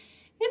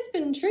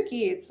been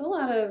tricky. It's a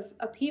lot of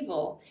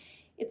upheaval.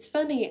 It's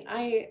funny,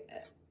 I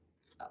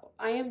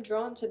am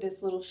drawn to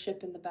this little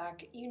ship in the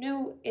back. You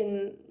know,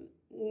 in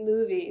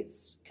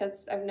movies,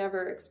 because I've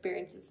never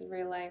experienced this in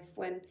real life,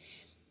 when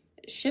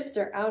ships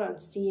are out on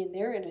sea and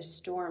they're in a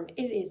storm,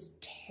 it is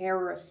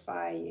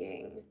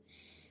terrifying.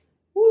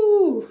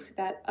 Woo!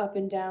 That up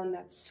and down,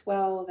 that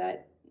swell,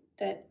 that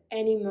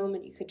any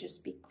moment you could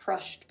just be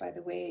crushed by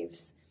the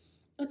waves.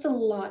 That's a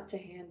lot to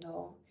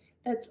handle.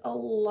 That's a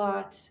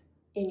lot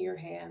in your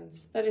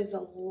hands. That is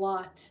a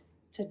lot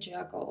to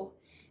juggle.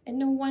 And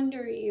no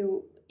wonder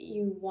you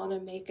want to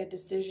make a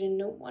decision.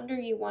 No wonder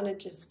you want to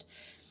just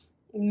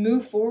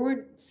move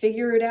forward,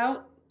 figure it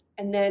out,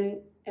 and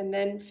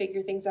then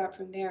figure things out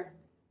from there.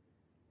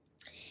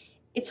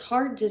 It's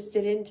hard to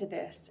sit into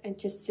this and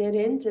to sit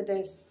into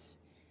this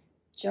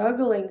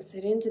juggling,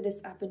 sit into this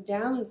up and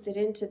down, sit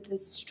into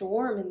this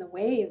storm and the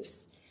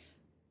waves.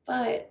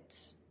 But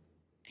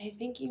I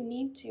think you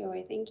need to.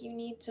 I think you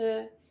need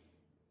to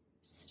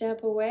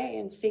step away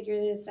and figure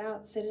this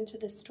out. Sit into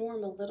the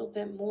storm a little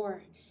bit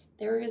more.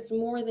 There is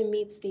more than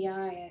meets the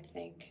eye, I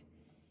think.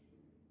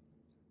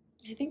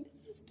 I think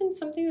this has been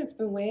something that's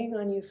been weighing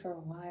on you for a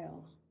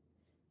while.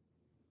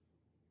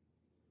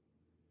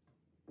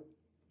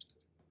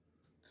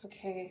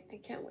 Okay, I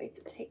can't wait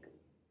to take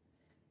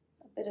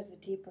a bit of a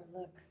deeper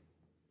look.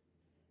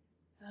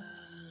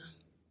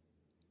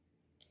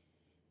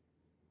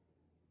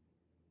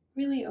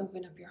 Really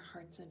open up your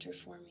heart center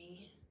for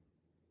me.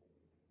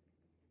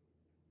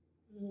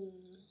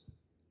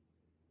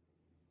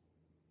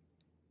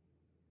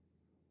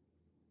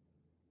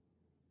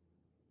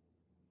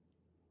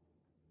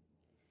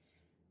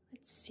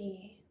 Let's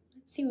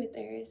see what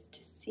there is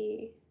to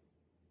see.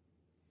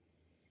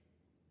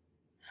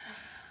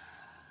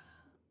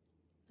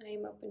 I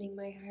am opening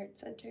my heart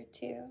center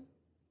too.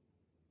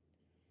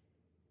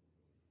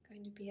 I'm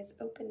going to be as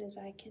open as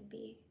I can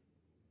be.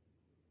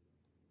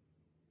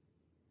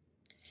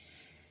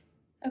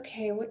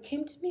 Okay, what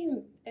came to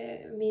me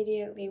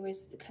immediately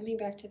was coming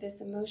back to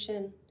this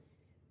emotion.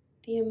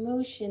 The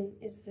emotion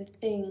is the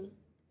thing.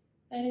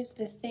 That is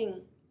the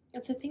thing.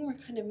 It's the thing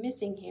we're kind of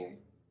missing here.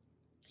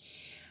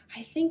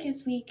 I think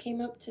as we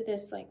came up to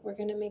this, like, we're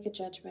going to make a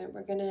judgment.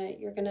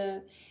 You're going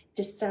to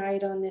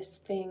decide on this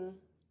thing.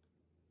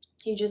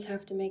 You just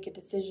have to make a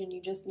decision.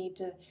 You just need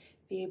to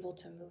be able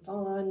to move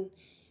on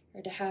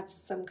or to have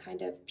some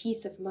kind of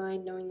peace of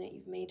mind knowing that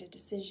you've made a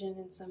decision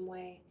in some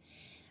way.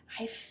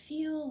 I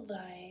feel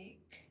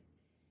like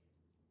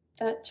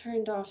that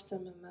turned off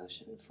some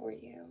emotion for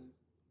you.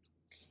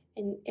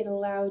 And it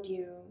allowed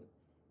you,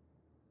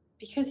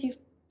 because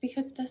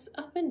this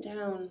up and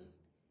down,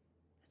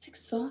 that's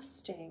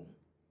exhausting.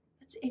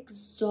 That's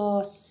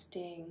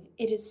exhausting.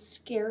 It is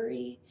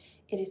scary.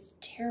 It is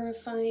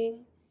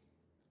terrifying.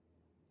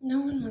 No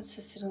one wants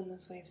to sit on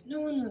those waves. No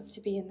one wants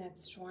to be in that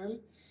storm.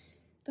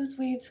 Those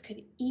waves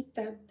could eat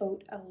that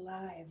boat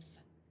alive.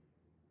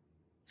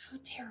 How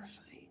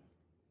terrifying.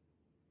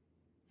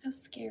 How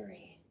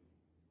scary.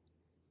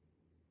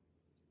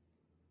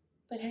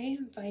 But I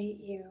invite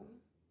you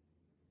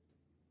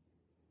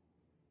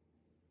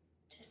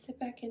to sit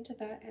back into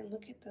that and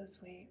look at those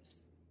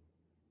waves.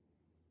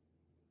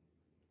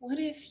 What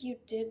if you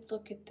did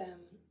look at them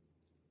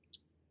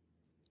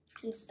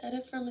instead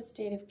of from a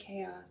state of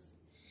chaos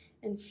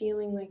and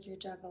feeling like you're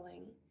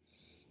juggling?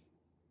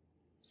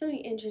 Something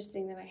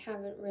interesting that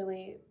hasn't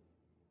really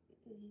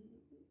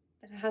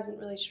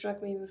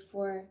struck me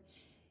before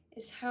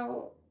is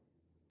how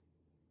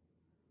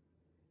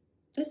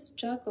this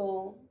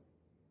juggle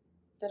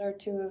that our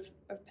Two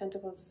of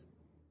Pentacles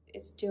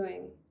is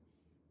doing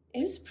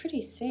is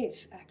pretty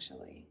safe,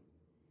 actually,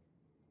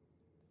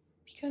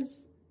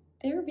 because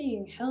they're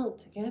being held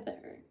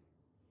together.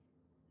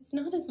 It's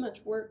not as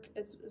much work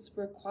as is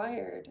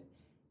required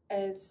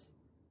as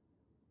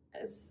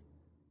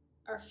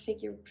our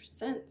figure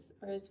presents,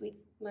 or as we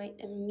might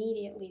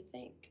immediately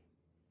think.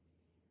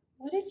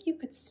 What if you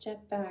could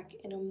step back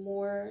in a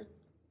more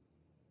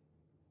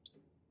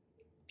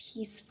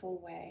peaceful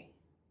way,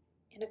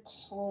 in a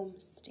calm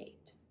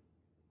state?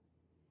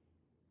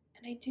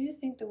 And I do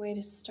think the way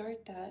to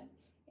start that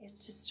is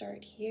to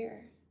start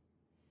here.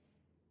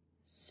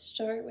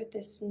 Start with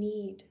this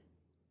need.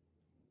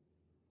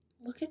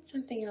 Look at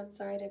something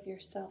outside of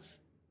yourself.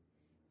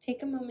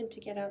 Take a moment to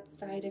get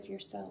outside of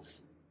yourself.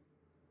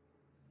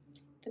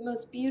 The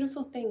most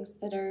beautiful things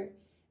that are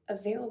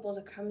available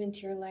to come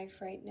into your life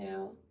right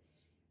now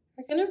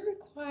are going to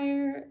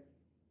require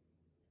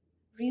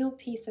real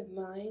peace of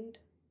mind,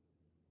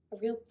 a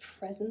real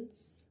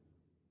presence,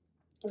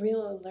 a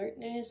real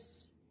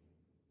alertness,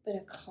 but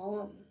a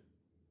calm,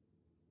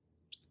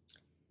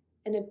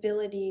 an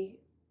ability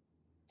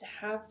to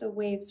have the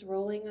waves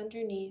rolling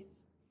underneath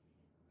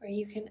where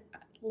you can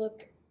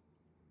look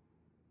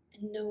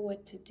and know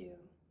what to do.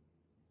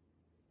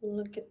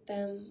 Look at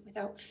them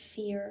without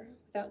fear,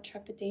 without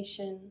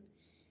trepidation,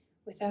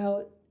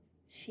 without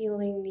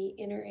feeling the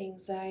inner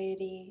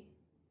anxiety.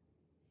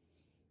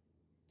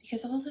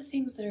 Because all the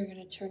things that are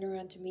going to turn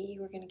around to meet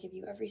you are going to give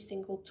you every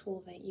single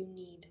tool that you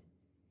need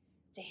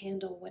to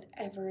handle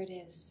whatever it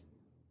is,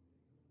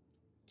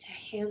 to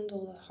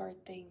handle the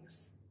hard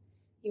things.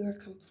 You are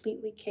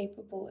completely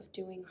capable of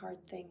doing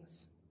hard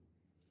things.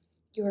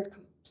 You are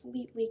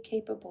completely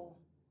capable.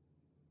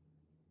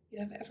 You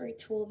have every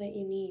tool that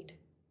you need.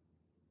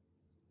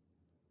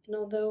 And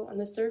although on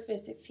the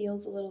surface it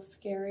feels a little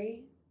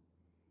scary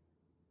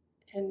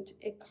and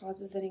it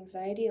causes an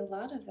anxiety, a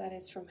lot of that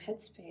is from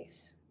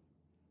headspace.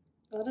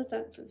 A lot of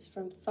that is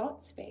from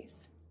thought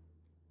space,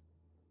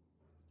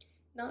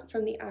 not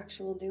from the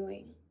actual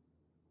doing.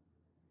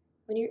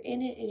 When you're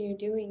in it and you're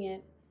doing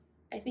it,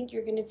 I think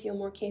you're going to feel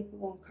more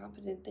capable and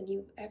competent than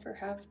you ever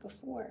have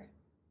before.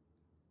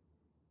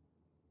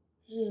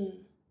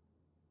 I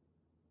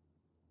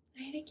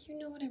think you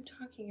know what I'm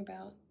talking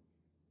about.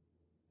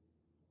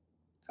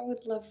 I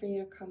would love for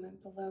you to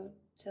comment below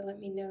to let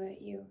me know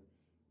that you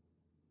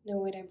know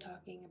what I'm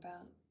talking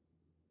about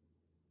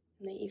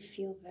and that you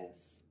feel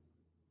this.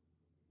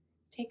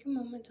 Take a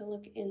moment to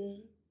look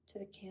into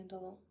the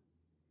candle,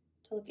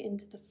 to look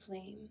into the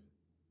flame.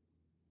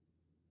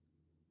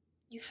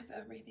 You have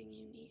everything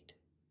you need.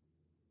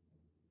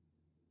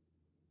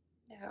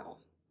 Now,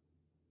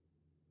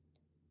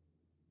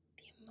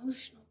 the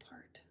emotional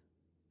part.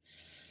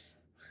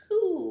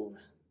 Whew.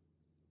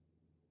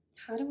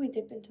 How do we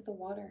dip into the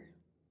water?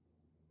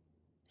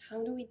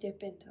 How do we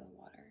dip into the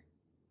water?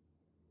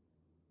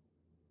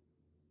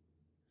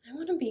 I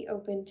want to be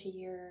open to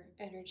your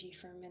energy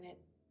for a minute.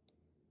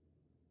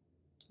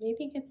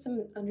 Maybe get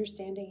some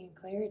understanding and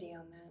clarity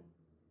on that.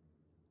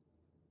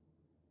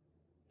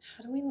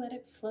 How do we let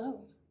it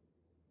flow?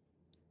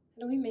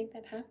 How do we make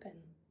that happen?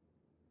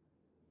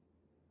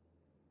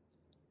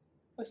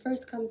 What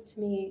first comes to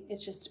me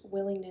is just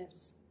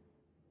willingness.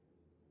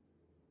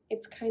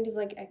 It's kind of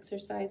like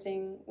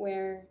exercising,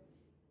 where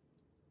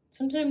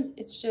sometimes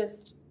it's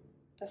just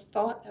the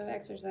thought of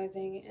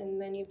exercising and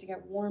then you have to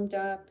get warmed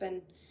up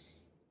and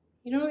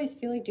you don't always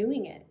feel like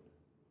doing it.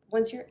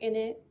 Once you're in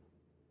it,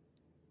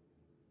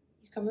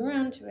 you come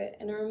around to it,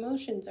 and our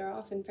emotions are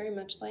often very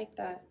much like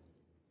that.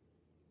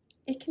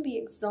 It can be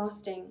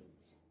exhausting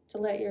to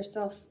let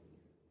yourself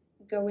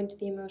go into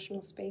the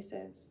emotional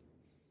spaces.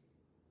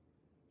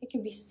 It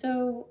can be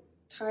so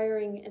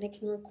tiring, and it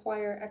can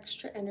require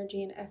extra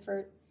energy and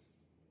effort.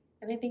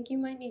 And I think you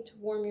might need to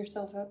warm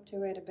yourself up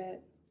to it a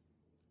bit.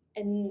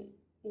 and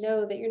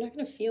know that you're not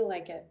going to feel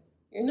like it.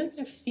 You're not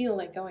going to feel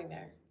like going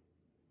there.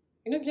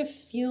 You're not going to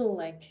feel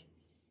like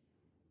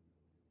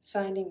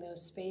finding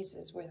those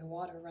spaces where the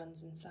water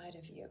runs inside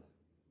of you.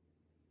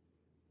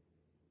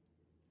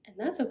 And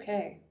that's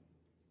okay.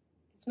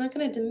 It's not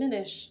going to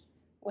diminish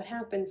what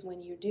happens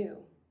when you do.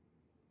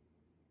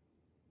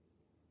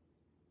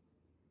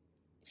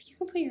 If you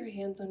can put your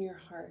hands on your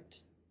heart,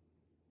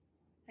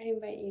 I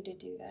invite you to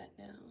do that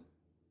now.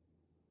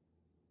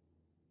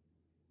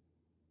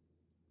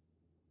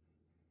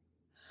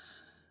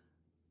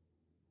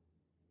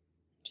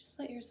 Just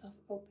let yourself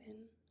open.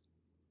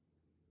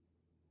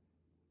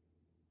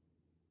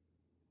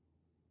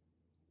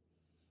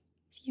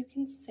 If you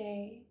can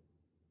say,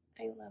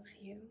 I love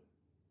you,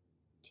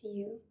 to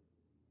you,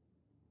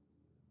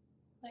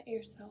 let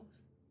yourself.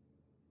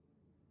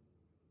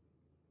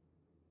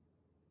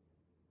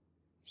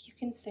 If you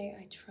can say,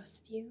 I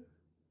trust you,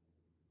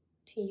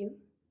 to you,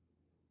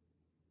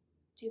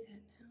 do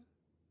that now.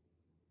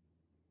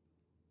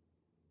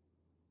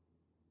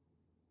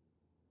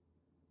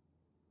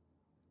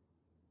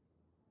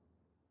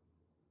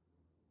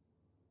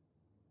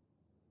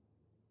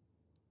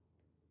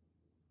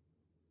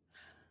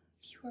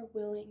 If you are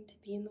willing to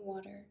be in the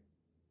water,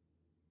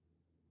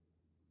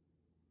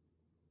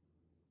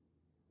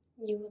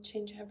 you will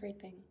change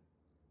everything.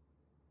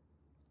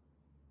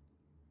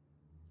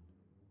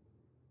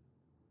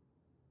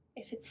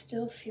 If it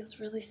still feels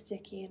really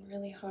sticky and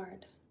really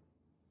hard,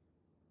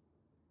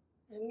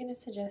 I'm going to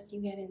suggest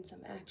you get in some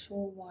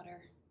actual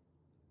water.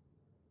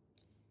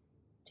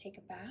 Take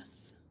a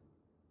bath,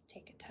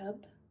 take a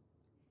tub,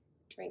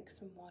 drink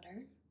some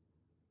water.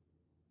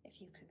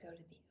 If you could go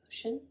to the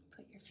ocean,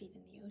 put your feet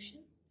in the ocean.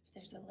 If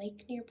there's a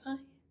lake nearby,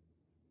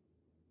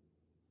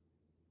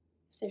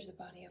 if there's a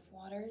body of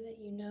water that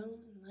you know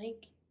and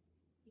like,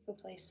 you can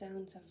play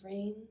sounds of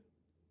rain.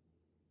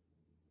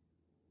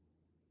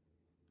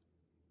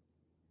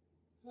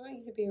 I want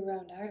you to be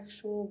around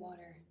actual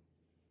water.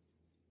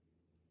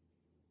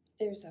 If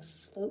there's a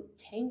float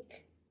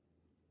tank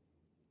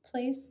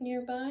place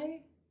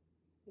nearby,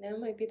 now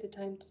might be the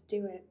time to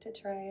do it, to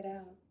try it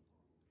out.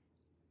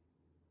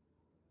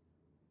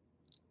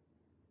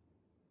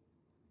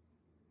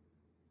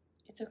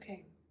 It's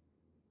okay.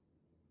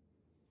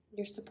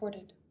 You're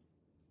supported.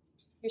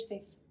 You're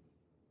safe.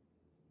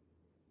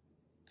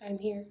 I'm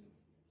here.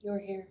 You're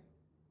here.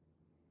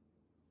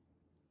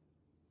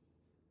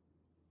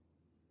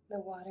 The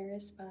water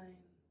is fine.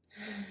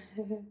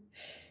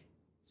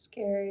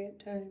 Scary at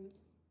times,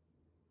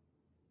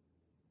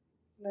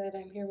 but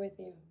I'm here with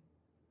you.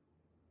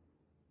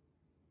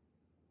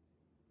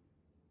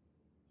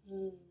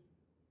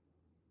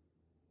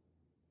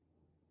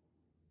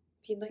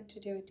 If you'd like to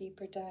do a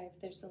deeper dive,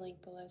 there's a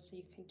link below so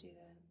you can do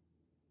that.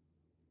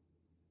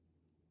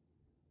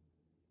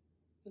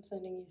 I'm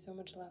sending you so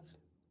much love.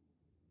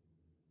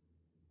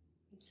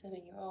 I'm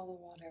sending you all the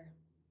water.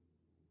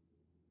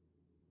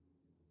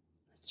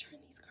 Let's turn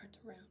these cards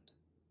around.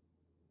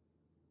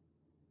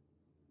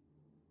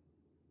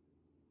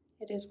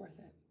 It is worth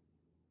it.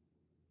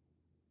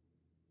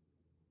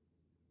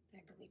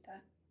 I believe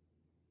that.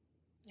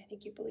 I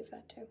think you believe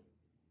that too.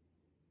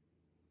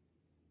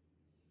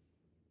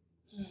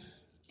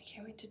 I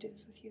can't wait to do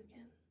this with you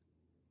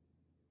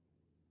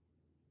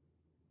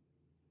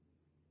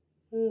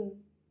again.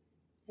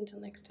 Until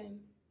next time.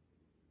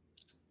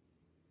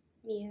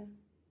 Mia.